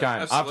after Yeah, each game.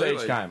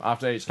 absolutely.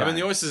 After each game. I mean,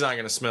 the oysters aren't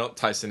going to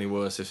taste any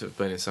worse if it's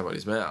been in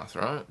somebody's mouth,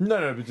 right?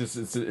 No, but just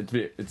it's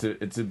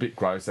a bit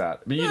gross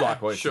out. But you Yeah,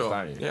 like oysters, sure.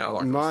 don't you? Yeah, I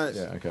like My, oysters.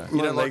 Yeah, okay.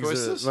 You don't like legs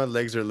oysters? my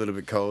legs are a little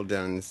bit cold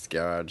down in this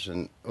garage,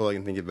 and all I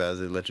can think about is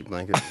the electric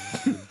blanket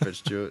with Brett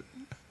Stewart.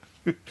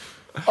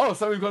 Oh,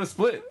 so we've got a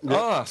split.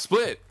 Ah,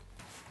 split.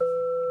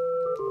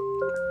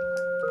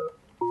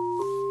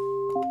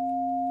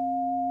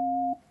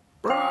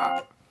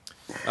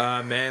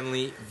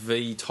 Manly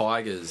v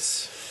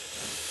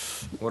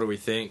Tigers. What do we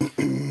think?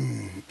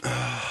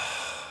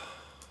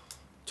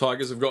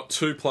 Tigers have got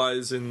two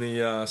players in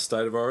the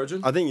State of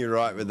Origin. I think you're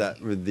right with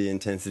that, with the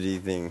intensity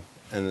thing,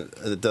 and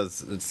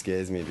it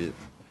scares me a bit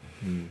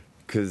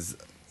because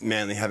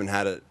Manly haven't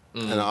had it,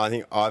 and I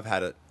think I've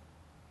had it,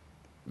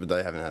 but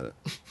they haven't had it.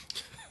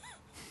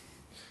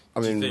 I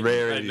mean,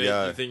 raring to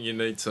go. You think you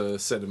need to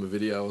send them a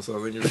video or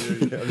something?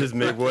 of you? Just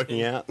me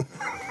working out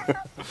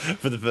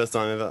for the first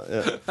time ever.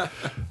 Yeah,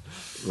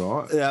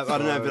 Right. yeah. I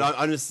don't know, but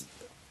I'm just.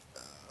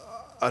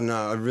 I don't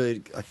know.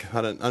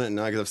 I don't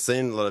know because I've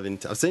seen a lot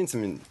of. I've seen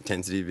some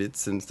intensity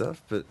bits and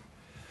stuff, but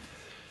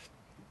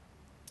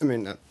I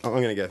mean, I'm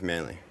going to go for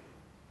Manly.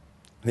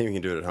 I think we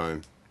can do it at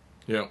home.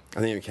 Yeah. I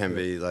think it can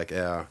be like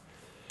our.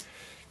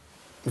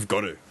 We've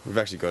got to. We've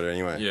actually got to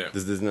anyway. Yeah.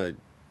 There's no.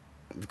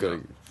 We've got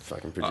to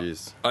fucking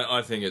produce.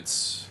 I think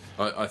it's.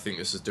 I think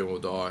this is do or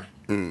die.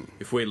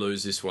 If we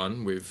lose this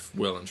one, we've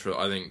well and truly.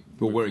 I think.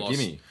 Well, we're a lost,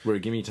 gimme. We're a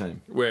gimme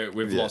team.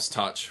 We've Yeah. lost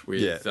touch with.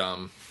 Yeah.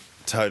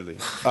 Totally.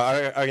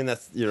 I reckon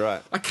you're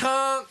right. I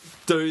can't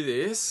do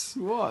this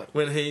What?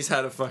 when he's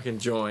had a fucking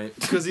joint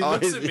because he Oh,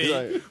 looks at he's me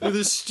like- with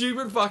a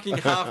stupid fucking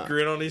half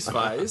grin on his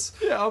face,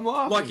 Yeah, I'm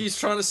laughing. like he's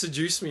trying to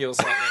seduce me or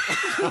something.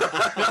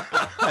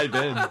 Hey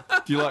Ben,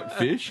 do you like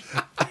fish?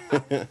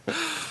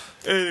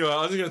 Anyway,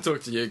 I'm just going to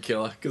talk to you,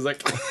 Killer, because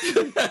like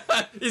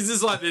he's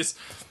just like this.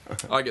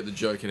 I get the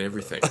joke and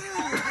everything.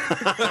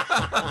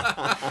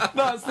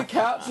 No, it's the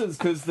couches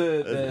because Give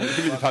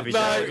me the puppy No,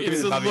 jacket. Give me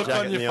it's the the puppy look jacket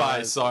on in your the face.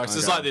 eyes. Cyrus.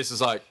 It's like this.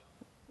 It's like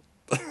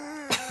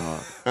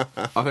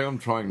I think I'm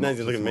trying. Now Not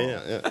he's looking at me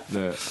now. Yeah.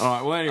 Yeah. All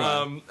right. Well,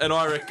 anyway. and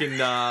I reckon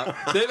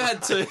they've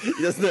had to. He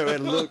doesn't know where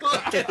to look.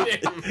 Look at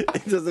him.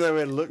 He doesn't know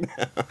where to look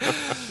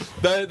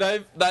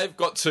now. They've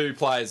got two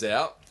players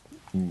out.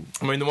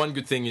 I mean, the one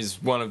good thing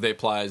is one of their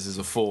players is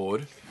a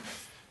forward,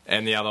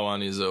 and the other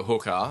one is a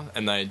hooker,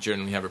 and they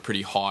generally have a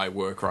pretty high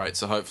work rate.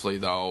 So hopefully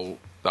they'll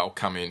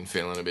come in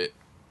feeling a bit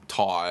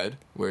tired.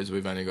 Whereas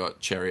we've only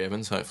got Cherry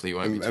Evans. Hopefully he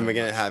won't be. And we're too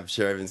going to much have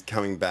Cher Evans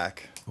coming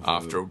back.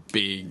 after a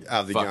big,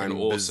 After fucking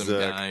going awesome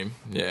berserk. game.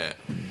 Yeah.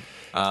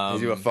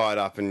 He's got fired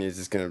up and he's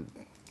just going to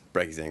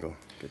break his ankle.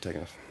 Get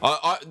taken off.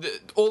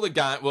 All the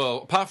game, well,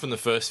 apart from the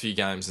first few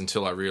games,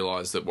 until I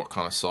realised that what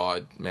kind of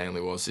side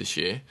Manly was this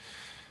year,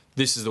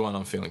 this is the one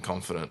I'm feeling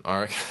confident. I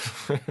reckon.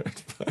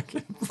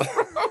 Fucking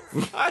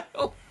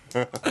fail.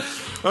 I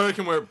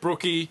reckon we're at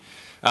Brookie.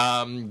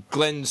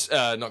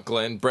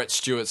 Brett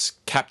Stewart's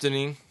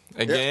captaining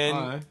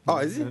again. Oh,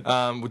 is he?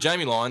 Well,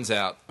 Jamie Lyon's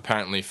out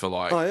apparently for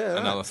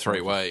another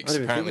 3 weeks.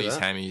 Apparently his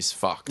hammy's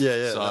fucked.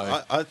 Yeah.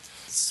 So, I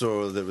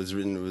saw that it was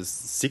written. It was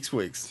 6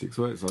 weeks. 6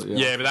 weeks. Like,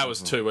 yeah, but that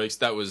was 2 weeks.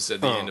 That was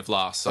at the end of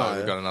last, so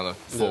we've got another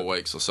 4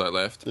 weeks or so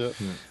left. Yeah.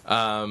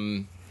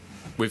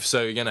 We're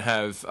going to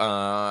have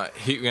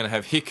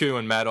Hiku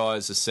and Mad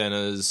Eyes as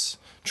centres,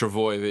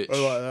 Travojevic I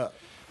like that.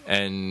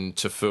 and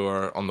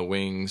Tafua on the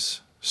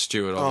wings.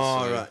 Stewart, Oh,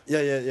 obviously.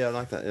 right. Yeah. I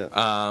like that.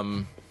 Yeah.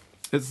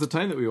 it's the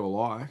team that we all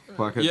like.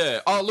 It's, Yeah.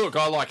 Oh, look,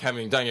 I like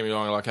having. Don't get me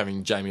wrong, I like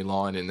having Jamie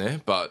Lyon in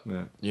there, but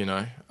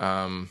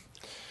I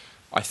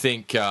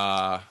think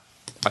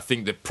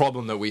the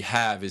problem that we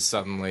have is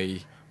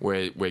suddenly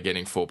we're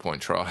getting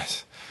 4-point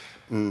tries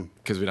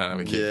because we don't have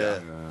a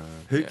kicker. Yeah.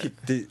 Who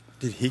kicked? Did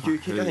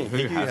Hiku kick? I think who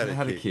Hiku hasn't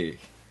had a kick.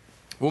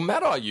 Well,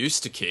 Mad Eye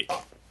used to kick.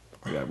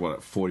 Yeah,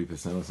 what,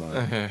 40% or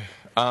something?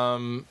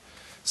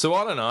 So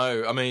I don't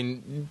know. I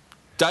mean,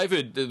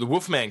 David, the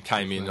Wolfman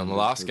came in on the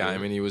last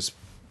game and he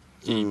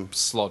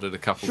slotted a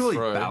couple Surely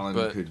through. Ballon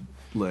but could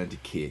learn to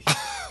kick.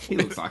 He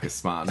looks like a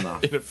smart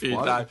enough. in a few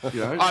bloke, days.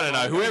 you know? I don't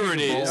know. Whoever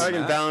it is. I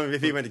reckon Ballon,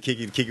 if he went to kick,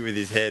 he'd kick it with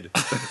his head.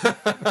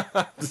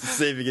 Just to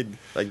see if he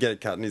could get a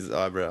cut in his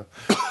eyebrow.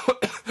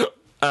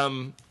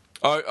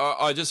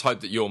 I just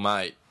hope that your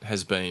mate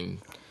has been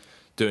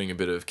doing a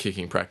bit of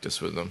kicking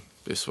practice with them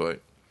this week.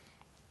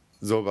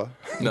 Zorba.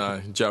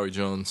 No, Joey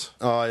Johns.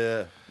 Oh,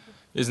 yeah.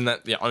 Isn't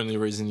that the only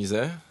reason he's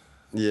there?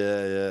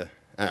 Yeah.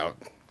 Oh,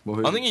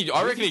 Well,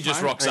 I reckon he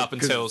just rocks up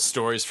and tells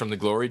stories from the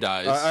glory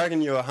days. I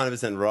reckon you were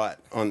 100% right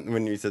on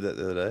when you said that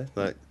the other day.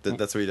 Like,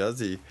 that's what he does.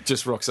 He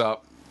just rocks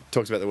up.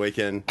 talks about the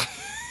weekend.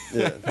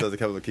 Yeah, does a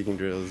couple of kicking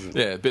drills.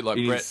 Yeah, a bit like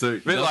In his Brett.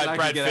 suit. Bit Doesn't like Brad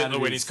actually get out Fittler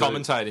of when his he's suit.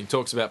 commentating.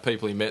 Talks about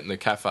people he met in the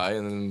cafe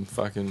and then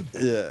fucking,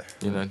 Yeah.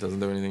 doesn't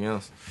do anything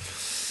else.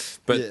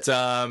 But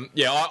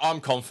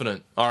I'm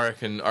confident. I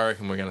reckon we're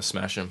going to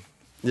smash them.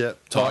 Yeah.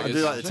 Tigers. I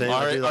do like the team.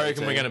 I do like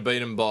reckon the we're team. going to beat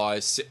them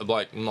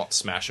by, not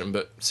smash them,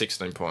 but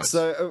 16 points.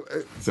 So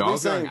So I we're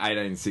was going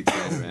saying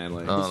 18-16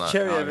 Manly. Oh, no.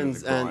 Cherry I'm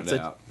Evans gonna and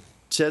grind out.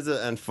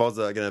 Cheza and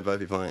Fozza are going to both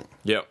be playing.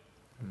 Yep.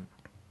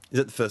 Is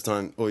that the first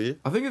time all year?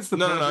 I think it's the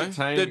No. perfect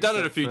team They've done it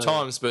a except few for-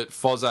 times, but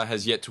Fozza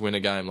has yet to win a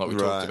game, like we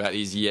Right. talked about.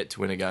 He's yet to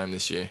win a game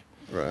this year,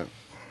 Right.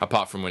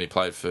 apart from when he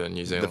played for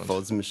New The Zealand.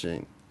 Foz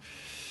machine.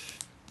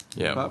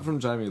 Yeah. Apart from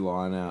Jamie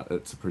Lyon out,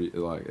 it's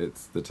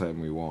it's the team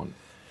we want.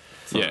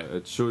 So Yeah.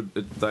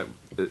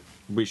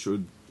 we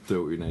should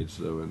do what we need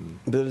to do, and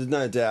But there's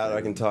no doubt I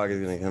reckon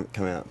Tiger's going to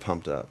come out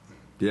pumped up.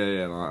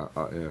 yeah.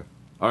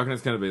 I reckon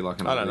it's going to be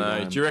like an. I don't know.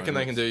 game, Do you reckon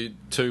I they can do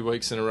 2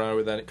 weeks in a row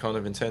with that kind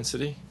of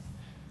intensity?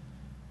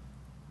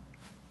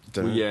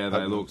 Don't Well, know. yeah,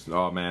 they looked.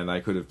 Oh man,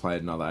 they could have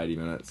played another 80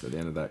 minutes at the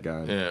end of that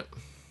game. Yeah.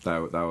 They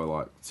were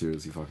like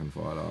seriously fucking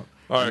fired up.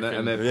 I And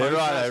reckon. their Yeah, post-match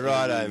righto,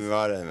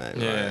 interviews-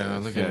 mate. Yeah, righto.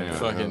 look at Yeah, him yeah.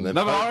 fucking. Yeah.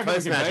 No, but I reckon we can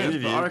Post-match beat them.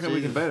 interview, I reckon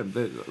we can Jesus. beat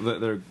them.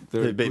 They're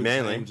Who a beat good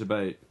Manly? team to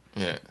beat.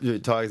 Yeah. You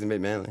Tigers and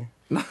beat Manly.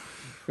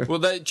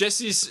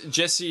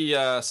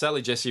 Well,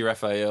 Sally Jesse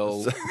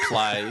Raphael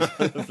played.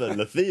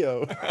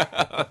 Theo.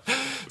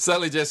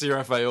 Sally Jesse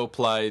Raphael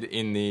played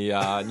in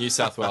the New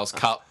South Wales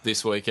Cup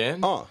this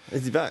weekend, Oh,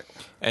 is he back?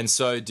 and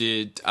so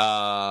did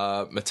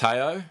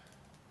Matteo,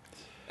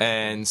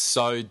 and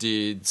so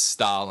did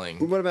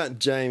Starling, What about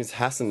James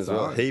Hassan as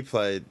well? Sorry. He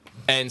played.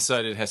 and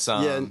so did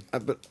Hassan. Yeah,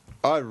 but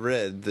I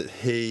read that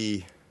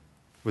he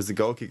was the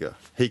goal kicker.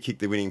 He kicked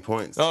the winning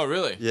points. Oh,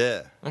 really?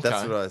 Yeah, that's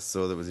Okay. what I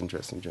saw that was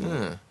interesting.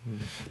 Generally.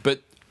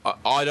 But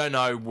I don't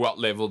know what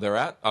level they're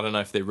at. I don't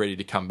know if they're ready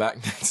to come back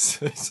next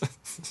season.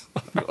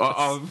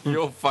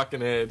 Your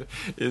fucking head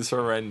is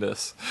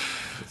horrendous.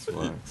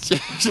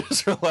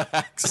 Just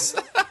relax.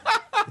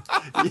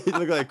 You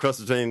look like a cross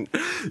between.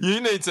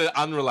 You need to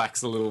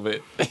unrelax a little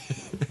bit.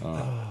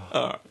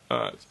 All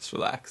right, just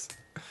relax.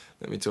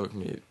 Let me talk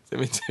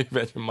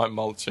about my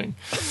mulching.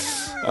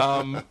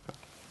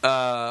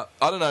 I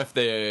don't know if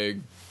they're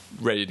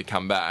ready to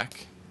come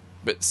back,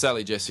 but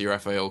Sally Jesse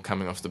Raphael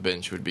coming off the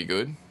bench would be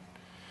good,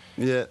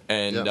 Yeah,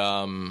 and yep.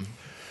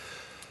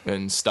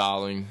 and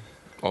Starling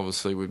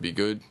obviously would be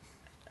good.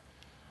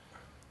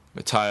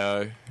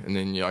 Matteo, and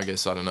then I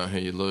guess I don't know who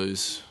you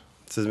lose.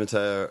 Says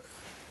Matteo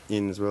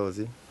in as well, is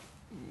he?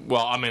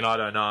 Well, I mean, I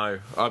don't know.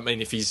 I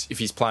mean, if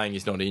he's playing,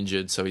 he's not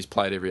injured, so he's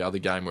played every other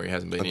game where he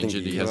hasn't been I think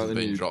injured. He he's hasn't Like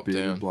the been new dropped big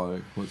down.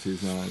 Bloke. What's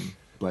his name?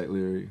 Blake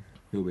Leary.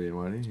 He'll be in,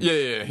 won't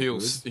he? Yeah,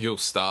 he'll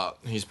start.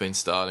 He's been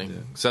starting. Yeah.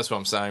 So that's what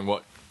I'm saying.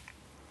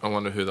 I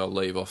wonder who they'll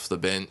leave off the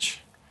bench.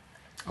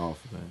 Oh,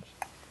 for bench.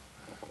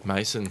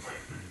 Mason.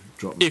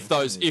 Drop If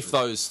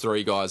those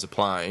three guys are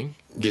playing,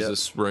 gives Yep.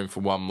 us room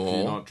for one You're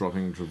more. not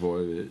dropping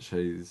Travojevic.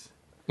 He's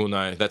Well,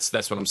 no, that's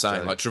what I'm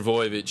saying. Okay. Like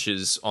Travojevic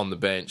is on the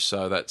bench,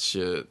 so that's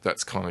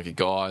kind of your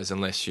guys.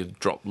 Unless you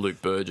drop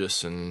Luke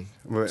Burgess and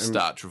Where-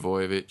 start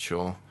Travojevic,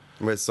 or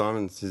Where's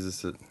Simons? He's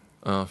just at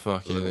oh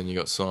fuck yeah, then you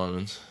got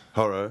Simons.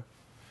 Horror.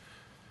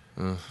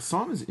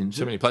 Simon's Too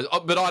injured. many players. Oh,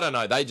 but I don't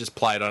know. They just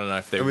played. I don't know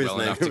if they're We're well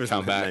just enough to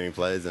come back. naming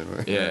players,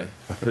 anyway. Yeah.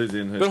 Who's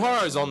in? But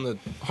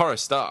Horo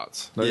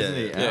starts. No, Yeah. isn't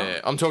he Yeah,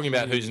 out? I'm talking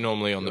about who's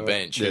normally on the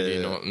bench. Who, Yeah, do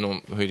you yeah.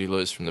 who do you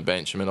lose from the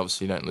bench? I mean,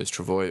 obviously you don't lose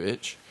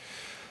Travojevic.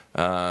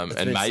 And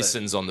been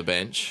Mason's on the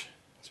bench.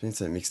 It's been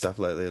so mixed up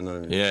lately. I'm not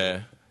even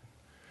Yeah.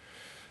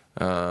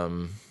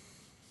 I'd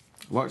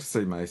like to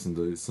see Mason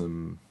do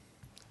some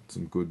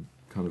good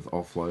kind of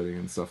offloading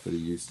and stuff that he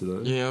used to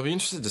do. Yeah, I'll be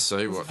interested to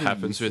see what he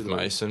happens used with to do?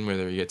 Mason,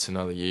 whether he gets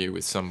another year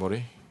with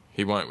somebody.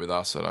 He won't with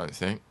us, I don't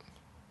think.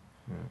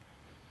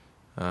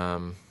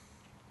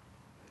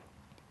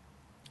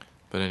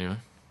 But anyway.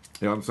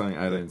 Yeah, I'm saying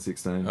 18,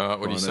 16. All right,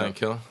 what are you Find saying, out.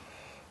 Killer?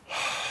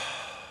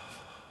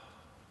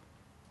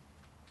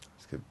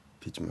 just could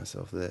picture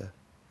myself there.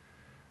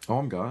 Oh,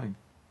 I'm going.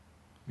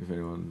 If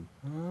anyone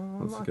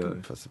wants to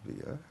go. Possibly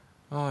go.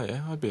 Oh,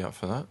 yeah, I'd be up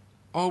for that.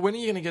 Oh, when are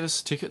you going to get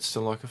us tickets to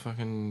like a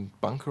fucking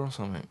bunker or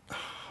something?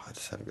 I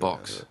just haven't got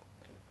Box. around to it.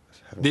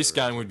 Just haven't This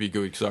got around game would be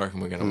good because I reckon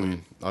we're going to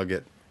win.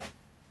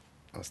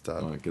 I'll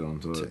start I might get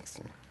onto it.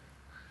 texting.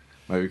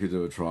 Maybe we could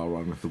do a trial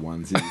run with the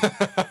onesies.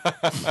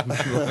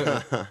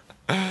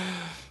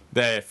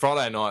 There,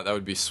 Friday night, that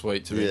would be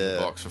sweet to be in the Yeah,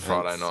 box for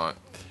Friday that's- night.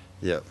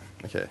 Yep.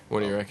 Okay.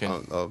 What do you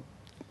reckon? I'll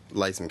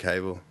lay some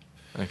cable.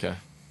 Okay.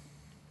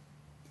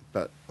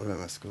 But what about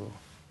my score?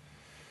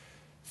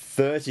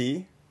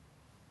 30-16.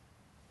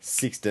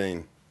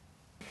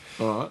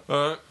 All right.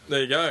 All right,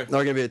 there you go. Not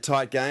going to be a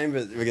tight game,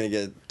 but we're going to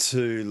get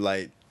 2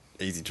 late,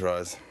 easy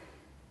tries.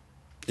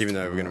 Even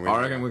though we're going to win. I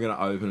reckon we're going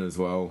to open as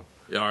well.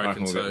 Yeah, I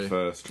reckon we'll so. get the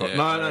first try. Yeah,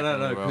 no, I no, reckon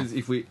no. we will. Because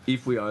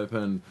if we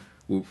open,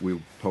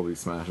 we'll probably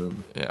smash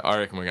them. Yeah, I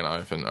reckon we're going to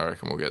open. I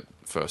reckon we'll get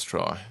first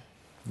try.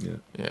 Yeah.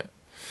 Yeah.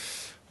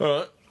 All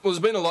right. Well, it's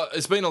been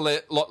a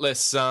lot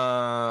less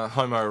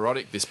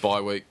homoerotic this bye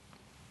week,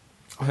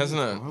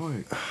 hasn't it?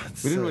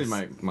 We didn't really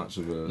make much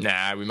of a.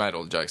 Nah, we made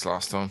all the jokes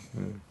last time.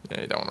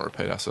 Yeah, you don't want to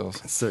repeat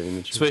ourselves. It's so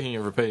immature. Speaking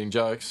of repeating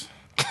jokes.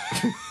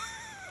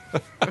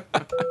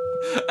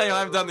 Hey, I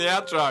haven't done the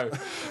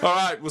outro. All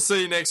right, we'll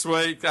see you next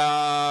week.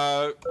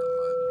 I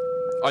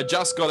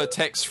just got a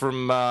text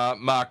from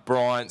Mark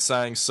Bryant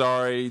saying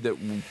sorry that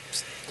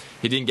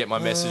he didn't get my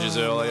messages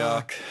earlier.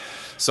 Mark.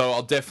 So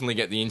I'll definitely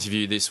get the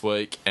interview this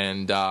week,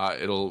 and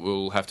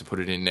we'll have to put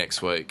it in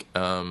next week.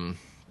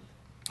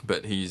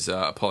 But he's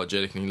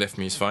apologetic, and he left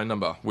me his phone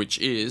number, which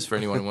is for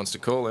anyone who wants to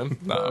call him.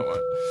 No, I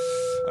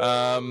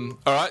won't.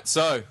 All right,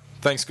 so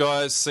thanks,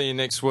 guys. See you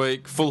next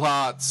week. Full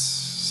Hearts,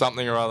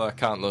 something or other,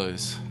 can't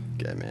lose.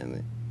 Go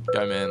Manly.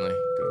 Go Manly.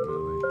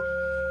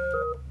 Go,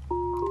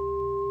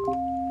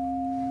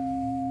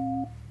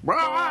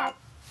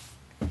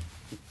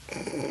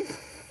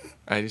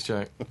 80s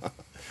joke.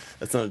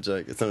 That's not a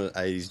joke. It's not an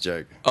 80s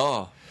joke.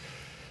 Oh,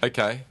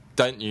 okay.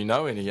 Don't you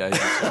know any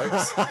 80s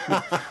jokes?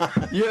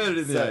 You heard it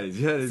in the So- 80s.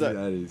 You heard it so- in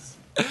the 80s.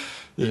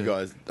 You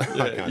guys. I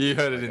Yeah, can't you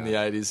do heard that, it in I the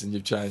can't. 80s and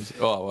you've changed.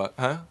 Oh, what?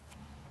 Huh?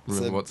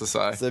 Remember So- what to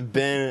say. So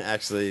Ben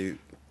actually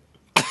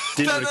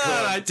didn't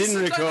just-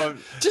 record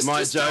just my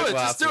just joke do it.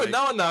 last Just do it. week.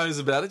 No one knows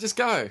about it. Just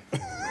go.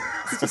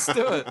 Just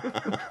do it.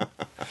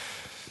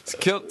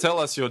 Tell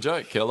us your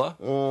joke, Killer.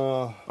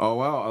 Oh, Oh,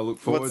 wow. I look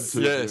forward What's-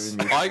 to Yes,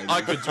 doing this.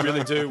 I could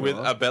really do with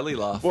a belly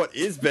laugh. what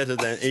is better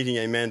than eating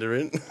a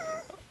mandarin?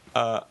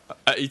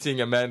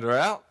 Eating Amanda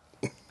out.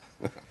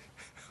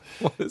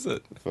 What is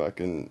it?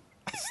 Fucking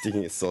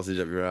sticking a sausage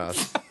up your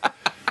ass.